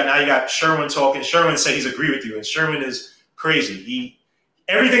 and you got Sherwin talking. Sherwin said he's agree with you, and Sherwin is crazy.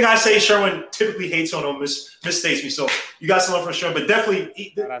 Everything I say, Sherwin typically hates on or misstates me. So you got some love for Sherwin, but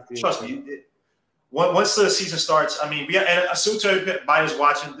definitely trust me. Once the season starts, I mean, and assume to everybody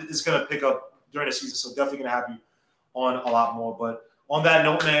watching, it's gonna pick up during the season. So definitely gonna have you on a lot more, but. On that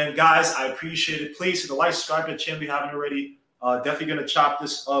note, man, guys, I appreciate it. Please hit the like, subscribe to the channel if you haven't already. Definitely going to chop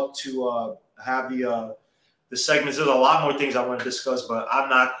this up to have the segments. There's a lot more things I want to discuss, but I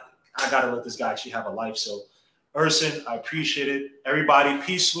got to let this guy actually have a life. So, Ersin, I appreciate it. Everybody,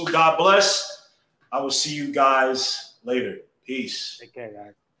 peace, God bless. I will see you guys later. Peace. Take care,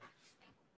 guys.